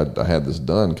says, hey, I had this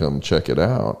done, come check it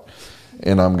out.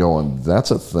 And I'm going,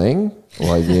 that's a thing?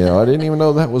 Like, you know, I didn't even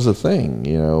know that was a thing,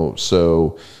 you know.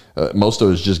 So most of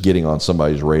it is just getting on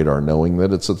somebody's radar, knowing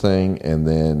that it's a thing, and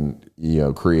then, you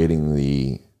know, creating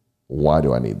the, why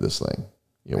do I need this thing?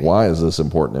 You know, right. Why is this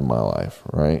important in my life,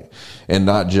 right? And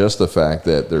not just the fact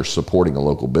that they're supporting a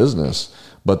local business,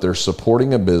 but they're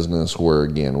supporting a business where,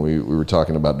 again, we were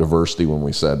talking about diversity when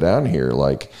we sat down here.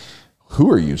 Like,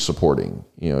 who are you supporting?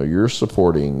 You know, you're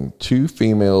supporting two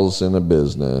females in a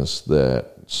business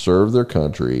that serve their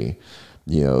country,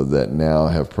 you know, that now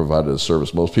have provided a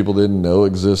service most people didn't know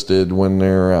existed when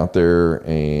they're out there,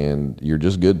 and you're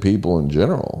just good people in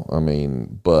general. I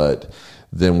mean, but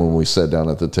then when we sat down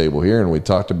at the table here and we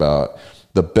talked about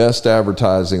the best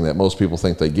advertising that most people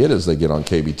think they get is they get on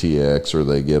KBTX or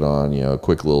they get on, you know, a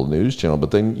quick little news channel,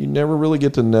 but then you never really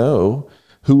get to know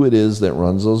who it is that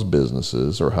runs those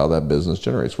businesses or how that business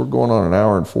generates. We're going on 1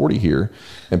 hour and 40 here,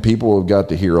 and people have got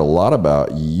to hear a lot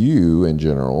about you in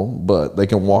general, but they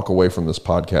can walk away from this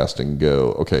podcast and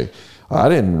go, okay, I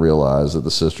didn't realize that the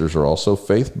sisters are also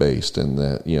faith-based, and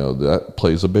that, you know, that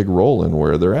plays a big role in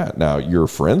where they're at. Now, your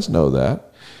friends know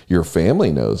that, your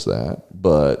family knows that,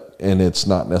 and it's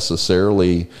not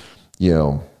necessarily, you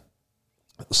know,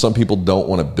 some people don't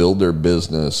want to build their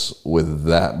business with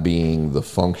that being the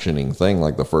functioning thing.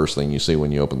 Like the first thing you see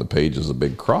when you open the page is a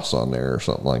big cross on there or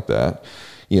something like that,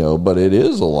 you know, but it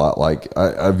is a lot like,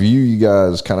 I view you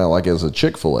guys kind of like as a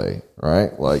Chick-fil-A,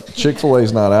 right? Like Chick-fil-A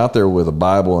is not out there with a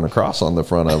Bible and a cross on the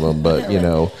front of them, but you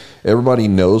know, everybody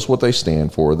knows what they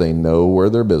stand for. They know where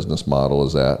their business model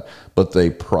is at, but they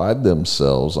pride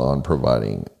themselves on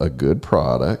providing a good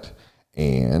product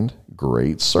and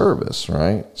great service,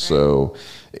 right? So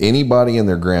anybody and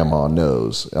their grandma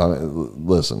knows.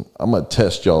 Listen, I'm gonna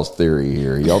test y'all's theory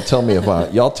here. Y'all tell me if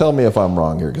I'm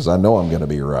wrong here, because I know I'm gonna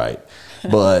be right.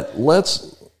 But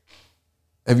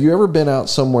have you ever been out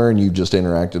somewhere and you just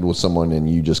interacted with someone and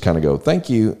you just kind of go, thank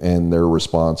you, and their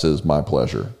response is my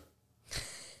pleasure?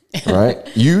 Right?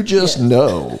 You just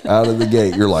know out of the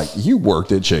gate. You're like, you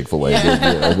worked at Chick-fil-A, didn't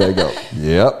you? And they go,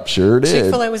 yep, sure did.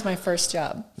 Chick-fil-A was my first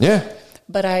job. Yeah.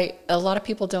 But a lot of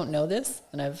people don't know this,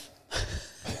 and I've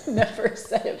never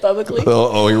said it publicly.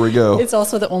 Oh, here we go. It's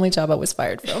also the only job I was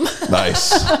fired from.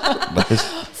 Nice.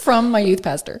 From my youth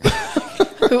pastor,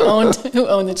 who owned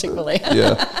the Chick-fil-A.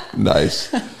 Yeah,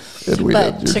 nice.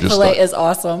 But Chick-fil-A is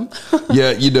awesome.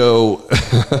 Yeah, you know,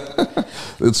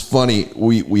 it's funny.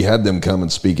 We had them come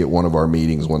and speak at one of our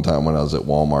meetings one time when I was at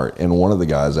Walmart, and one of the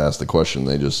guys asked the question.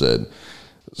 They just said,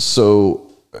 so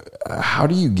how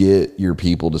do you get your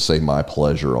people to say my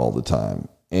pleasure all the time?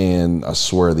 And I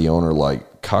swear the owner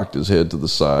like cocked his head to the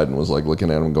side and was like looking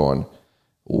at him going,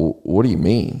 what do you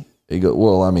mean? He goes,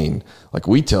 well, I mean, like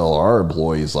we tell our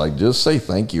employees, like, just say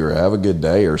thank you or have a good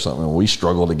day or something. And we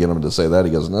struggle to get them to say that.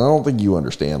 He goes, no, I don't think you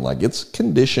understand. Like, it's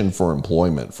conditioned for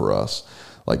employment for us.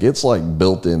 Like, it's like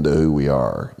built into who we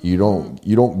are. You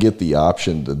don't get the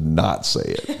option to not say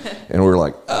it. And we're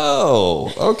like,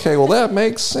 oh, okay, well, that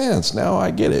makes sense. Now I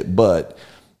get it. But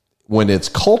when it's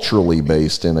culturally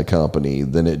based in a company,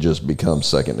 then it just becomes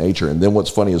second nature. And then what's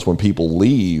funny is when people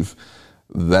leave,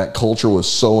 that culture was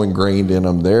so ingrained in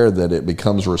them there that it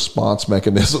becomes response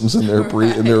mechanisms in their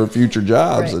in their future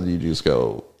jobs. Right. And you just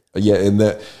go, yeah. And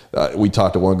that we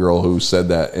talked to one girl who said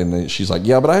that, and she's like,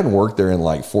 yeah, but I hadn't worked there in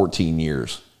like 14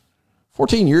 years.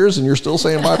 14 years, and you're still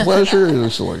saying my pleasure? And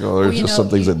it's like, oh, there's just some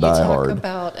things that die hard.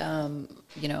 About,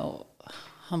 you know,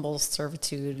 humble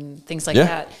servitude and things like Yeah.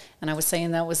 that. And I was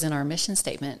saying that was in our mission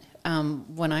statement.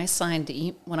 When I sign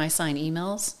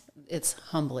emails, it's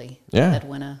humbly, Yeah.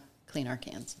 Edwina, clean our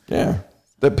cans. Yeah.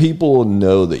 That people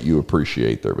know that you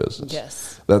appreciate their business.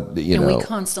 Yes. That, you And know. we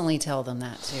constantly tell them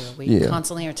that too. We Yeah.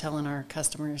 constantly are telling our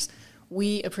customers,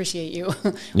 we appreciate you.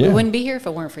 Yeah. We wouldn't be here if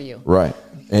it weren't for you. Right.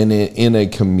 And in a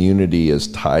community as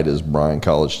tight as Bryan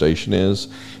College Station is,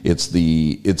 it's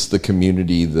the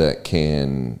community that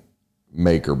can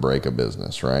make or break a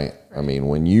business, right? I mean,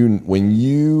 when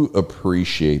you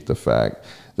appreciate the fact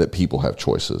that people have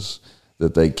choices,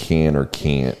 that they can or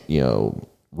can't,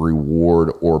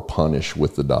 reward or punish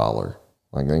with the dollar.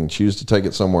 Like they can choose to take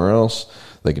it somewhere else,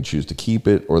 they can choose to keep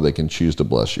it, or they can choose to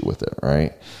bless you with it,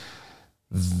 right?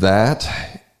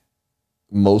 That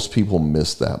most people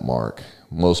miss that mark.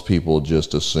 Most people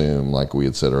just assume, like we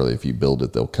had said earlier, if you build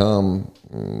it, they'll come.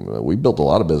 We built a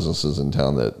lot of businesses in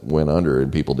town that went under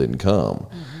and people didn't come.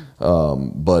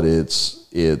 Mm-hmm. But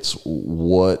it's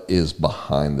what is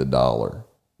behind the dollar.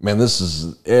 Man,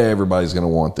 everybody's going to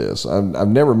want this. I've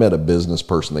never met a business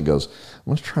person that goes,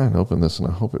 let's try and open this and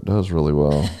I hope it does really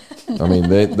well. I mean,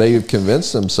 they've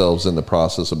convinced themselves in the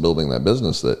process of building that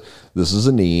business that this is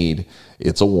a need,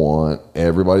 it's a want,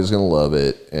 everybody's going to love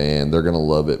it, and they're going to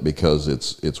love it because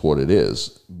it's what it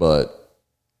is. But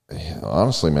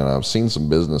honestly, man, I've seen some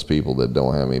business people that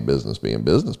don't have any business being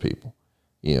business people,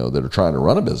 that are trying to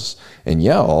run a business. And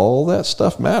yeah, all that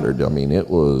stuff mattered. I mean, it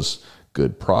was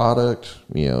good product,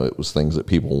 it was things that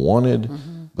people wanted,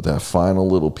 mm-hmm. but that final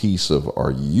little piece of,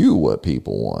 are you what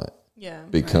people want? Yeah,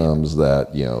 becomes right.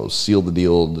 That, seal the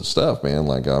deal stuff, man.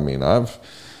 Like, I mean, I'm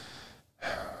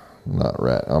not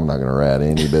going to rat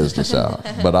any business out,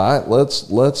 but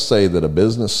let's say that a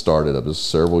business started up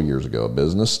several years ago. A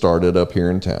business started up here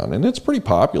in town, and it's pretty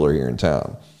popular here in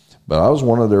town, but I was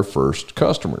one of their first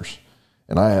customers,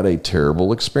 and I had a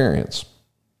terrible experience.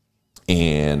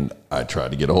 And I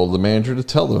tried to get a hold of the manager to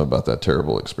tell them about that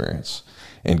terrible experience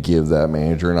and give that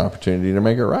manager an opportunity to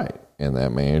make it right. And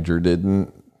that manager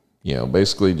didn't,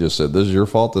 basically just said, this is your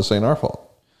fault. This ain't our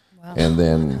fault. Wow. And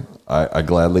then I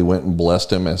gladly went and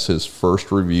blessed him as his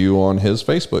first review on his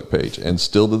Facebook page. And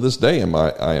still to this day,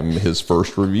 I am his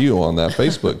first review on that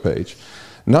Facebook page.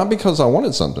 Not because I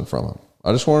wanted something from him.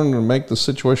 I just wanted to make the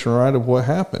situation right of what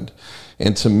happened.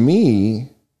 And to me,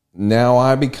 now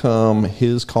I become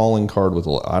his calling card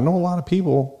I know a lot of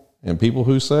people and people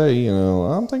who say,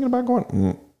 I'm thinking about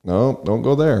going, no, don't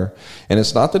go there. And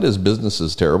it's not that his business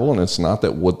is terrible, and it's not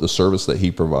that what the service that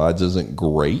he provides isn't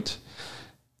great.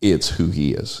 It's who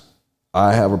he is.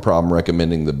 I have a problem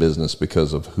recommending the business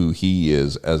because of who he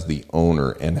is as the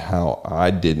owner and how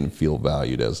I didn't feel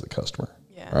valued as the customer.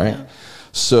 Yeah. Right. Yeah.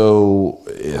 So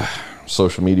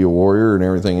social media warrior and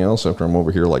everything else after I'm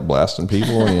over here like blasting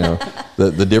people.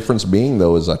 The difference being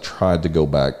though is I tried to go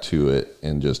back to it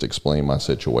and just explain my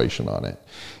situation on it.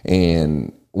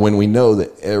 And when we know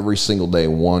that every single day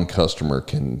one customer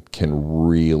can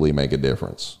really make a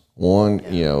difference.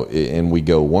 And we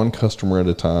go one customer at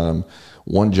a time,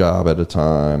 one job at a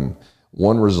time,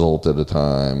 one result at a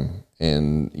time.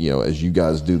 And, as you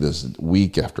guys do this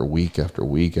week after week after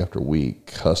week after week,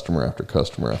 customer after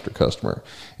customer after customer,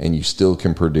 and you still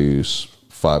can produce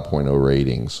 5.0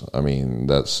 ratings. I mean,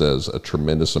 that says a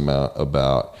tremendous amount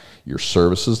about your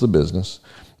service as the business,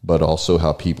 but also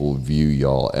how people view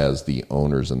y'all as the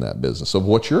owners in that business, of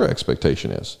what your expectation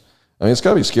is. I mean, it's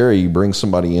got to be scary. You bring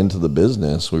somebody into the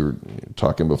business. We were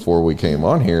talking before we came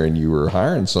on here, and you were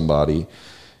hiring somebody.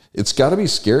 It's got to be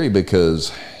scary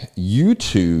because you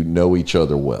two know each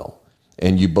other well,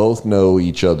 and you both know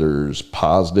each other's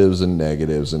positives and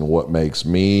negatives and what makes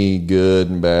me good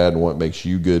and bad and what makes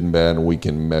you good and bad, and we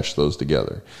can mesh those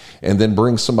together. And then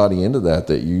bring somebody into that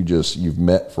you've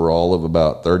met for all of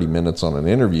about 30 minutes on an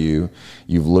interview.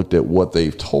 You've looked at what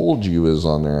they've told you is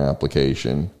on their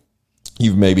application.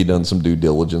 You've maybe done some due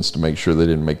diligence to make sure they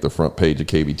didn't make the front page of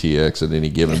KBTX at any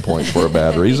given point for a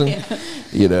bad reason,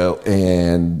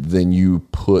 and then you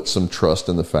put some trust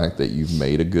in the fact that you've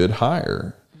made a good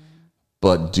hire.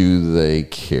 But do they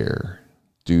care?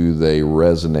 Do they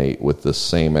resonate with the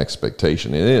same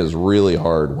expectation? And it is really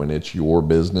hard when it's your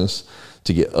business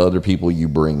to get other people you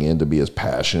bring in to be as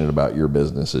passionate about your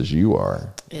business as you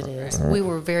are. It is. Right. We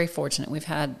were very fortunate. We've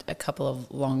had a couple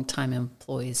of long-time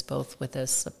employees, both with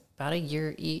us about a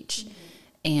year each,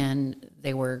 and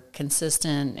they were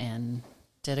consistent and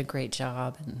did a great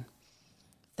job and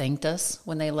thanked us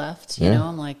when they left.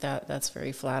 I'm like, that's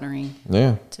very flattering.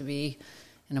 Yeah. To be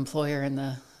an employer in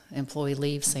the employee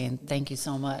leave saying, thank you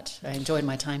so much. I enjoyed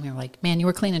my time here. Like, man, you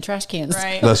were cleaning trash cans.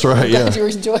 Right. That's right. I'm glad you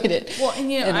enjoyed it. Well,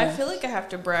 and I feel like I have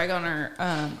to brag on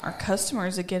our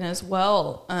customers again as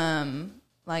well.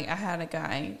 Like I had a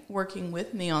guy working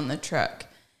with me on the truck,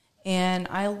 and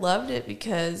I loved it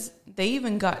because they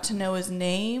even got to know his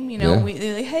name. They're like,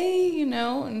 hey,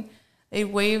 and they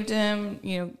waved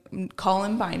him, call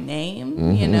him by name,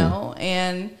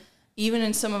 and even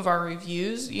in some of our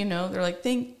reviews, they're like,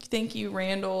 thank you,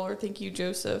 Randall, or thank you,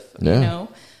 Joseph,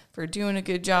 for doing a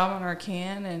good job on our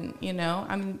can. And,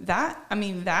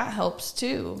 that helps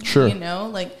too. Sure.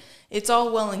 Like it's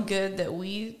all well and good that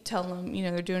we tell them,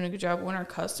 they're doing a good job when our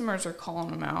customers are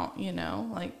calling them out,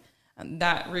 like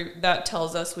that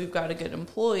tells us we've got a good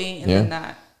employee, and then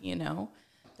that,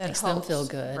 that makes helps them feel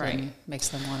good, right? And makes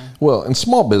them want to. Well, and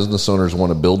small business owners want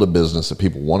to build a business that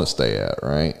people want to stay at,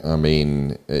 right? I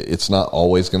mean, it's not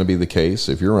always going to be the case.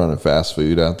 If you're running fast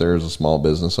food out there as a small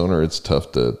business owner, it's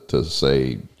tough to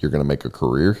say you're going to make a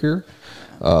career here.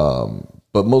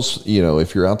 But most,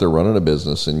 if you're out there running a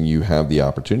business and you have the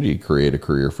opportunity to create a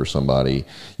career for somebody,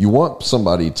 you want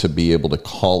somebody to be able to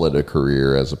call it a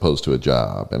career as opposed to a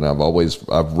job. And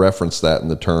I've referenced that in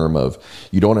the term of,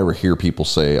 you don't ever hear people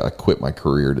say, I quit my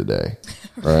career today,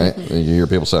 right? And you hear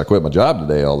people say, I quit my job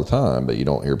today all the time, but you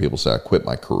don't hear people say, I quit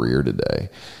my career today.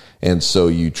 And so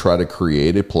you try to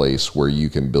create a place where you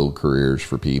can build careers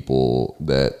for people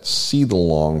that see the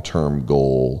long-term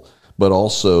goal, but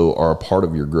also are a part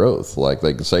of your growth. Like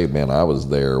they can say, man, I was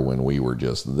there when we were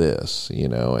just this,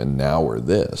 and now we're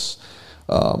this.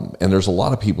 And there's a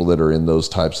lot of people that are in those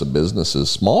types of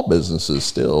businesses, small businesses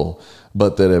still,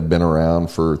 but that have been around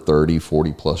for 30,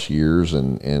 40 plus years.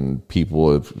 And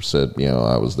people have said,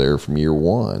 I was there from year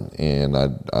one, and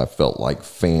I felt like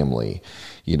family.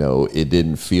 It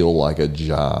didn't feel like a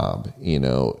job.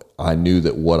 I knew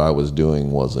that what I was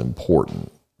doing was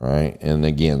important. Right. And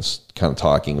again, kind of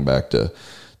talking back to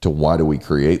why do we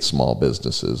create small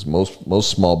businesses? Most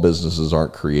small businesses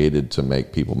aren't created to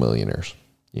make people millionaires.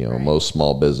 Right. Most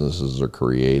small businesses are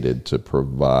created to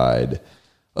provide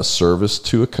a service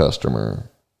to a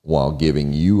customer while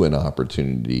giving you an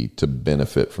opportunity to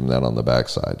benefit from that on the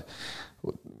backside.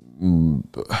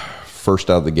 First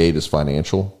out of the gate is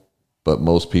financial, but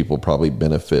most people probably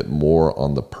benefit more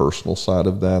on the personal side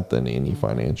of that than any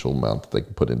financial amount that they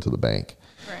can put into the bank.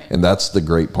 Right. And that's the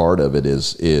great part of it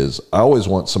is I always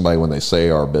want somebody, when they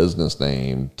say our business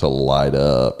name, to light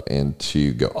up and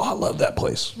to go, oh, I love that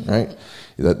place, right?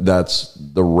 That's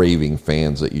the raving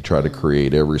fans that you try to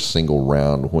create every single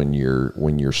round when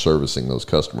you're servicing those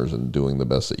customers and doing the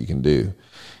best that you can do.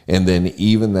 And then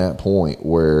even that point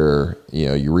where,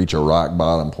 you reach a rock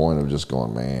bottom point of just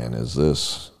going, man, is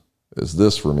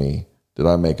this for me? Did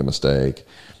I make a mistake?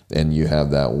 And you have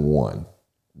that one.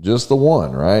 Just the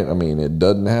one, right? I mean, it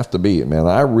doesn't have to be. Man,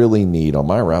 I really need, on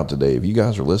my route today, if you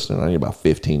guys are listening, I need about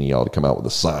 15 of y'all to come out with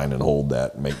a sign and hold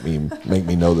that and make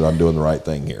me know that I'm doing the right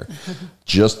thing here.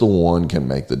 Just the one can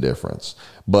make the difference.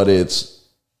 But it's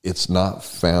not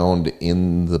found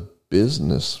in the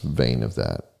business vein of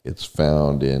that. It's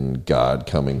found in God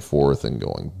coming forth and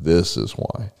going, this is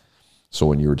why. So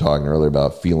when you were talking earlier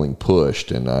about feeling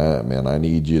pushed and I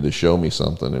need you to show me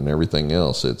something and everything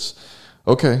else, it's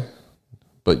okay.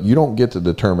 But you don't get to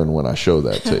determine when I show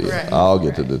that to you. Right, I'll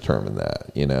get to determine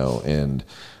that, and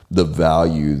the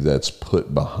value that's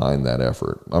put behind that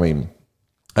effort. I mean,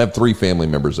 I have 3 family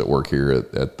members that work here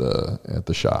at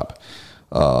the shop.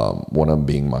 One of them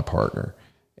being my partner,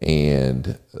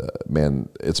 and man,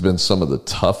 it's been some of the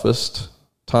toughest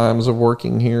times of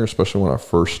working here, especially when I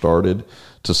first started,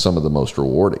 to some of the most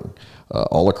rewarding,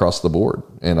 all across the board.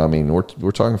 And I mean,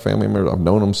 we're talking family members. I've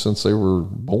known them since they were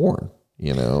born.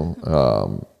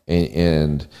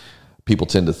 And people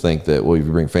tend to think that, well, if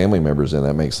you bring family members in,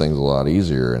 that makes things a lot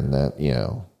easier, and that,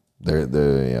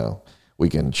 they're we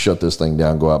can shut this thing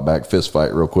down, go out back, fist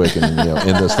fight real quick, and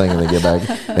end this thing, and then get back.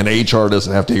 And HR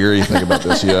doesn't have to hear anything about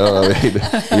this. We're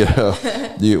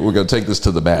going to take this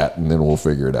to the bat, and then we'll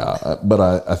figure it out.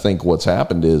 But I think what's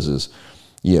happened is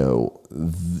you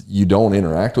don't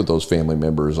interact with those family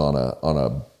members on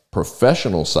a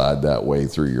professional side that way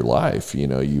through your life.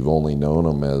 You've only known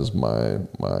them as my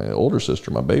older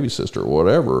sister, my baby sister,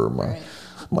 whatever, my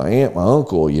aunt, my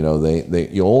uncle. They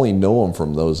you only know them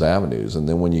from those avenues. And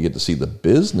then when you get to see the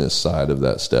business side of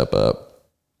that step up,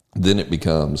 then it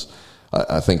becomes,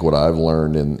 I think what I've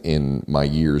learned in my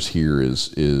years here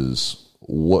is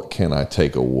what can I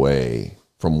take away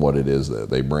from what it is that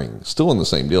they bring. Still in the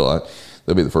same deal.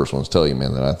 They'll be the first ones to tell you,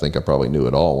 man, that I think I probably knew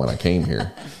it all when I came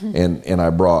here. And I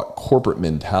brought corporate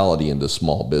mentality into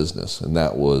small business, and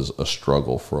that was a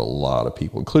struggle for a lot of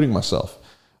people, including myself.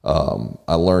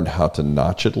 I learned how to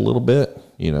notch it a little bit,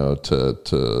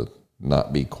 to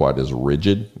not be quite as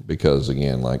rigid, because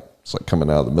again, like it's like coming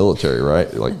out of the military,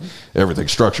 right? Like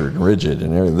everything's structured and rigid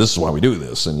and everything. This is why we do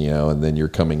this. And, and then you're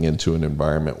coming into an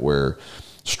environment where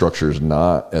structure is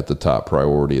not at the top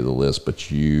priority of the list, but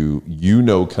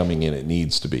coming in it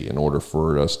needs to be in order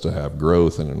for us to have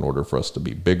growth and in order for us to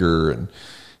be bigger. And,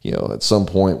 at some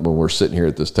point when we're sitting here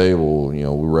at this table, we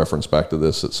reference back to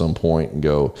this at some point and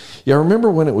go, yeah, remember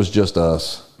when it was just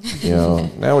us?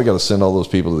 Now we got to send all those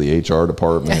people to the HR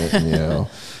department and,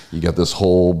 you got this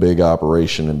whole big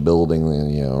operation and building,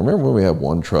 and remember when we had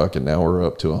one truck and now we're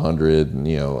up to 100,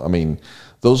 and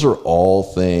those are all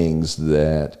things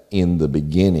that in the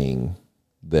beginning,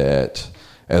 that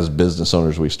as business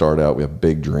owners we start out, we have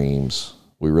big dreams.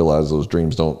 We realize those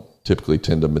dreams don't typically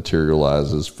tend to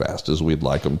materialize as fast as we'd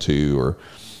like them to, or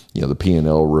the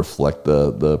P&L reflect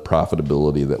the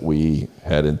profitability that we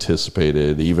had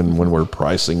anticipated. Even when we're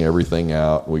pricing everything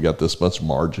out, we got this much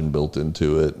margin built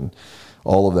into it and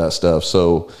all of that stuff.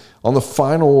 So on the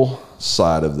final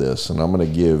side of this, and I'm going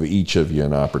to give each of you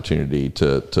an opportunity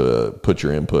to put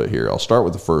your input here. I'll start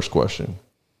with the first question.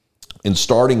 In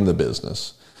starting the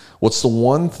business, what's the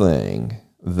one thing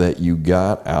that you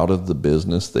got out of the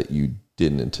business that you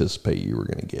didn't anticipate you were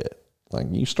going to get? Like,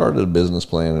 you started a business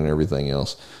plan and everything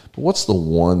else, but what's the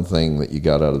one thing that you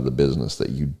got out of the business that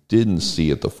you didn't see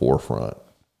at the forefront?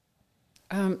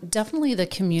 Definitely the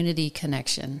community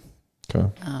connection. Okay.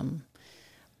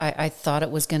 I thought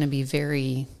it was going to be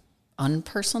very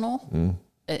unpersonal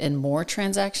and more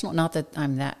transactional. Not that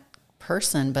I'm that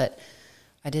person, but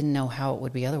I didn't know how it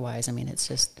would be otherwise. It's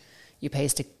just, you pay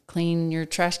us to clean your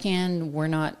trash can.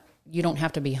 You don't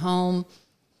have to be home.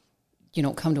 You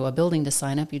don't come to a building to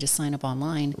sign up. You just sign up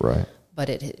online. Right. But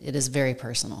it is very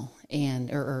personal,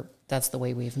 and or that's the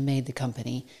way we've made the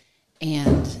company,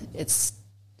 and it's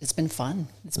been fun.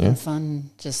 It's been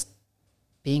fun just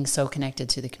being so connected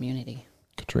to the community.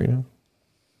 Katrina?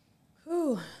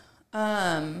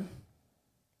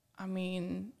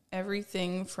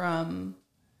 Everything from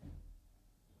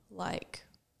like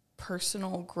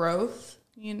personal growth,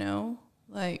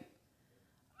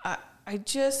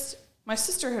 my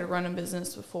sister had run a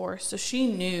business before, so she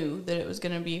knew that it was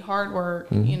going to be hard work,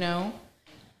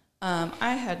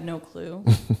 I had no clue.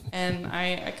 And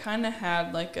I kind of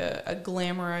had like a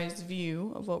glamorized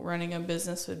view of what running a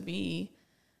business would be.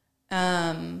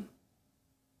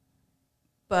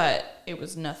 But it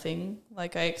was nothing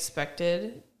like I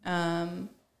expected,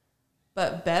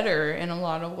 but better in a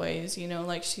lot of ways.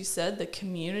 Like she said, the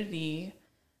community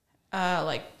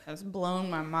has blown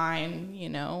my mind,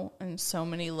 in so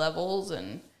many levels,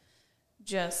 and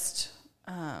just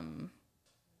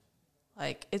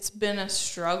it's been a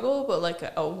struggle, but like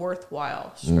a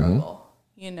worthwhile struggle.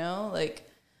 I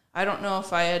don't know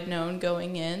if I had known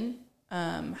going in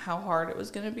how hard it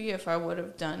was going to be if I would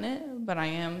have done it, but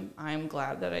I'm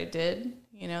glad that I did,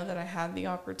 that I had the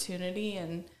opportunity,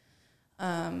 and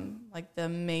the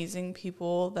amazing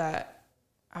people that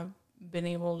I've been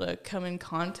able to come in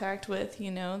contact with,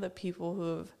 the people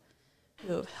who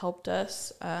have helped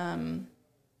us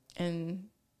in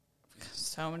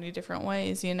so many different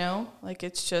ways,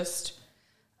 it's just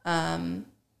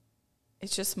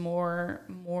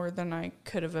more than I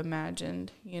could have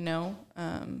imagined,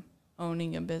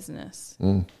 owning a business.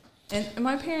 And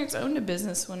my parents owned a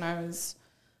business when I was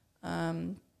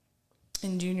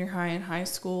in junior high and high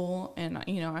school, and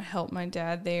I helped my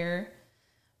dad there.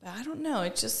 But I don't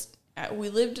know, we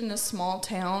lived in a small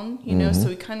town, so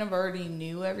we kind of already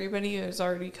knew everybody. It was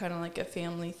already kind of like a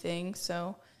family thing,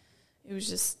 so it was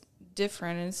just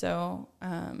different. And so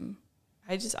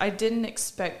I didn't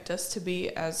expect us to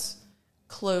be as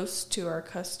close to our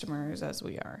customers as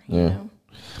we are, you know?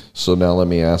 So now let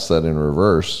me ask that in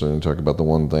reverse and talk about the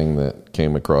one thing that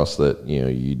came across that,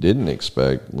 you didn't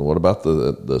expect. What about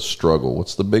the struggle?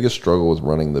 What's the biggest struggle with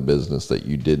running the business that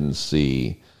you didn't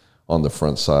see on the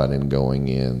front side and going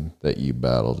in that you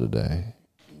battle today?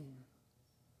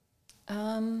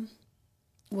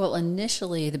 Well,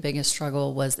 initially the biggest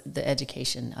struggle was the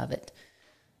education of it.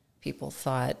 People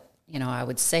thought, I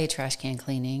would say trash can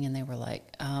cleaning, and they were like,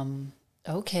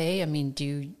 okay, do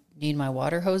you need my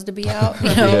water hose to be out?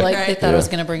 They thought I was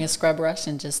going to bring a scrub brush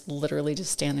and just literally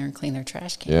just stand there and clean their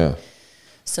trash can. Yeah.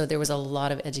 So there was a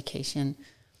lot of education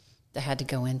that had to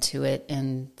go into it,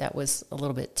 and that was a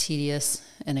little bit tedious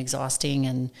and exhausting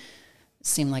and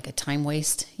seemed like a time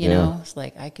waste, you know? It's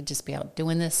like I could just be out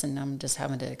doing this and I'm just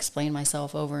having to explain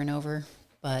myself over and over.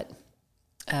 But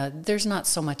there's not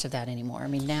so much of that anymore.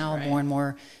 Now more and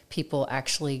more people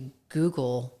actually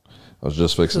Google I was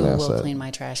just fixing who to ask will that. clean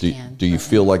my trash Do, can. do you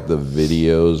feel like the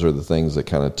videos are the things that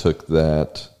kind of took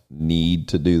that need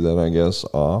to do that, I guess,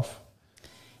 off?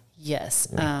 Yes.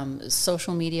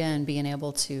 Social media and being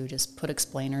able to just put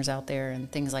explainers out there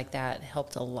and things like that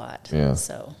helped a lot. Yeah.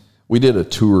 So We did a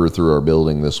tour through our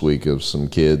building this week of some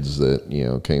kids that,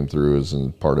 came through as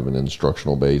part of an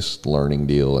instructional based learning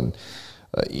deal. And,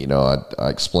 I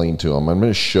explained to them, I'm going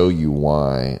to show you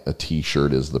why a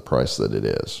t-shirt is the price that it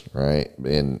is. Right.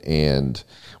 And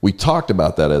we talked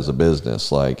about that as a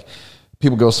business. Like,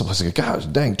 people go someplace and go, gosh,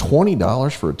 dang,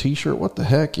 $20 for a t-shirt. What the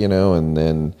heck? And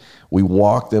then we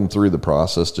walk them through the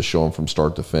process to show them from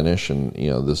start to finish. And,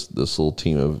 this little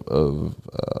team of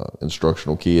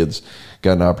instructional kids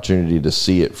got an opportunity to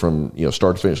see it from,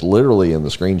 start to finish, literally in the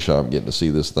screenshot, getting to see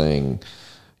this thing,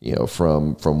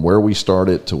 from where we start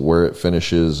it to where it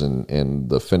finishes and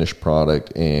the finished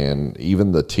product. And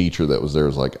even the teacher that was there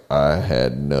was like, I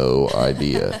had no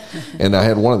idea. And I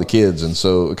had one of the kids. And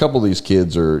so a couple of these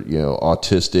kids are,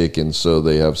 autistic. And so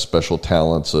they have special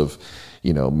talents of,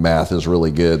 math is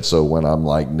really good. So when I'm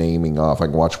like naming off, I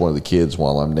can watch one of the kids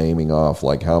while I'm naming off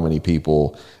like how many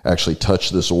people actually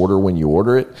touch this order when you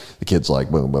order it. The kid's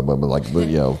like boom, boom, boom, like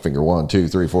finger 1, 2,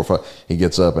 3, 4, 5. He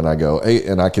gets up and I go, hey,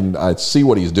 and I see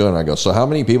what he's doing. I go, so how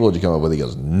many people did you come up with? He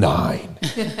goes, 9.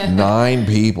 9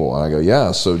 people. And I go,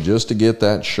 yeah. So just to get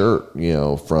that shirt,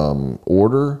 from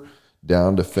order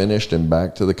down to finished and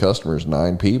back to the customers,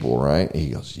 9 people, right? He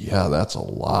goes, yeah, that's a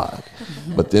lot.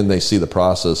 But then they see the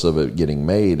process of it getting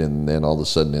made, and then all of a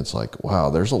sudden it's like, wow,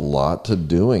 there's a lot to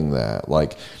doing that.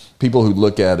 Like, people who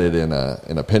look at it in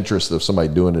a Pinterest of somebody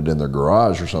doing it in their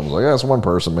garage or something, like, that's one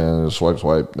person, man, just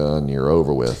swipe, done, you're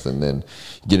over with. And then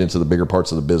you get into the bigger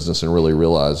parts of the business and really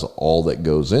realize all that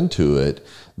goes into it,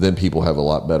 then people have a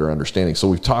lot better understanding. So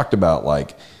we've talked about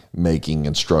like making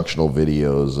instructional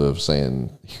videos of saying,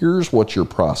 here's what your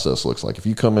process looks like. If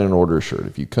you come in and order a shirt,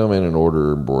 if you come in and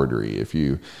order embroidery, if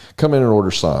you come in and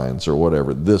order signs or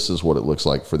whatever, this is what it looks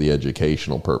like for the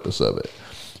educational purpose of it.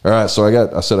 All right. So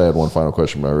I said I had one final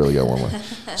question, but I really got one more.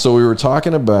 So we were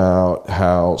talking about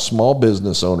how small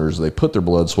business owners, they put their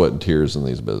blood, sweat, and tears in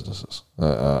these businesses.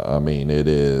 I mean, it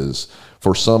is,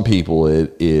 for some people,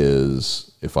 it is,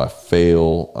 if I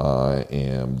fail, I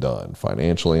am done.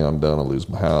 Financially, I'm done. I lose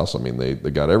my house. I mean, they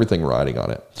got everything riding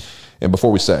on it. And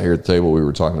before we sat here at the table, we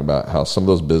were talking about how some of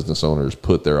those business owners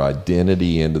put their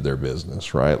identity into their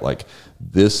business, right? Like,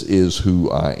 this is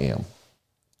who I am.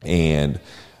 And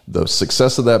the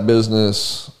success of that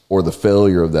business or the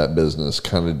failure of that business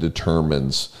kind of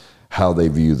determines how they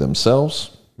view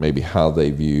themselves, maybe how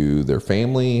they view their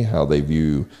family, how they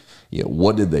view,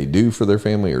 what did they do for their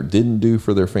family or didn't do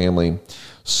for their family.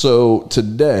 So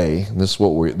today, this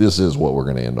is what we're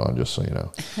going to end on, just so you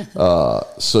know.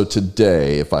 So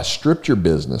today, if I stripped your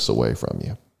business away from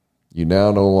you, you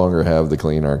now no longer have the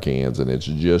Clean Our Cans and it's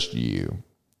just you.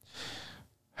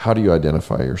 How do you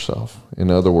identify yourself?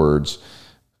 In other words,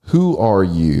 who are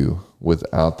you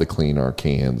without the Clean Our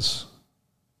Cans?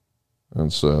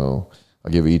 And so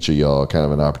I'll give each of y'all kind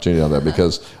of an opportunity on that,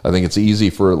 because I think it's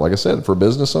easy for, like I said, for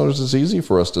business owners, it's easy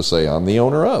for us to say, I'm the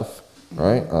owner of,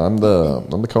 right? I'm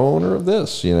the co-owner of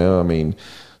this, I mean,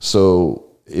 so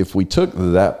if we took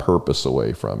that purpose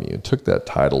away from you, took that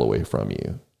title away from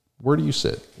you, where do you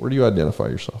sit? Where do you identify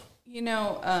yourself?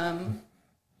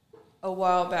 A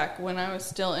while back when I was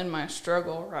still in my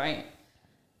struggle, right?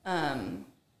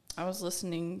 I was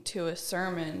listening to a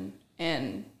sermon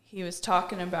and he was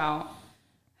talking about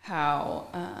how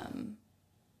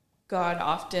God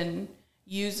often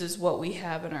uses what we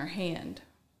have in our hand,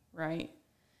 right?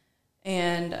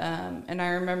 And I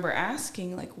remember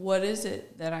asking, like, what is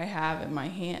it that I have in my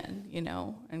hand,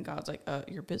 And God's like,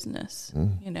 your business,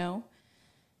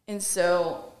 And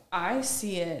so I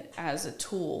see it as a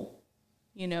tool,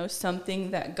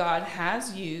 something that God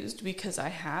has used because I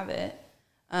have it.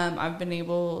 I've been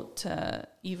able to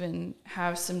even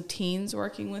have some teens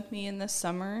working with me in the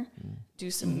summer, do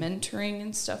some mentoring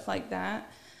and stuff like that.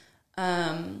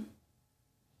 But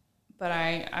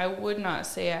I would not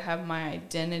say I have my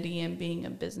identity in being a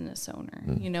business owner.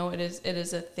 It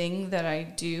is a thing that I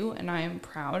do and I am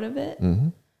proud of it,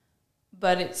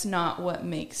 but it's not what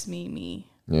makes me,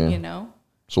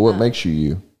 So what makes you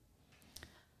you?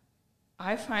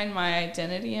 I find my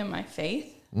identity in my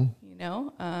faith,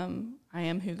 I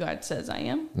am who God says I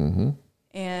am. Mm-hmm.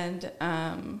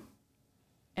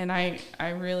 And I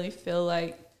really feel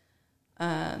like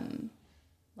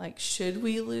should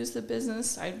we lose the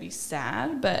business, I'd be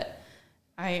sad, but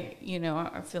I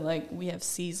feel like we have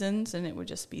seasons and it would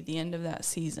just be the end of that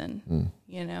season,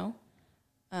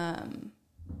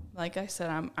 Like I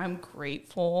said, I'm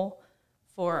grateful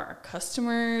for our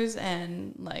customers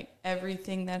and like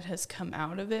everything that has come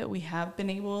out of it. We have been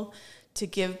able to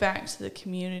give back to the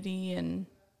community, and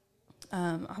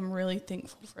I'm really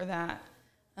thankful for that.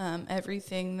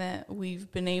 Everything that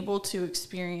we've been able to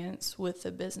experience with the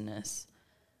business.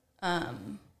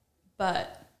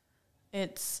 But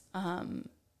it's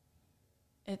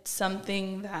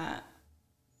something that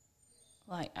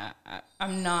like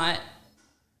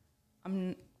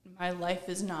my life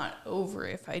is not over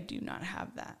if I do not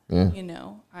have that. Yeah. You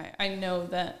know, I know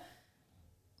that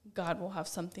God will have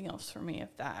something else for me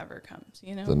if that ever comes,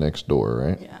 you know? The next door,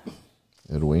 right? Yeah.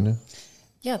 Edwina?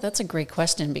 Yeah, that's a great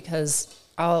question, because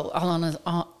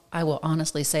I will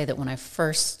honestly say that when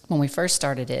we first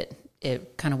started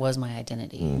it kind of was my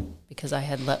identity, because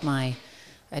I'd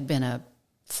been a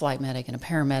flight medic and a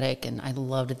paramedic, and I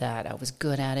loved that. I was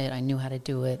good at it. I knew how to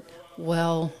do it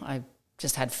well. I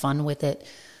just had fun with it.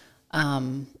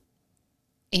 And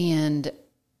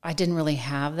I didn't really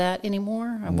have that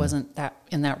anymore. I wasn't that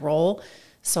in that role.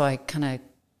 So I kind of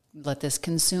let this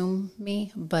consume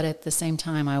me. But at the same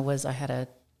time, I had a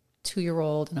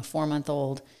 2-year-old and a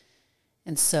 4-month-old.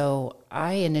 And so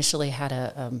I initially had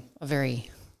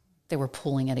they were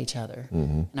pulling at each other.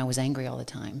 And I was angry all the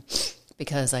time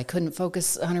because I couldn't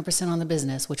focus 100% on the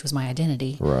business, which was my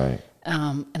identity. Right.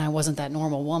 And I wasn't that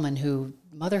normal woman who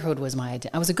motherhood was my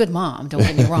identity. I was a good mom, don't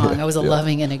get me wrong. I was a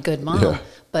loving and a good mom,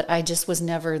 but I just was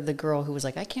never the girl who was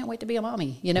like, I can't wait to be a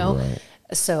mommy, you know? Right.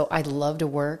 So I love to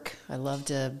work. I love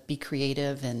to be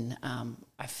creative. And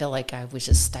I feel like I was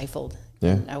just stifled.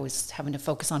 Yeah. I was having to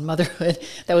focus on motherhood.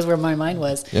 That was where my mind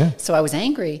was. Yeah. So I was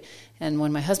angry. And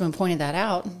when my husband pointed that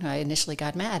out, I initially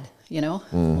got mad, you know,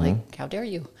 like, how dare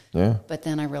you? Yeah. But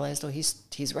then I realized,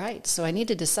 he's right. So I need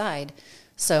to decide.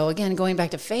 So again, going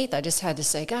back to faith, I just had to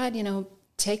say, God, you know,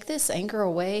 take this anger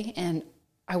away, and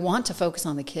I want to focus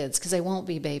on the kids because they won't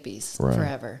be babies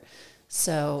forever.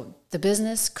 So the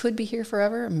business could be here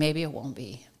forever. Maybe it won't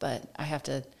be, but I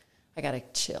got to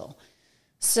chill.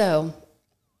 So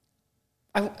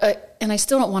I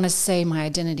still don't want to say my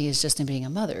identity is just in being a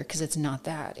mother, because it's not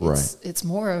that. It's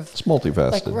more of, it's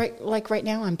multifaceted. Like right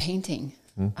now I'm painting.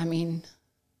 I mean,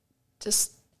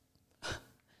 just,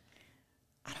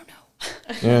 I don't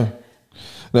know. Yeah.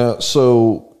 Now,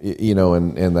 so, you know,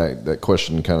 and that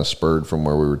question kind of spurred from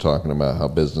where we were talking about how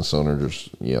business owners,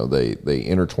 you know, they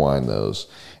intertwine those,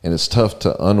 and it's tough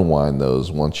to unwind those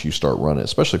once you start running,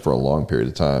 especially for a long period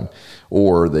of time,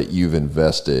 or that you've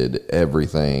invested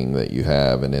everything that you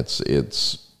have, and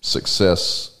it's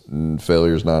success,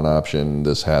 failure is not an option.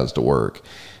 This has to work.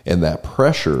 And that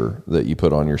pressure that you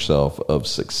put on yourself of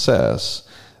success,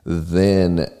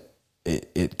 then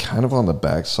it kind of on the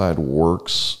backside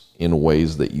works in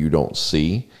ways that you don't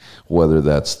see, whether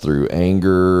that's through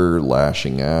anger,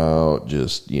 lashing out,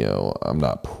 just, you know, I'm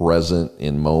not present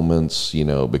in moments, you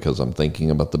know, because I'm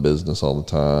thinking about the business all the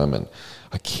time, and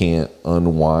I can't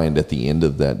unwind at the end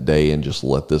of that day and just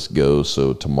let this go.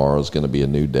 So tomorrow's going to be a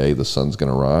new day. The sun's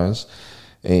going to rise.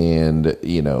 And,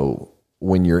 you know,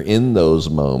 when you're in those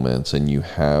moments and you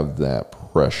have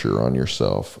that pressure on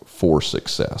yourself for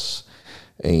success,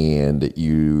 and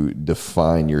you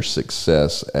define your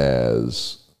success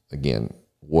as, again,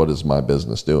 what is my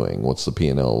business doing? What's the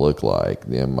P&L look like?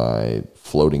 Am I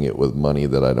floating it with money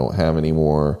that I don't have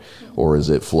anymore, or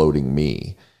is it floating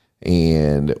me?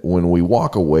 And when we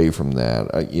walk away from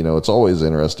that, you know, it's always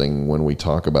interesting when we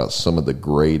talk about some of the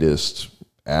greatest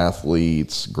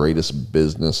athletes, greatest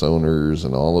business owners,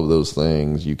 and all of those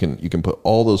things. You can put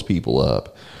all those people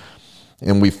up.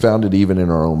 And we found it even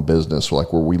in our own business,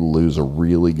 like where we lose a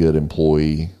really good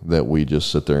employee that we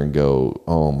just sit there and go,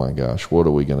 oh my gosh, what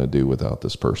are we going to do without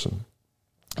this person?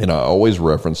 And I always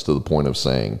reference to the point of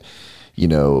saying, you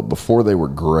know, before they were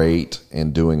great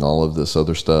and doing all of this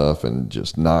other stuff and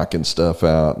just knocking stuff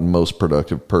out, most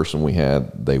productive person we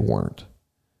had, they weren't.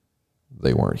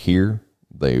 They weren't here.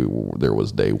 There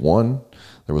was day one.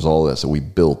 There was all that. So we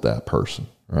built that person,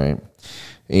 right?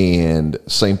 And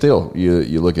same deal.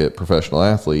 You look at professional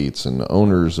athletes and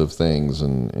owners of things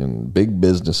and big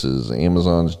businesses,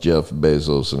 Amazon's Jeff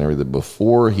Bezos and everything.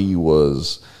 Before he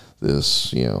was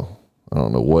this, you know, I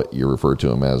don't know what you refer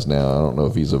to him as now. I don't know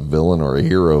if he's a villain or a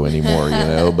hero anymore, you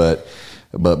know, but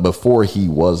before he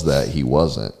was that, he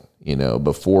wasn't, you know,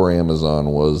 before Amazon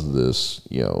was this,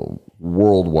 you know,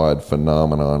 worldwide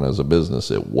phenomenon as a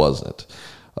business, it wasn't.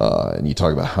 And you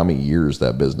talk about how many years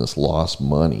that business lost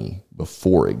money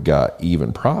before it got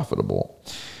even profitable.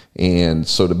 And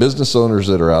so the business owners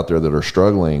that are out there that are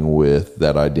struggling with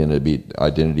that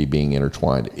identity being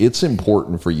intertwined, it's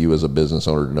important for you as a business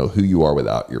owner to know who you are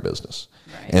without your business,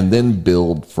 and then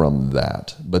build from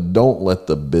that. But don't let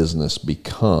the business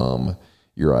become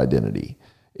your identity.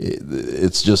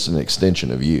 It's just an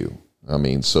extension of you. I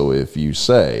mean, so if you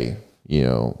say, you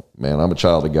know, man, I'm a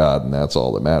child of God and that's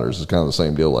all that matters. It's kind of the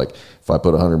same deal. Like if I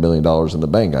put $100 million in the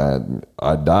bank,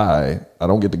 I die. I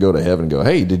don't get to go to heaven and go,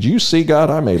 hey, did you see, God?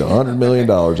 I made $100 million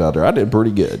out there. I did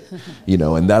pretty good. You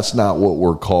know, and that's not what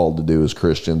we're called to do as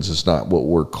Christians. It's not what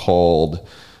we're called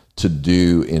to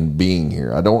do in being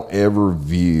here. I don't ever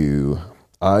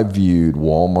I viewed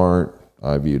Walmart,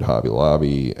 I viewed Hobby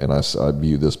Lobby, and I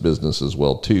view this business as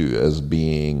well too, as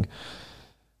being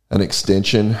an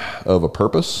extension of a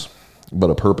purpose, but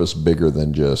a purpose bigger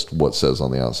than just what says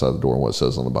on the outside of the door and what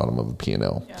says on the bottom of the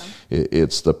P&L. Yeah.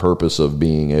 It's the purpose of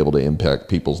being able to impact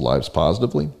people's lives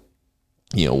positively.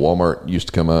 You know, Walmart used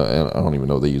to come out, and I don't even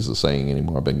know if they use the saying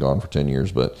anymore. I've been gone for 10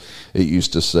 years, but it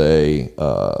used to say,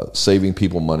 saving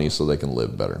people money so they can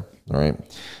live better. All right.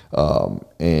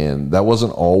 And that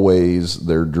wasn't always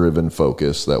their driven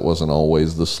focus. That wasn't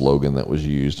always the slogan that was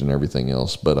used and everything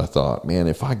else. But I thought, man,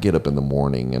 if I get up in the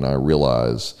morning and I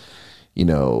realize, you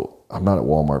know, I'm not at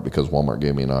Walmart because Walmart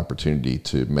gave me an opportunity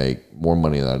to make more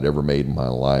money than I'd ever made in my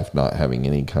life, not having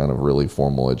any kind of really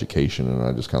formal education. And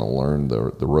I just kind of learned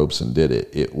the ropes and did it.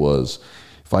 It was,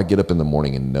 if I get up in the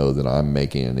morning and know that I'm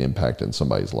making an impact in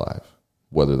somebody's life,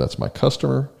 whether that's my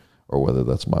customer or whether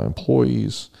that's my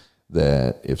employees,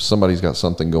 that if somebody's got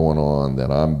something going on,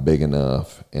 that I'm big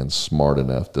enough and smart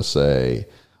enough to say,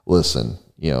 listen,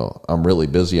 you know, I'm really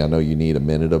busy. I know you need a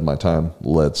minute of my time.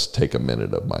 Let's take a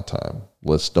minute of my time.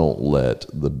 Let's don't let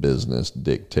the business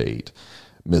dictate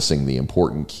missing the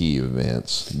important key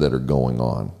events that are going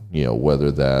on. You know,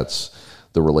 whether that's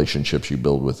the relationships you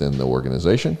build within the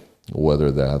organization,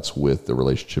 whether that's with the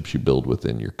relationships you build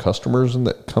within your customers and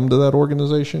that come to that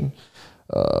organization.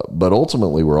 But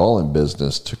ultimately, we're all in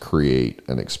business to create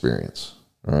an experience,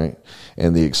 right?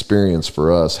 And the experience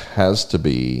for us has to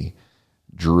be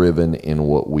driven in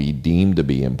what we deem to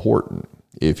be important.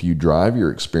 If you drive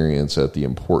your experience at the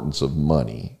importance of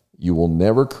money, you will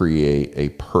never create a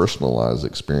personalized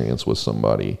experience with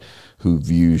somebody who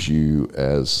views you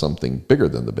as something bigger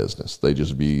than the business. They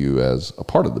just view you as a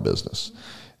part of the business.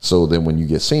 So then when you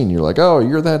get seen, you're like, oh,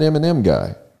 you're that M&M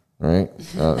guy. Right?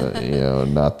 You know,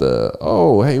 not the,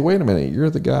 oh, hey, wait a minute.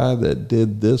 You're the guy that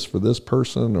did this for this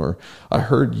person, or I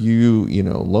heard you, you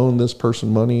know, loan this person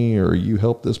money, or you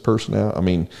helped this person out. I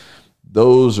mean,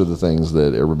 those are the things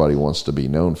that everybody wants to be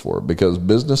known for, because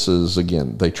businesses,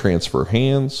 again, they transfer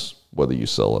hands, whether you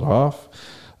sell it off,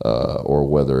 or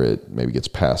whether it maybe gets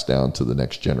passed down to the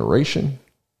next generation.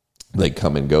 They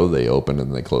come and go, they open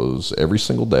and they close every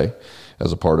single day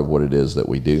as a part of what it is that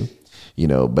we do. You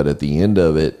know, but at the end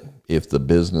of it, if the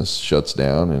business shuts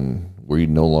down and we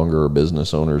no longer are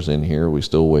business owners in here, we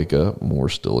still wake up and we're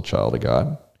still a child of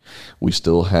God. We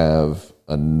still have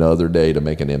another day to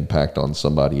make an impact on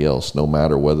somebody else, no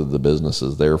matter whether the business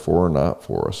is there for or not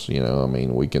for us. You know, I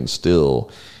mean, we can still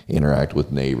interact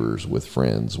with neighbors, with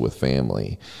friends, with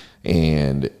family.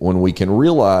 And when we can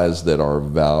realize that our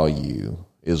value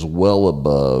is well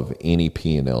above any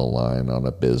P&L line on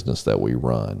a business that we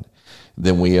run,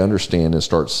 then we understand and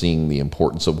start seeing the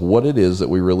importance of what it is that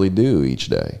we really do each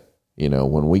day. You know,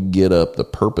 when we get up, the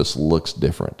purpose looks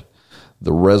different.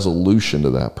 The resolution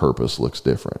to that purpose looks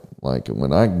different. Like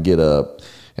when I get up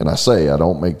and I say, I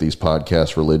don't make these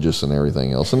podcasts religious and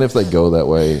everything else. And if they go that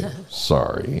way,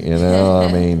 sorry, you know,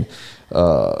 I mean,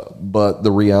 but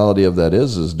the reality of that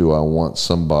is do I want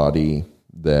somebody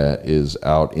that is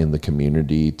out in the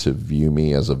community to view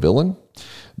me as a villain?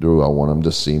 Do I want them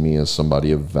to see me as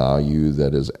somebody of value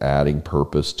that is adding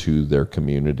purpose to their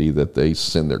community, that they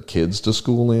send their kids to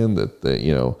school in, that they,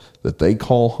 you know, that they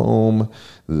call home,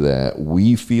 that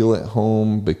we feel at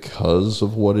home because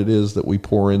of what it is that we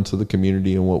pour into the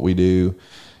community and what we do?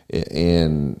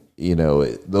 And, you know,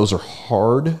 those are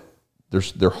hard.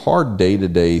 They're hard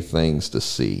day-to-day things to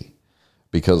see,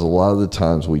 because a lot of the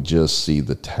times we just see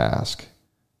the task.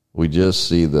 We just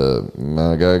see I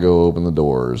gotta go open the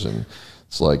doors, and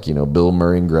it's like, you know, Bill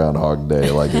Murray and Groundhog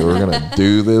Day. Like, we're going to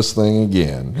do this thing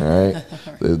again, right?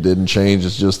 It didn't change.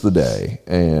 It's just the day.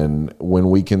 And when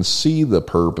we can see the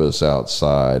purpose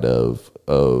outside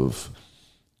of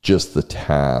just the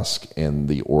task and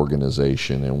the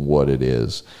organization and what it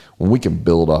is, when we can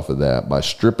build off of that by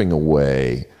stripping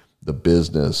away the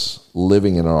business,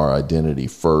 living in our identity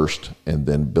first, and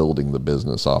then building the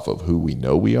business off of who we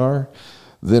know we are,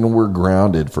 then we're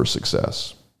grounded for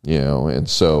success, you know? And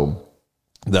so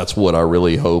that's what I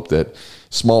really hope that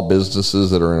small businesses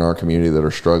that are in our community that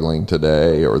are struggling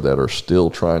today, or that are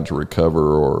still trying to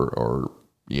recover, or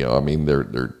you know, I mean,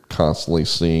 they're constantly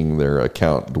seeing their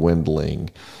account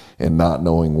dwindling, and not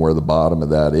knowing where the bottom of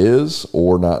that is,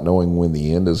 or not knowing when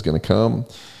the end is going to come.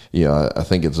 I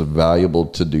think it's valuable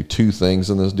to do two things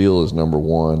in this deal. Is number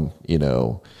one,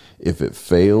 if it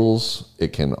fails,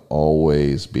 it can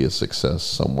always be a success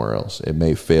somewhere else. It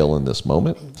may fail in this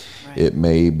moment. Right. It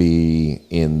may be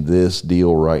in this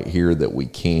deal right here that we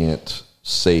can't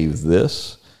save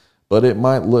this, but it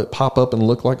might pop up and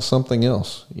look like something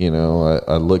else.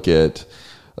 I look at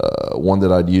one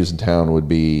that I'd use in town would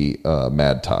be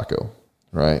Mad Taco,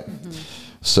 right? Mm-hmm.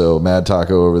 So Mad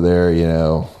Taco over there,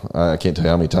 I can't tell you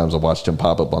how many times I've watched him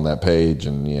pop up on that page,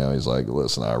 and he's like,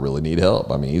 "Listen, I really need help."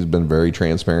 I mean, he's been very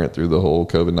transparent through the whole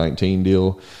COVID-19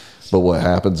 deal. But what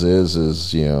happens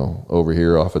is over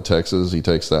here off of Texas, he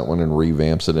takes that one and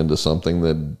revamps it into something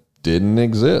that didn't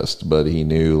exist. But he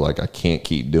knew, like, I can't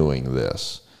keep doing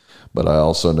this. But I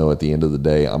also know at the end of the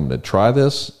day, I'm going to try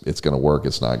this. It's going to work.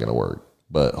 It's not going to work.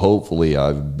 But hopefully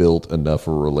I've built enough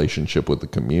of a relationship with the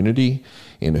community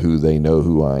and who they know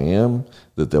who I am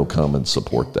that they'll come and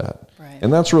support that. Right.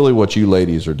 And that's really what you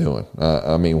ladies are doing.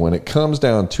 I mean, when it comes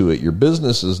down to it, your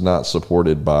business is not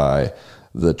supported by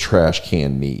the trash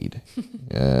can need,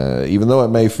 even though it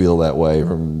may feel that way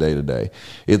from day to day.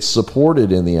 It's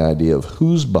supported in the idea of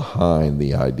who's behind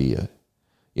the idea.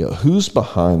 Who's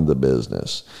behind the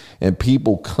business. And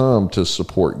people come to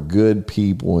support good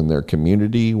people in their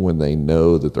community when they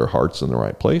know that their heart's in the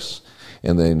right place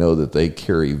and they know that they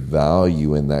carry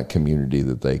value in that community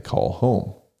that they call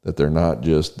home. That they're not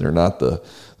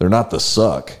the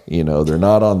suck, they're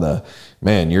not on the,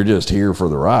 man, you're just here for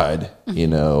the ride.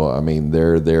 I mean,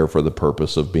 they're there for the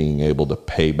purpose of being able to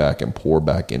pay back and pour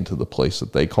back into the place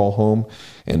that they call home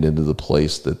and into the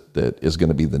place that is going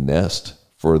to be the nest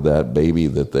for that baby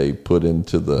that they put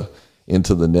into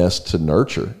the nest to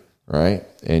nurture, right?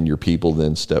 And your people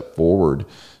then step forward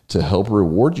to help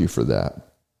reward you for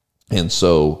that. And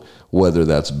so whether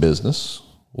that's business,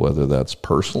 whether that's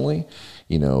personally,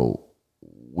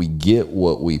 we get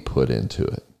what we put into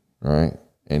it, right?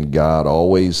 And God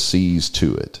always sees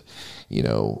to it.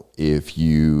 If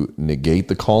you negate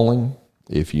the calling,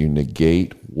 if you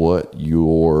negate what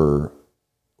you're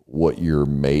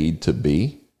made to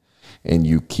be, and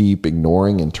you keep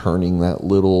ignoring and turning that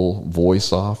little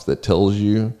voice off that tells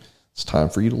you it's time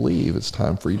for you to leave, it's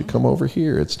time for you to come over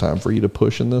here, it's time for you to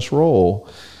push in this role,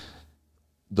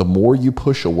 the more you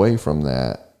push away from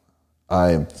that,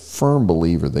 I am a firm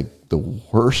believer that the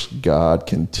worse God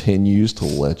continues to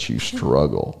let you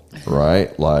struggle,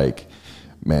 right? Like,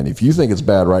 man, if you think it's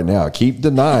bad right now, keep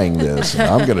denying this, and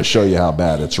I'm going to show you how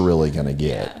bad it's really going to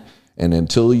get. Yeah. And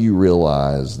until you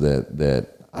realize that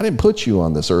I didn't put you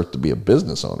on this earth to be a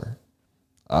business owner.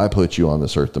 I put you on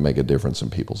this earth to make a difference in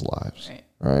people's lives,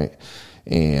 right?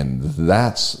 And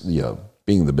that's,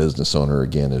 being the business owner,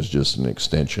 again, is just an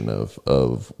extension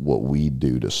of what we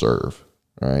do to serve,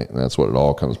 right? And that's what it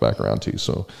all comes back around to.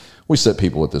 So we sit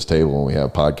people at this table and we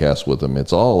have podcasts with them.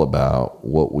 It's all about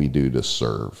what we do to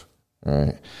serve,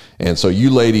 right? And so you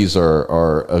ladies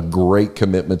are a great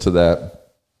commitment to that.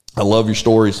 I love your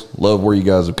stories, love where you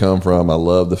guys have come from. I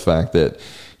love the fact that,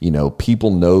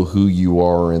 people know who you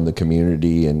are in the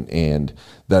community, and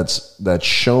that's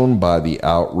shown by the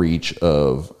outreach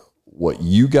of what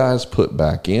you guys put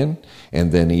back in,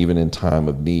 and then even in time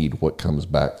of need, what comes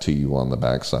back to you on the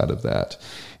backside of that.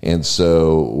 And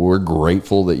so we're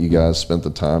grateful that you guys spent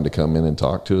the time to come in and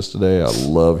talk to us today. I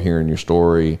love hearing your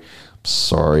story.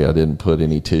 Sorry I didn't put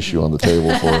any tissue on the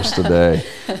table for us today.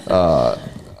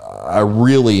 I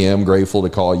really am grateful to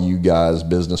call you guys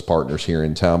business partners here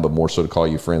in town, but more so to call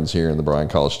you friends here in the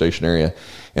Bryan-College Station area.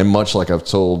 And much like I've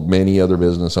told many other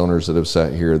business owners that have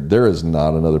sat here, there is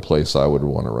not another place I would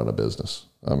want to run a business.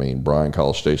 I mean,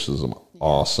 Bryan-College Station is an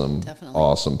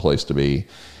awesome place to be.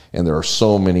 And there are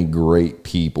so many great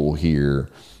people here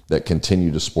that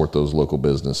continue to support those local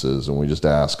businesses. And we just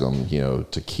ask them,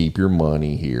 to keep your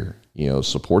money here,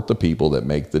 support the people that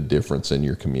make the difference in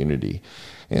your community.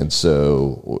 And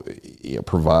so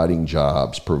providing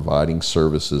jobs, providing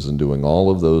services, and doing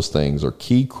all of those things are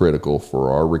key critical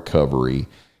for our recovery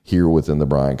here within the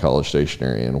Bryan-College Station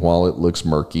area. And while it looks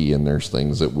murky and there's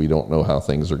things that we don't know how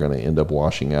things are going to end up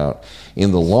washing out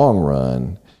in the long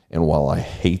run, and while I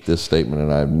hate this statement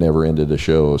and I've never ended a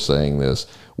show saying this,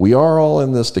 we are all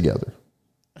in this together.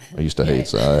 I used to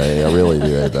hate I really do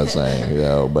hate that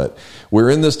saying, but we're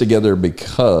in this together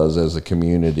because as a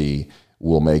community,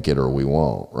 we'll make it or we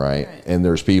won't, right? And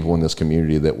there's people in this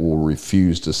community that will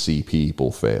refuse to see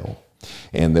people fail,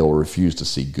 and they'll refuse to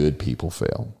see good people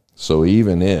fail. So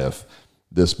even if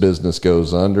this business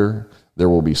goes under, there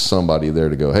will be somebody there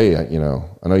to go, hey, I know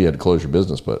you had to close your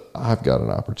business, but I've got an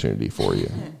opportunity for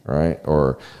you, right?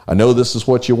 Or I know this is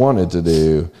what you wanted to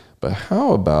do, but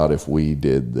how about if we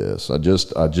did this? I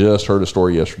just heard a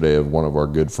story yesterday of one of our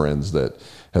good friends that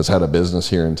has had a business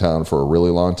here in town for a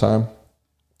really long time,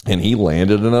 and he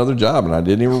landed another job, and I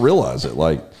didn't even realize it.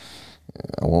 Like,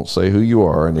 I won't say who you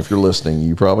are, and if you're listening,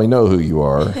 you probably know who you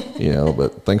are,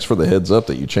 but thanks for the heads up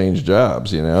that you changed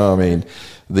jobs, I mean,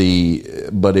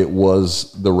 but it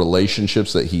was the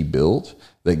relationships that he built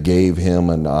that gave him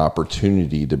an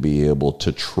opportunity to be able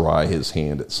to try his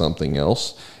hand at something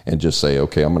else and just say,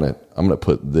 okay, I'm going to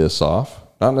put this off.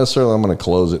 Not necessarily I'm going to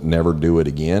close it, never do it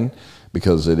again,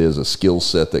 because it is a skill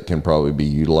set that can probably be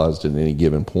utilized at any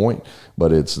given point.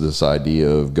 But it's this idea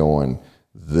of going,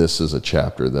 this is a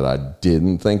chapter that I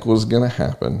didn't think was going to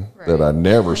happen, right, that I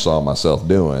never saw myself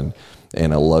doing,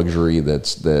 and a luxury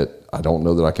that I don't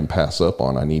know that I can pass up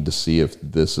on. I need to see if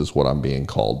this is what I'm being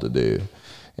called to do.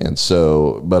 And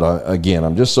so, but again,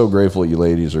 I'm just so grateful you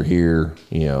ladies are here.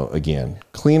 Again,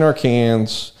 Clean Our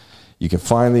Cans. You can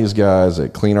find these guys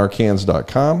at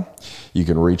cleanourcans.com. You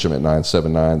can reach them at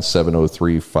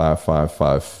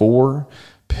 979-703-5554.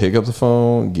 Pick up the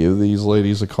phone, give these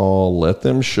ladies a call, let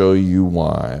them show you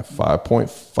why.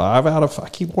 5.5 out of 5. I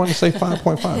keep wanting to say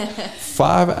 5.5.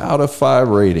 5 out of 5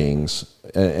 ratings.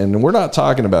 And we're not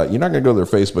talking about, you're not going to go to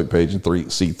their Facebook page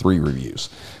and see 3 reviews.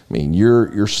 I mean,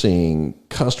 you're seeing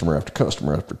customer after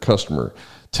customer after customer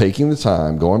taking the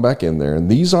time, going back in there. And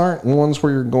these aren't ones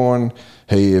where you're going,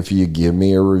 hey, if you give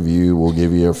me a review, we'll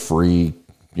give you a free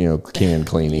can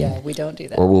cleaning. Yeah, we don't do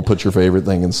that. Or we'll put your favorite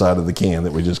thing inside of the can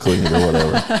that we just cleaned or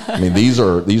whatever. I mean, these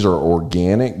are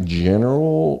organic,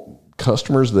 general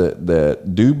customers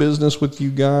that do business with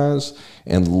you guys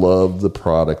and love the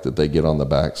product that they get on the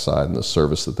backside and the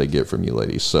service that they get from you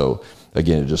ladies. So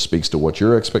again, it just speaks to what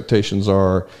your expectations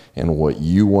are and what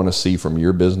you want to see from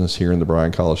your business here in the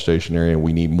Bryan-College Station area. And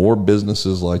we need more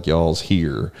businesses like y'all's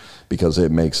here because it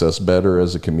makes us better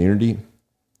as a community.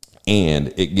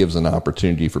 And it gives an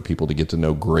opportunity for people to get to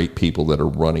know great people that are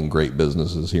running great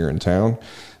businesses here in town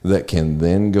that can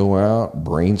then go out,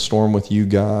 brainstorm with you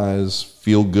guys,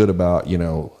 feel good about,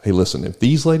 hey, listen, if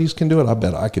these ladies can do it, I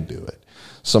bet I could do it.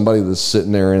 Somebody that's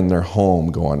sitting there in their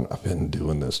home going, I've been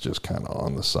doing this just kind of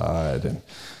on the side and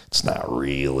it's not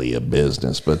really a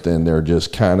business, but then they're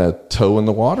just kind of toeing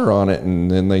the water on it.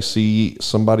 And then they see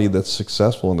somebody that's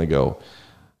successful and they go,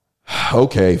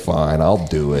 okay, fine, I'll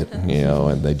do it,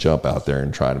 and they jump out there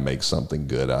and try to make something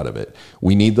good out of it.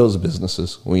 We need those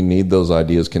businesses. We need those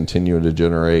ideas continuing to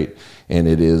generate, and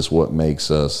it is what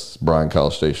makes us,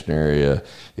 Bryan-College Station area,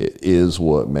 it is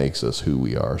what makes us who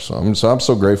we are. So I'm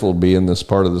so grateful to be in this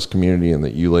part of this community and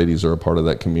that you ladies are a part of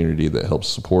that community that helps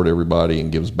support everybody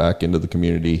and gives back into the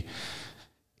community.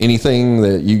 Anything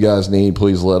that you guys need,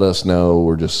 please let us know.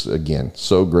 We're just, again,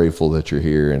 so grateful that you're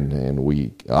here, and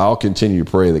I'll continue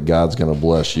to pray that God's going to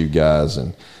bless you guys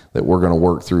and that we're going to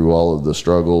work through all of the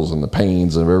struggles and the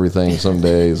pains of everything some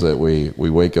days that we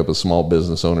wake up as small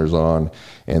business owners on,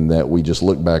 and that we just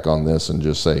look back on this and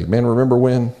just say, man, remember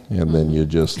when? And then you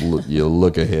just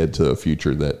look ahead to a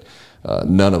future that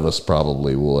none of us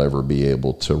probably will ever be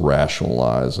able to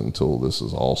rationalize until this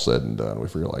is all said and done. We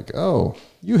feel like, oh,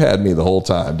 you had me the whole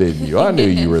time, didn't you? I knew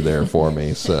you were there for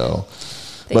me. So,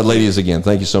 but ladies, again,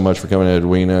 thank you so much for coming,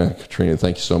 Edwina. Katrina,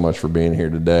 thank you so much for being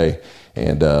here today.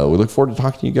 And we look forward to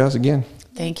talking to you guys again.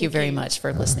 Thank you very much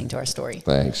for listening to our story.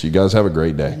 Thanks. You guys have a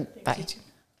great day. Bye.